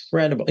that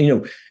incredible, you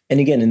know, and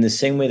again, in the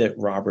same way that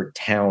Robert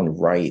Towne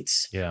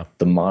writes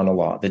the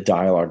monologue, the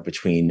dialogue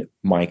between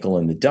Michael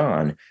and the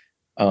Don,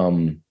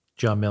 John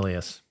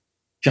Milius,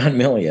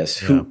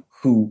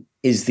 who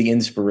is the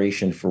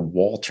inspiration for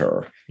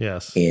Walter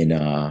in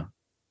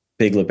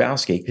Big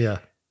Lebowski. Yeah.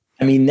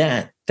 I mean,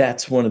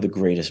 that's one of the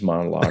greatest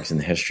monologues in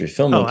the history of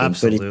filmmaking. Oh,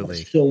 absolutely. But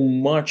it's so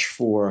much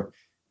for,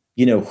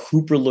 you know,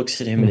 Hooper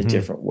looks at him in a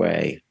different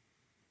way.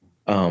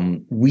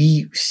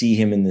 We see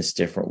him in this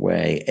different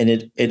way. And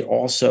it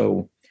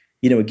also,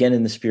 you know, again,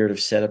 in the spirit of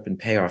setup and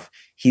payoff,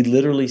 he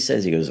literally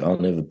says, he goes, "I'll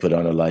never put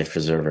on a life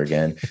preserver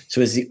again."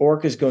 So as the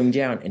orca's going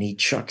down and he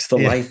chucks the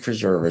life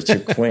preserver to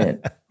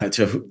Quint,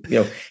 to, you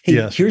know,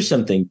 hey, here's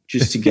something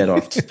just to get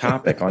off the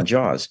topic on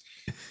Jaws.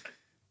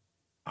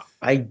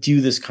 I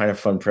do this kind of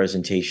fun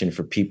presentation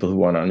for people who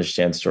want to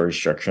understand story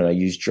structure. And I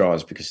use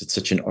Jaws because it's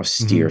such an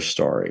austere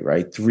story,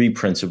 right? 3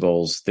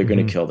 principles. They're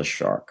going to kill the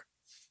shark.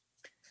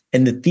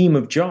 And the theme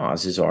of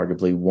Jaws is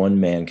arguably one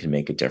man can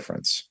make a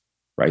difference,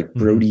 right?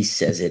 Brody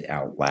says it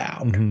out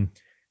loud.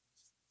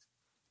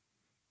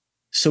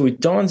 So it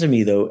dawns on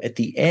me, though, at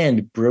the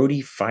end, Brody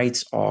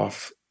fights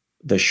off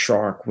the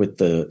shark with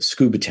the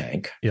scuba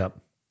tank. Yep.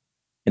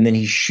 And then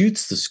he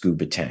shoots the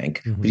scuba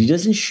tank, but he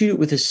doesn't shoot it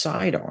with his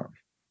sidearm.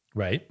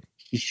 Right.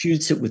 He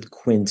shoots it with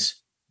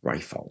Quint's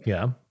rifle.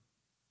 Yeah.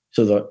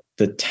 So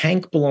the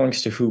tank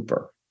belongs to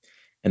Hooper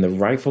and the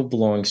rifle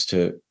belongs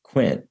to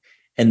Quint.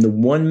 And the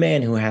one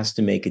man who has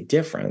to make a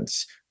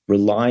difference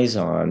relies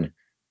on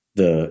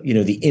the, you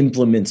know, the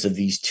implements of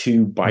these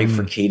 2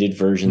 bifurcated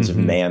versions of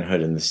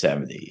manhood in the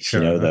 70s.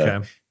 Sure. You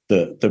know,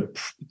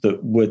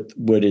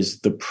 what is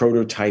the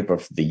prototype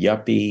of the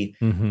yuppie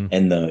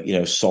and the, you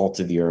know, salt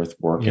of the earth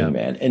working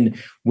man. And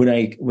when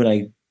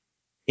I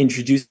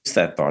introduced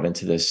that thought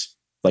into this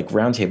like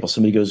roundtable,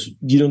 somebody goes,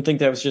 "You don't think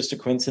that was just a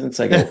coincidence?"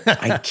 I go,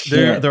 "I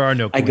can't." there are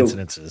no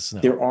coincidences.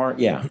 There aren't.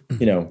 Yeah.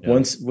 You know,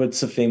 once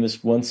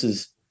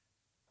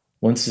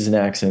is an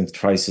accident,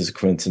 twice is a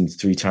coincidence,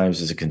 3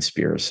 times is a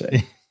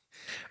conspiracy.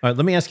 All right,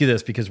 let me ask you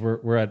this, because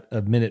we're at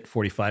a minute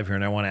 45 here,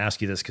 and I want to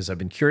ask you this because I've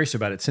been curious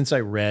about it since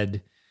I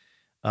read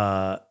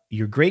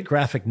your great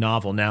graphic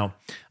novel. Now,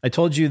 I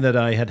told you that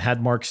I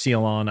had Mark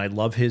Seal on. I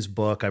love his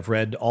book. I've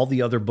read all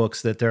the other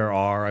books that there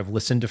are. I've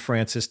listened to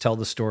Francis tell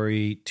the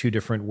story 2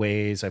 different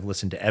ways. I've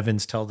listened to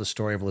Evans tell the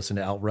story. I've listened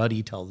to Al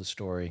Ruddy tell the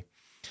story.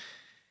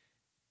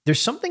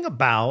 There's something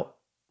about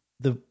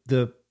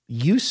the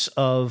use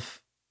of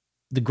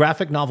the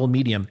graphic novel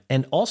medium,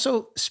 and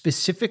also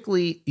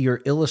specifically your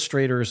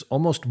illustrator's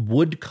almost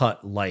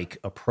woodcut-like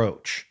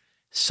approach.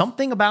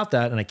 Something about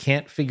that, and I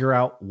can't figure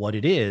out what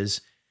it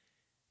is,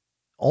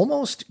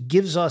 almost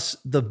gives us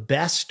the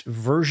best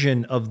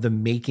version of the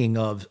making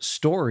of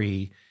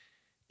story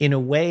in a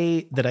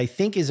way that I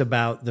think is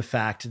about the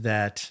fact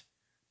that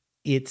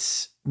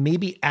it's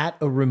maybe at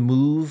a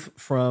remove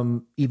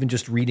from even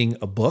just reading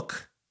a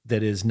book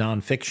that is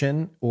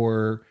nonfiction,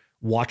 or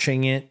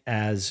watching it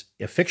as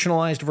a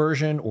fictionalized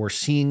version, or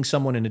seeing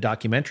someone in a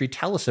documentary.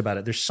 Tell us about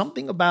it. There's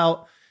something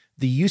about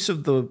the use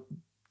of the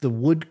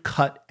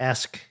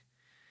woodcut-esque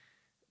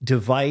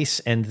device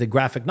and the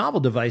graphic novel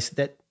device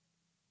that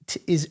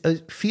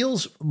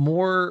feels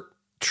more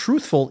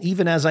truthful,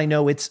 even as I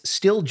know it's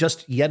still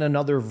just yet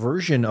another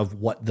version of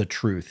what the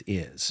truth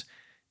is.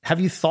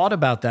 Have you thought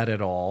about that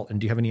at all? And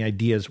do you have any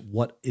ideas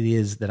what it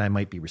is that I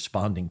might be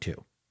responding to?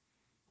 A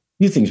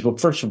few things. Well,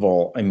 first of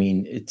all, I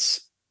mean,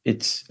 it's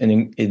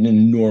an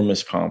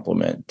enormous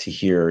compliment to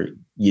hear,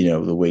 you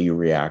know, the way you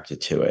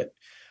reacted to it.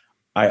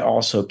 I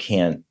also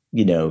can't,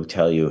 you know,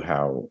 tell you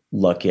how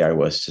lucky I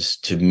was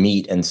to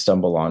meet and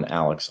stumble on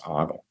Alex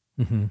Ogle.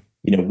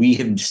 You know, we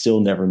have still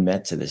never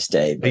met to this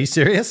day. Are you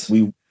serious?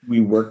 We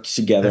worked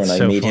together. That's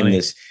and I so made funny. him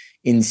this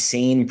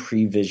insane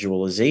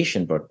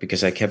pre-visualization book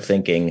because I kept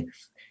thinking,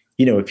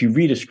 if you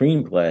read a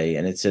screenplay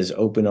and it says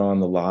open on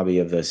the lobby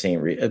of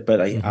the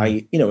but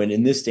I and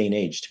in this day and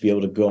age, to be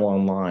able to go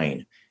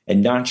online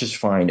and not just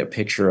find a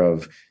picture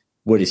of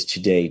what is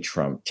today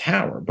Trump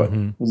Tower, but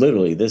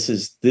literally this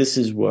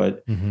is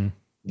what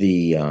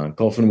the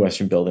Gulf and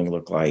Western Building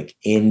looked like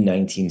in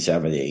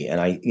 1970. And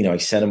I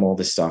sent him all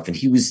this stuff, and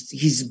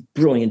he's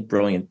brilliant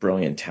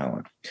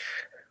talent.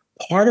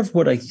 Part of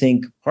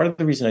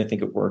the reason I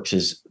think it works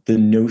is the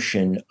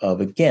notion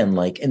of, again,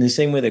 like in the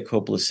same way that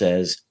Coppola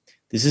says,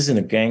 this isn't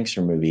a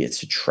gangster movie,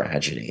 it's a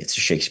tragedy. It's a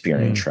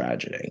Shakespearean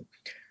tragedy.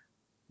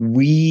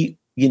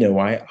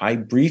 I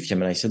briefed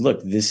him and I said,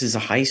 look, this is a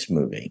heist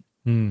movie.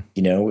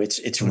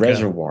 It's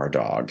Reservoir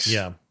Dogs.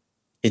 Yeah.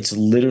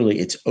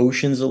 It's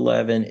Ocean's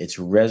 11. It's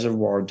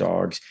Reservoir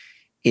Dogs.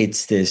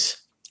 It's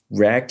this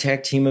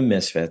ragtag team of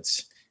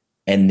misfits,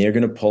 and they're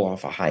going to pull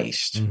off a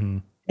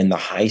heist. And the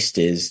heist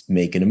is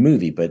making a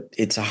movie, but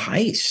it's a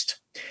heist.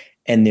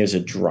 And there's a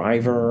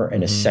driver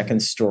and a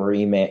second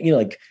story man.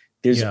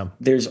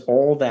 There's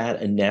all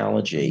that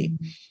analogy.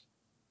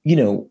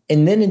 And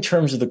then in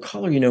terms of the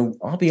color,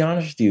 I'll be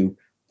honest with you,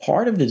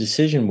 part of the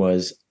decision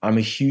was I'm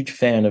a huge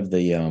fan of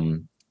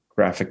the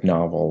graphic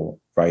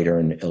novel writer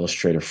and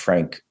illustrator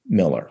Frank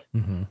Miller.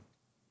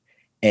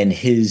 And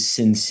his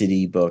Sin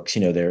City books,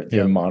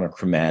 they're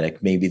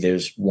monochromatic. Maybe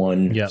there's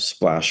one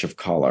splash of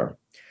color.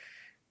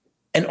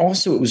 And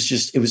also it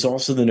was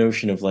also the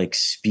notion of like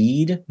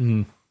speed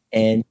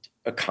and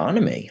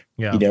economy.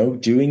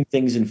 Doing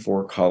things in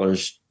 4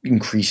 colors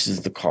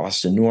increases the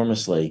cost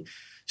enormously.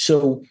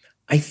 So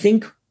I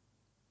think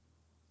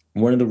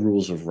one of the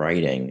rules of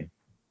writing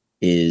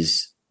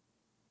is,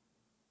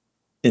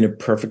 in a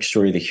perfect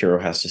story, the hero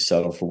has to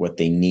settle for what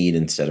they need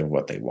instead of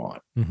what they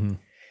want.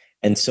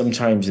 And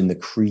sometimes in the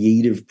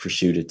creative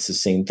pursuit, it's the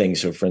same thing.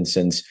 So for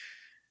instance,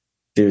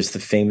 there's the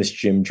famous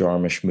Jim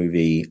Jarmusch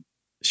movie,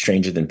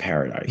 Stranger Than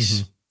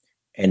Paradise.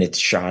 And it's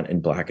shot in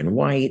black and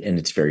white, and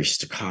it's very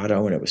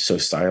staccato, and it was so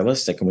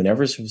stylistic. And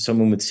whenever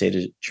someone would say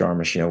to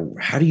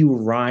Jarmusch, how do you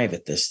arrive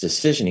at this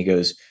decision? He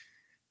goes,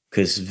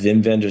 because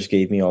Wim Wenders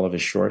gave me all of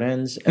his short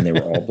ends, and they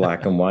were all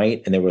black and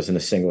white, and there wasn't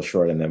a single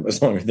short end that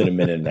was longer than a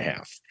minute and a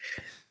half.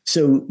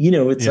 So,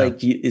 it's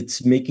like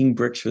it's making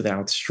bricks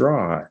without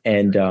straw.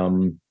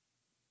 And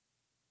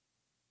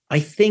I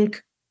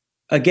think,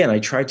 again, I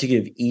tried to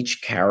give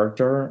each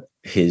character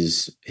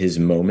his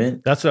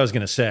moment. That's what I was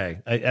going to say.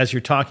 As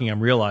you're talking,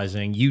 I'm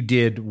realizing you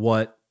did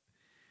what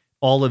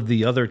all of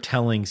the other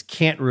tellings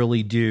can't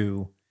really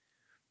do,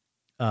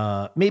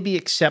 maybe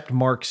except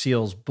Mark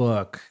Seal's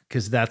book,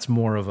 because that's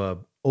more of a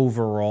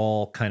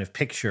overall kind of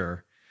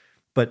picture.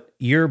 But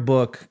your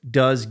book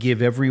does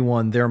give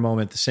everyone their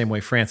moment the same way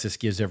Francis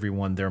gives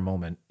everyone their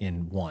moment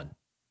in 1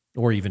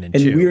 or even in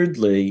 2. And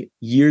weirdly,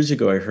 years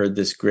ago, I heard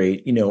this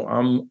great,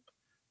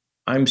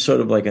 I'm sort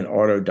of like an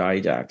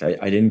autodidact.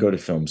 I didn't go to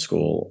film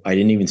school. I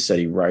didn't even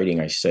study writing.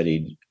 I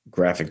studied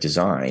graphic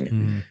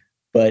design.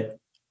 But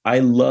I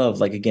love,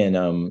 like,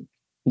 again,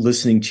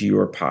 listening to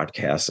your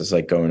podcast as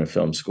like going to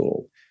film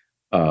school.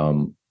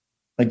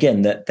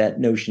 Again, that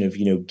notion of,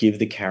 give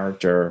the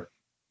character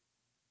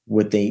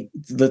let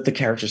the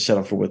character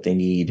settle for what they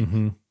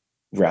need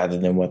rather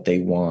than what they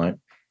want.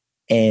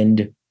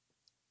 And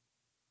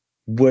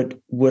what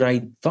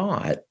I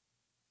thought,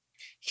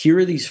 here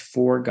are these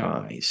 4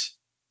 guys,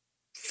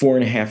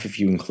 4.5 if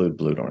you include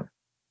Blue Dorn.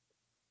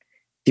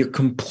 They're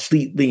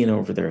completely in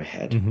over their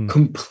head.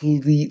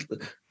 Completely.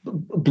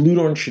 Blue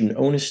Dorn shouldn't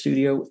own a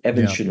studio.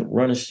 Evans shouldn't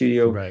run a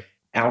studio. Right.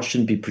 Al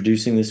shouldn't be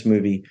producing this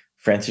movie.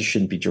 Francis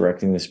shouldn't be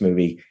directing this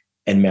movie.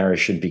 And Mary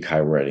shouldn't be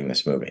co-writing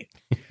this movie.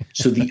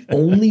 So the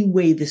only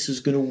way this is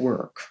going to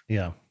work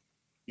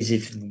is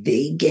if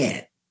they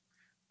get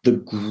the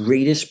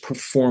greatest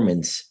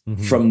performance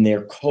from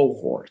their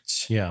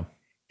cohorts. And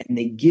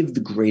they give the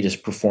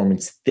greatest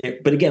performance there.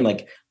 But again,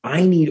 like,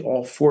 I need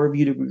all 4 of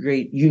you to be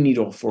great. You need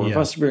all 4 of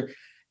us to be great.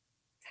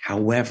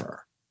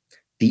 However,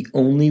 the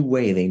only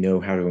way they know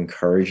how to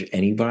encourage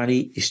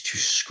anybody is to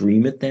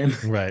scream at them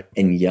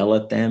and yell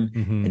at them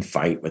and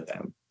fight with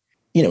them.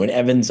 And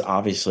Evans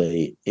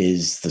obviously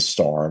is the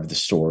star of the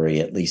story,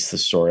 at least the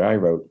story I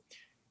wrote.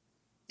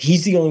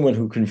 He's the only one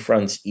who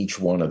confronts each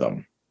one of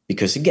them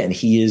because, again,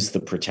 he is the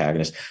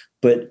protagonist.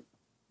 But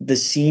the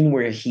scene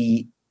where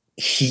he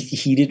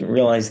didn't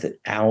realize that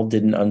Al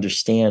didn't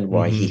understand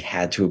why he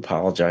had to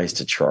apologize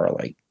to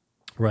Charlie.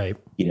 Right.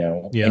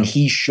 And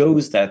he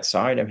shows that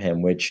side of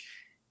him, which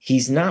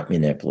he's not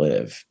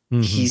manipulative.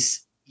 He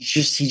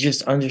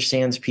just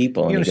understands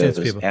people. He understands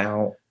people.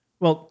 Al.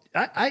 Well,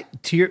 I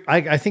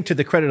think to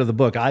the credit of the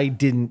book, I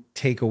didn't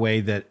take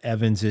away that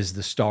Evans is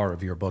the star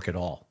of your book at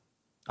all.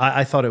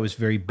 I thought it was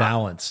very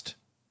balanced.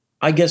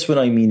 I guess what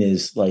I mean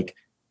is, like,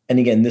 and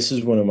again, this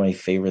is one of my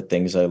favorite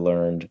things I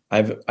learned.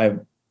 I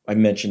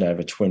mentioned I have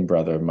a twin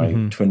brother. My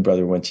twin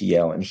brother went to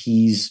Yale, and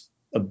he's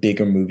a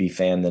bigger movie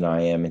fan than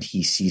I am, and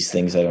he sees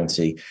things I don't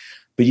see.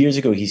 But years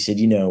ago, he said,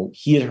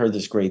 he had heard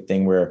this great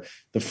thing where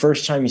the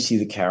first time you see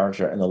the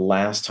character and the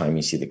last time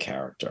you see the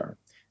character,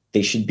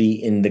 they should be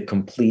in the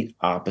complete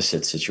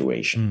opposite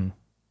situation.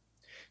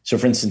 So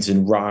for instance,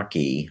 in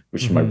Rocky,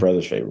 which is my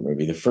brother's favorite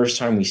movie, the first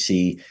time we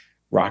see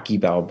Rocky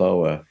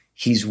Balboa,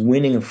 he's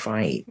winning a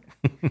fight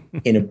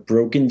in a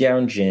broken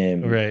down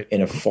gym,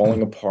 in a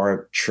falling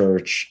apart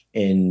church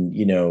in,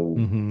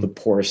 the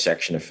poorest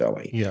section of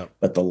Philly. Yeah.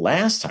 But the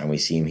last time we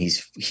see him,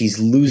 he's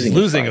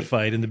losing a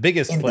fight in the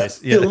biggest place.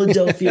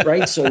 Philadelphia,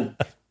 right? So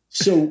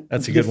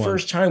that's a the good one.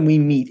 first time we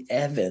meet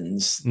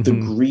Evans, the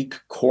Greek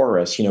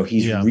chorus,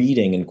 he's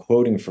reading and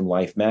quoting from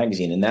Life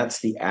magazine, and that's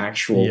the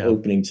actual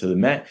opening to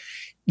the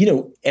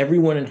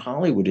everyone in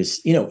Hollywood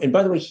is, and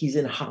by the way, he's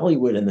in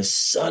Hollywood and the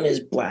sun is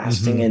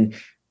blasting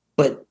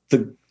but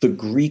the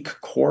Greek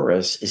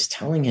chorus is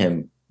telling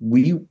him,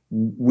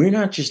 we're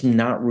not just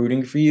not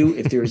rooting for you.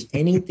 If there's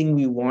anything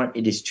we want,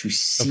 it is to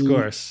see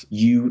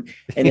you.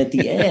 And at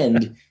the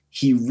end,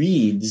 he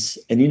reads,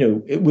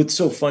 and what's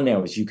so fun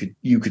now is you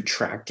could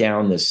track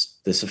down this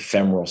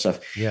ephemeral stuff.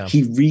 Yeah.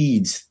 He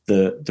reads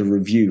the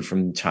review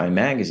from Time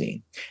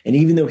magazine, and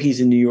even though he's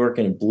in New York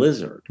in a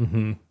blizzard,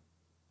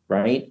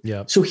 right?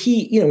 Yeah. So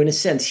he, in a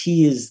sense,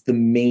 he is the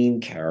main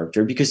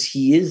character because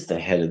he is the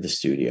head of the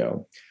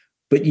studio.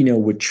 But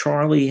what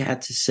Charlie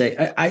had to say,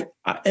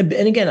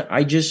 and again,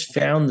 I just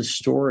found the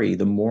story.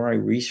 The more I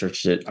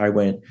researched it, I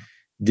went,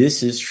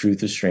 "This is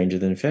truth is stranger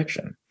than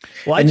fiction."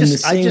 Well, I'm a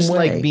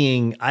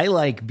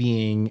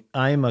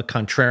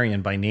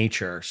contrarian by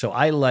nature, so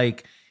I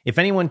like if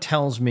anyone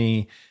tells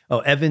me, "Oh,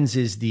 Evans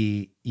is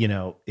the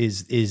the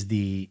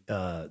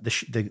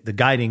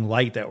guiding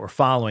light that we're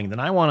following," then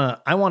I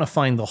want to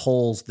find the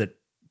holes that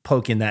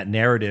poke in that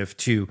narrative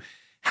to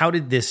how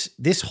did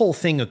this whole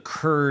thing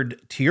occurred,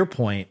 to your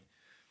point.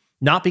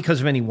 Not because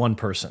of any one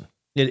person.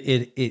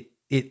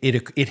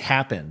 It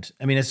happened.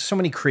 I mean, as so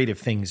many creative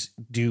things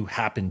do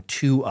happen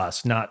to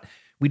us,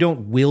 we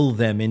don't will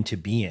them into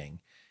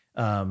being.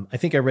 I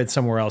think I read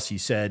somewhere else you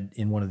said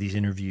in one of these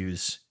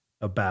interviews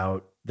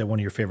about that one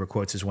of your favorite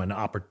quotes is when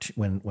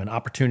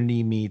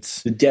opportunity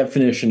meets. The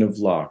definition of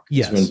luck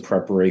is when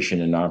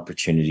preparation and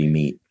opportunity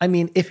meet. I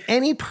mean, if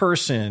any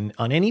person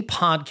on any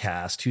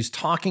podcast who's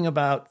talking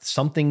about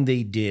something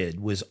they did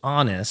was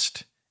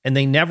honest, and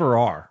they never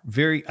are.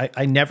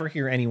 I never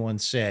hear anyone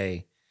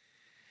say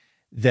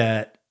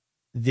that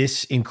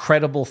this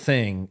incredible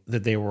thing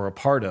that they were a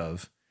part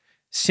of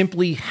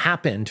simply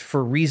happened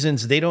for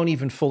reasons they don't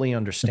even fully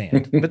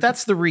understand. But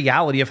that's the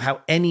reality of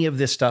how any of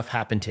this stuff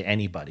happened to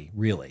anybody,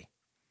 really.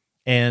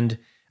 And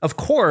of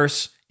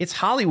course, it's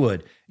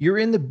Hollywood. You're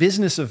in the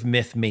business of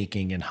myth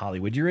making in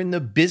Hollywood. You're in the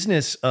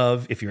business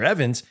of, if you're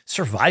Evans,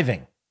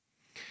 surviving.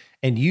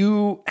 And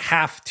you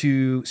have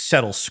to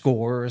settle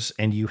scores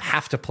and you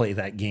have to play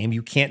that game.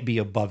 You can't be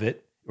above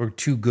it or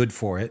too good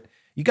for it.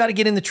 You got to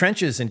get in the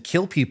trenches and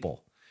kill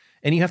people.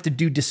 And you have to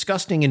do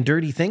disgusting and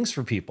dirty things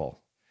for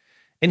people.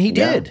 And he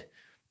did.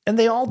 And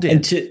they all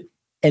did.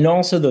 And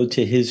also, though,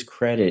 to his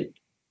credit,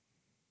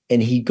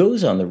 and he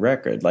goes on the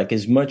record, like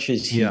as much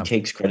as he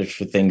takes credit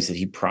for things that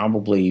he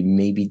probably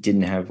maybe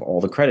didn't have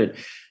all the credit,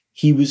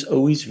 he was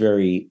always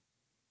very...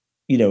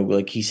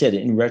 like he said,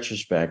 in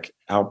retrospect,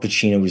 Al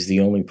Pacino was the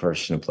only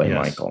person to play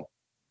Michael.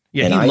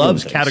 Yeah, and he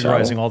loves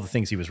categorizing all the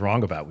things he was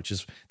wrong about,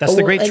 that's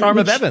the great charm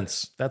of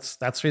Evans. That's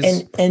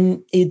his.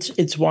 And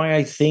it's why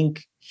I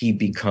think he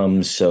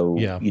becomes so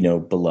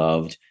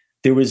beloved.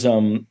 There was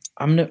I'm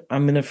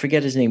gonna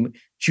forget his name.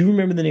 Do you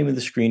remember the name of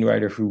the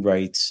screenwriter who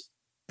writes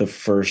the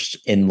first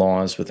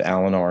In-Laws with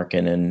Alan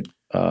Arkin and?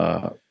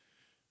 Oh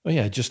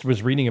yeah, I just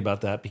was reading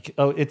about that.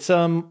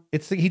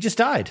 He just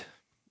died.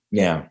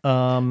 Yeah,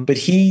 but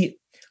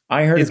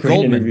I heard a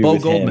great interview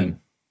with him.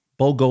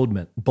 Bo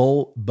Goldman,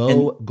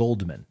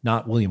 Goldman,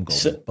 not William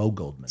Goldman. Bo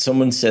Goldman.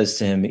 Someone says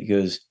to him, he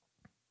goes,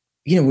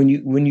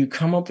 when you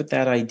come up with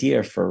that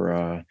idea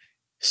for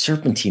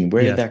Serpentine,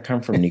 where did that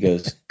come from? And he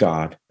goes,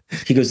 God.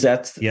 He goes,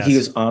 he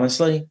goes,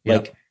 honestly,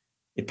 like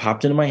it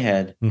popped into my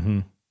head,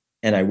 and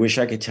I wish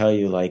I could tell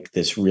you like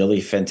this really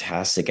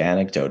fantastic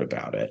anecdote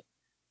about it,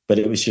 but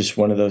it was just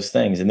one of those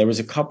things. And there was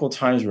a couple of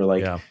times where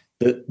like.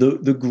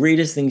 The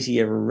greatest things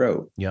he ever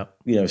wrote. Yep.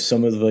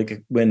 Some of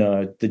like when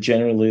the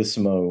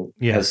Generalissimo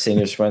has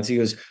Senior Spence, he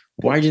goes,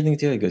 "Why did you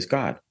think that?" He goes,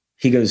 "God."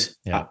 He goes,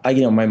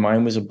 my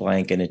mind was a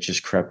blank and it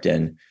just crept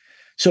in.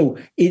 So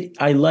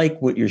I like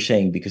what you're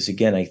saying because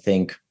again, I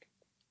think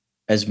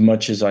as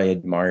much as I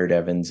admired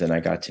Evans and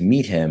I got to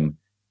meet him,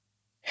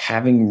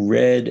 having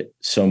read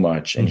so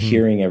much and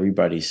hearing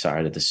everybody's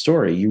side of the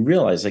story, you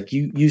realize like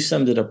you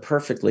summed it up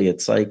perfectly.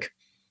 It's like,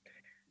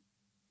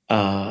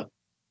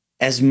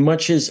 as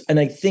much as, and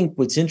I think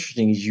what's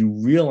interesting is you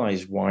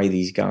realize why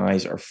these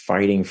guys are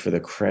fighting for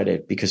the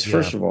credit because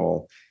first of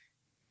all,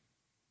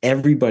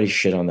 everybody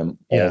shit on them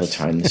all the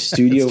time. The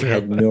studio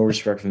had no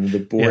respect for them. The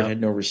board had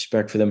no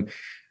respect for them.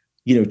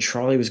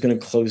 Charlie was going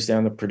to close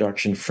down the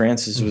production.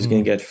 Francis was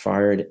going to get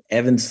fired.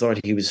 Evans thought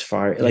he was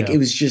fired. Like it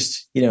was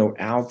just,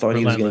 Al thought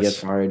he was going to get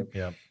fired.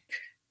 Yeah.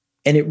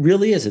 And it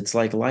really is. It's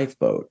like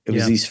Lifeboat. It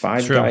was these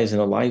five guys in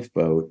a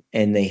lifeboat,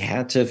 and they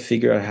had to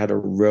figure out how to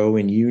row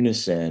in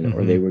unison,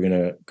 or they were going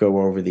to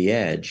go over the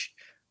edge.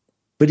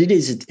 But it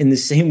is in the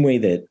same way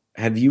that.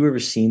 Have you ever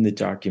seen the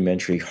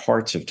documentary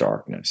Hearts of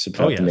Darkness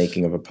about the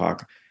making of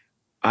Apocalypse?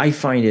 I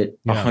find it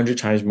 100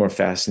 times more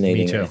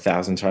fascinating and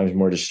 1,000 times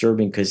more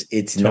disturbing because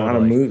it's not a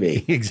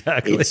movie.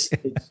 Exactly. It's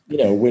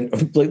when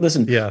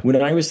listen,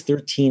 when I was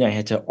 13, I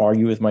had to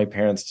argue with my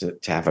parents to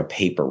have a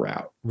paper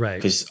route. Right.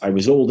 Because I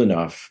was old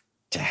enough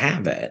to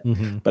have it,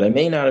 but I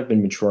may not have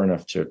been mature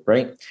enough to,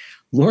 right?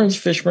 Lawrence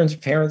Fishburne's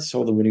parents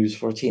told him when he was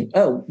 14,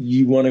 oh,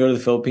 you want to go to the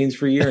Philippines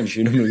for a year and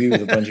shoot a movie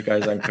with a bunch of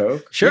guys on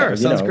coke? Sure.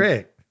 Sounds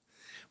great.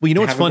 Well, you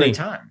know what's funny?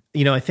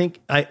 I think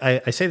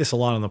I say this a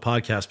lot on the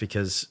podcast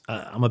because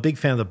I'm a big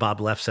fan of the Bob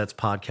Lefsetz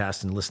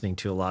podcast and listening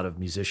to a lot of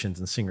musicians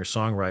and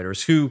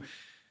singer-songwriters who,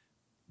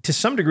 to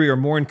some degree, are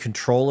more in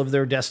control of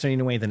their destiny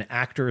in a way than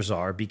actors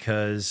are.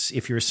 Because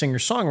if you're a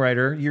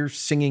singer-songwriter, you're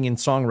singing and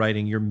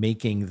songwriting, you're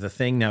making the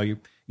thing. Now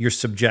you're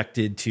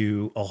subjected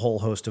to a whole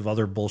host of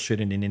other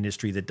bullshit in an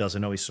industry that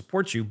doesn't always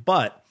support you.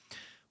 But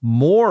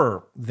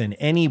more than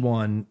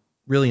anyone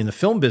really in the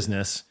film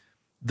business,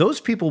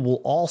 those people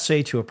will all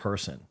say to a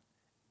person,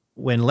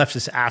 when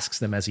Lefsetz asks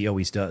them, as he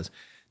always does,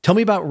 tell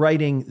me about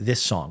writing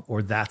this song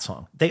or that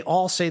song. They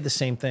all say the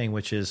same thing,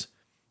 which is,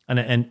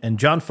 and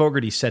John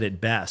Fogerty said it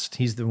best.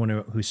 He's the one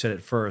who said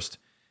it first.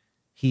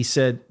 He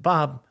said,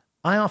 Bob,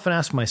 I often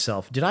ask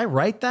myself, did I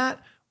write that?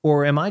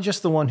 Or am I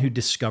just the one who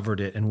discovered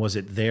it and was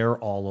it there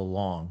all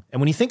along? And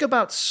when you think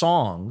about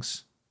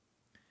songs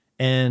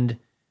and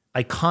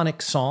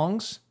iconic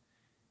songs,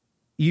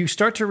 you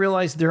start to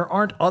realize there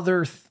aren't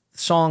other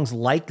songs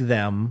like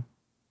them.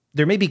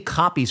 There may be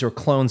copies or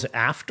clones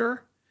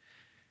after,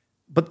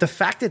 but the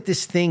fact that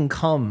this thing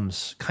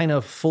comes kind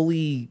of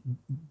fully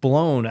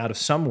blown out of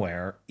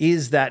somewhere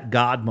is that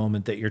God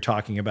moment that you're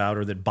talking about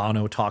or that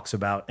Bono talks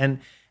about. And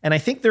I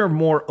think they're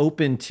more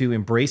open to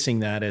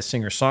embracing that as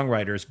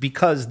singer-songwriters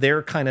because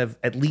they're kind of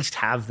at least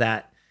have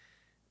that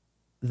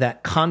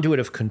conduit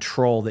of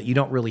control that you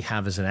don't really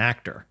have as an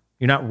actor.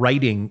 You're not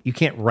writing, you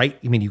can't write,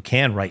 I mean, you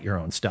can write your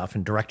own stuff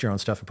and direct your own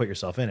stuff and put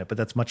yourself in it, but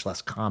that's much less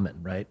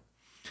common, right?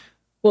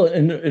 Well,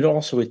 and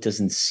it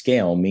doesn't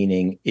scale,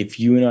 meaning if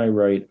you and I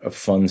write a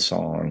fun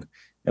song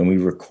and we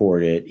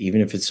record it,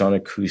 even if it's on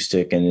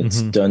acoustic and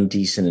it's done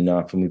decent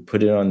enough and we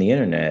put it on the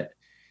internet,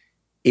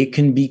 it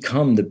can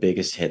become the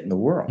biggest hit in the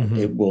world.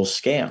 It will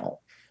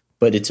scale,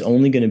 but it's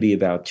only going to be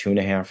about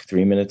 2.5,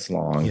 3 minutes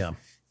long. Yeah.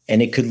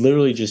 And it could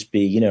literally just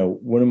be,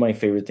 one of my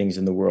favorite things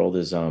in the world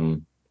is,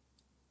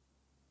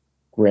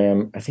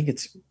 Graham, I think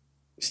it's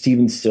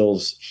Stephen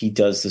Stills. He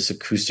does this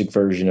acoustic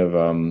version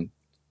of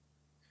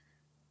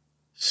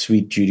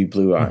Sweet Judy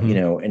Blue Eye,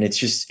 and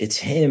it's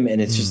him and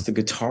it's just the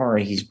guitar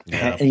and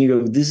and you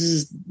go,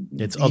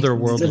 it's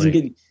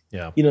otherworldly.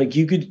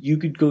 You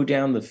could go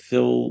down the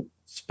Phil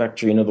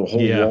Spector, the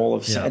whole wall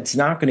of it's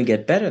not going to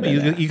get better than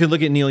that. You could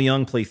look at Neil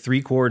Young play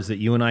 3 chords that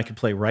you and I could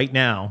play right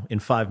now in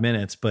 5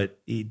 minutes, but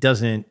it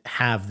doesn't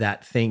have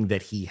that thing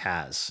that he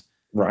has.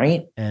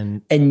 Right.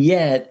 And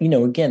yet,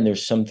 again,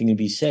 there's something to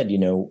be said,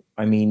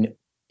 I mean,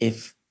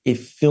 if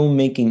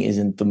filmmaking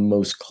isn't the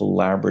most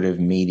collaborative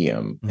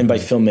medium, and by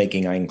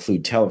filmmaking, I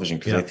include television,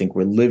 because I think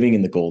we're living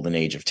in the golden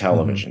age of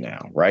television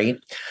now. Right.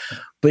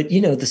 But,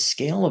 the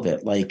scale of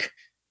it,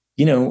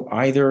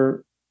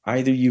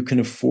 either you can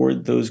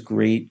afford those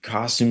great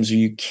costumes or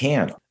you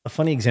can't. A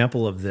funny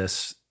example of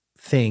this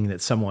thing that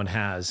someone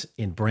has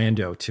in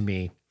Brando to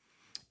me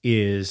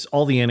is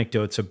all the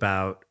anecdotes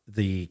about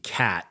the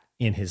cat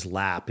in his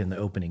lap in the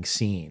opening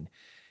scene.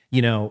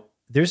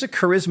 There's a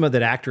charisma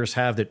that actors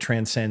have that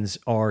transcends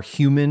our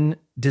human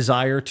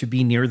desire to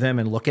be near them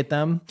and look at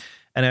them.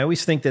 And I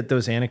always think that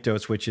those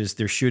anecdotes, which is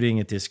they're shooting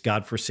at this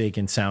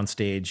godforsaken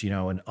soundstage,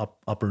 in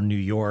upper New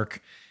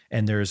York,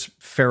 and there's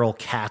feral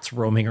cats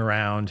roaming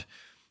around,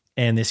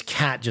 and this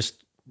cat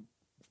just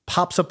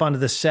pops up onto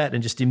the set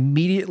and just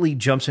immediately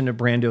jumps into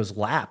Brando's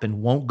lap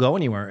and won't go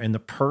anywhere. And the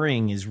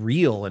purring is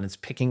real, and it's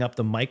picking up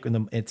the mic,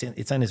 and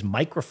it's on his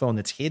microphone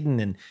that's hidden.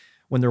 And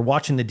when they're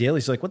watching the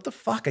dailies, like, what the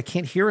fuck? I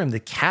can't hear him. The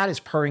cat is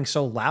purring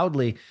so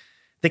loudly.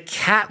 The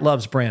cat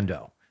loves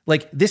Brando.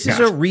 Like, this is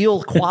a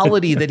real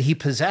quality that he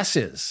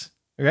possesses,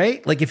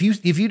 right? Like, if you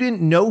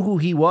didn't know who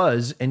he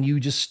was and you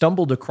just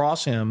stumbled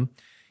across him,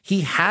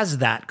 he has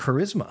that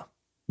charisma.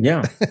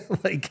 Yeah.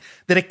 Like,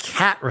 that a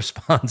cat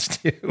responds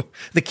to.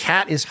 The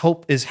cat is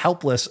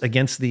helpless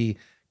against the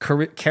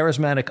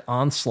charismatic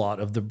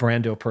onslaught of the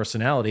Brando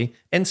personality.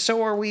 And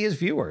so are we as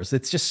viewers.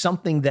 It's just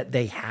something that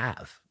they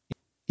have.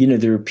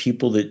 There are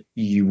people that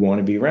you want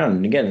to be around.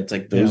 And again, it's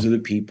like, those are the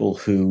people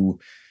who,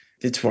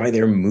 it's why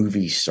they're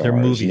movie stars. They're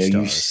movie stars,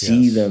 you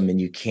see them and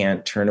you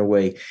can't turn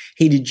away.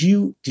 Hey, did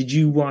you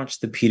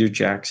watch the Peter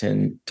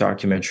Jackson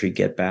documentary,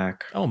 Get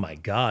Back? Oh my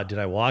God. Did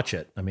I watch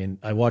it? I mean,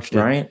 I watched it.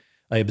 Right.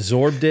 I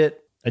absorbed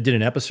it. I did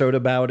an episode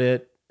about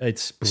it.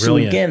 It's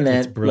brilliant. So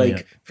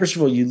again, first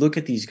of all, you look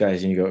at these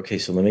guys and you go, okay,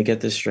 so let me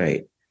get this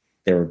straight.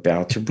 They're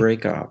about to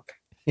break up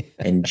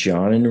and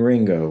John and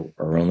Ringo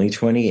are only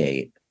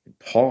 28.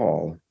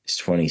 Paul is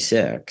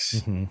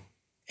 26 and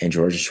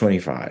George is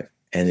 25.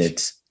 And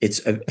it's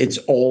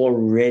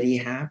already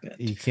happened.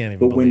 You can't even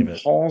But believe when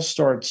it. Paul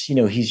starts,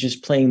 he's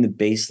just playing the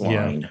bass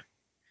line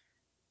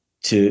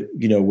to,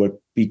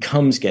 what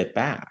becomes Get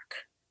Back.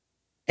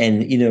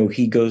 And,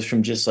 he goes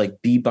from just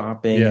like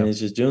bebopping and it's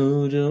just,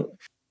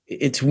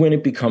 it's when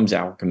it becomes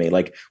alchemy,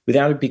 like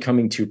without it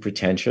becoming too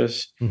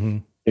pretentious. Mm-hmm.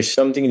 There's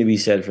something to be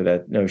said for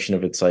that notion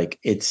of it's like,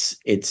 it's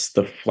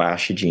the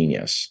flash of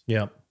genius.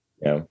 Yeah.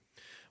 Yeah.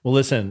 Well,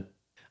 listen,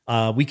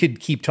 we could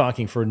keep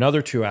talking for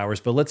another 2 hours,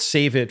 but let's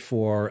save it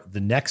for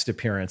the next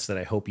appearance that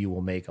I hope you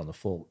will make on the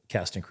Full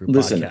Cast and Crew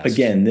podcast.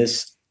 Again,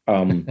 this,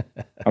 I'm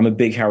a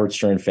big Howard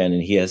Stern fan,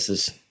 and he has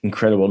this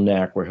incredible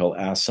knack where he'll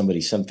ask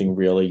somebody something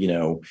really,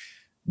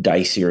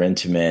 dicey or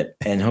intimate,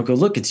 and he'll go,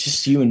 look, it's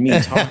just you and me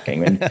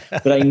talking.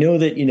 But I know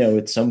that,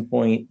 at some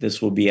point this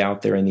will be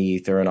out there in the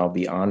ether, and I'll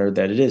be honored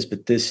that it is.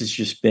 But this has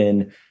just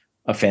been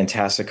a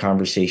fantastic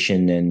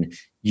conversation. And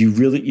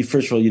you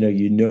first of all,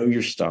 you know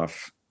your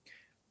stuff.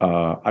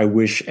 I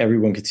wish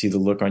everyone could see the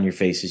look on your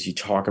face as you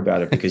talk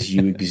about it, because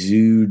you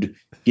exude,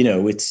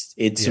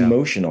 it's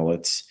emotional.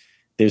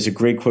 There's a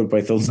great quote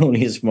by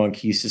Thelonious Monk.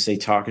 He used to say,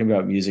 talking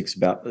about music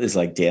is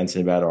like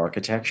dancing about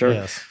architecture.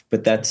 Yes.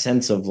 But that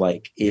sense of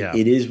like,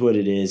 it is what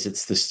it is.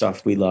 It's the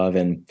stuff we love.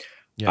 And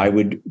I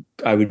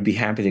would be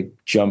happy to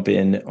jump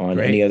in on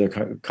any other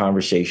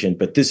conversation,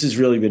 but this has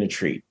really been a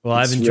treat. Well,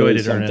 I've enjoyed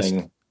it,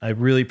 Ernest. I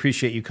really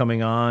appreciate you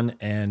coming on.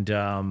 And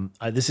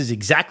this is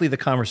exactly the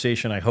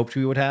conversation I hoped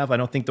we would have. I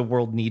don't think the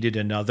world needed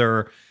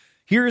another,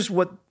 here's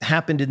what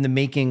happened in the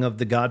making of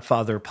the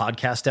Godfather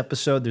podcast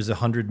episode. There's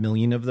 100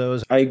 million of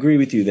those. I agree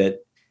with you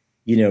that,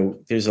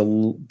 there's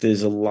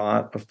a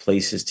lot of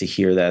places to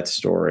hear that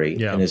story.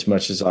 Yeah. And as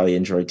much as I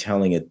enjoy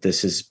telling it,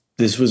 this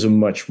was a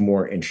much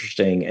more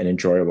interesting and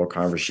enjoyable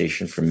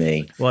conversation for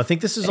me. Well, I think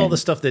this is all the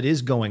stuff that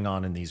is going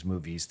on in these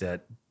movies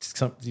that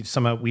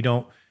somehow we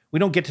don't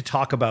get to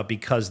talk about,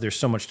 because there's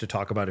so much to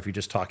talk about if you're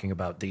just talking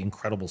about the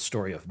incredible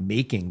story of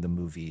making the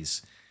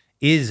movies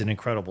is an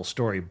incredible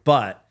story.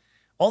 But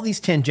all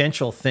these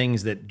tangential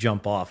things that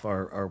jump off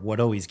are what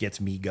always gets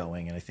me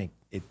going. And I think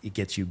it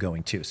gets you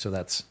going too. So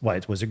that's why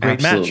it was a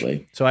great match.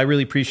 So I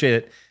really appreciate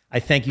it. I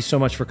thank you so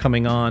much for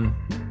coming on,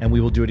 and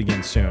we will do it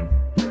again soon.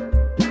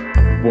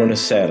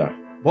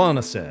 Buonasera.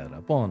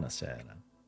 Buonasera. Buonasera.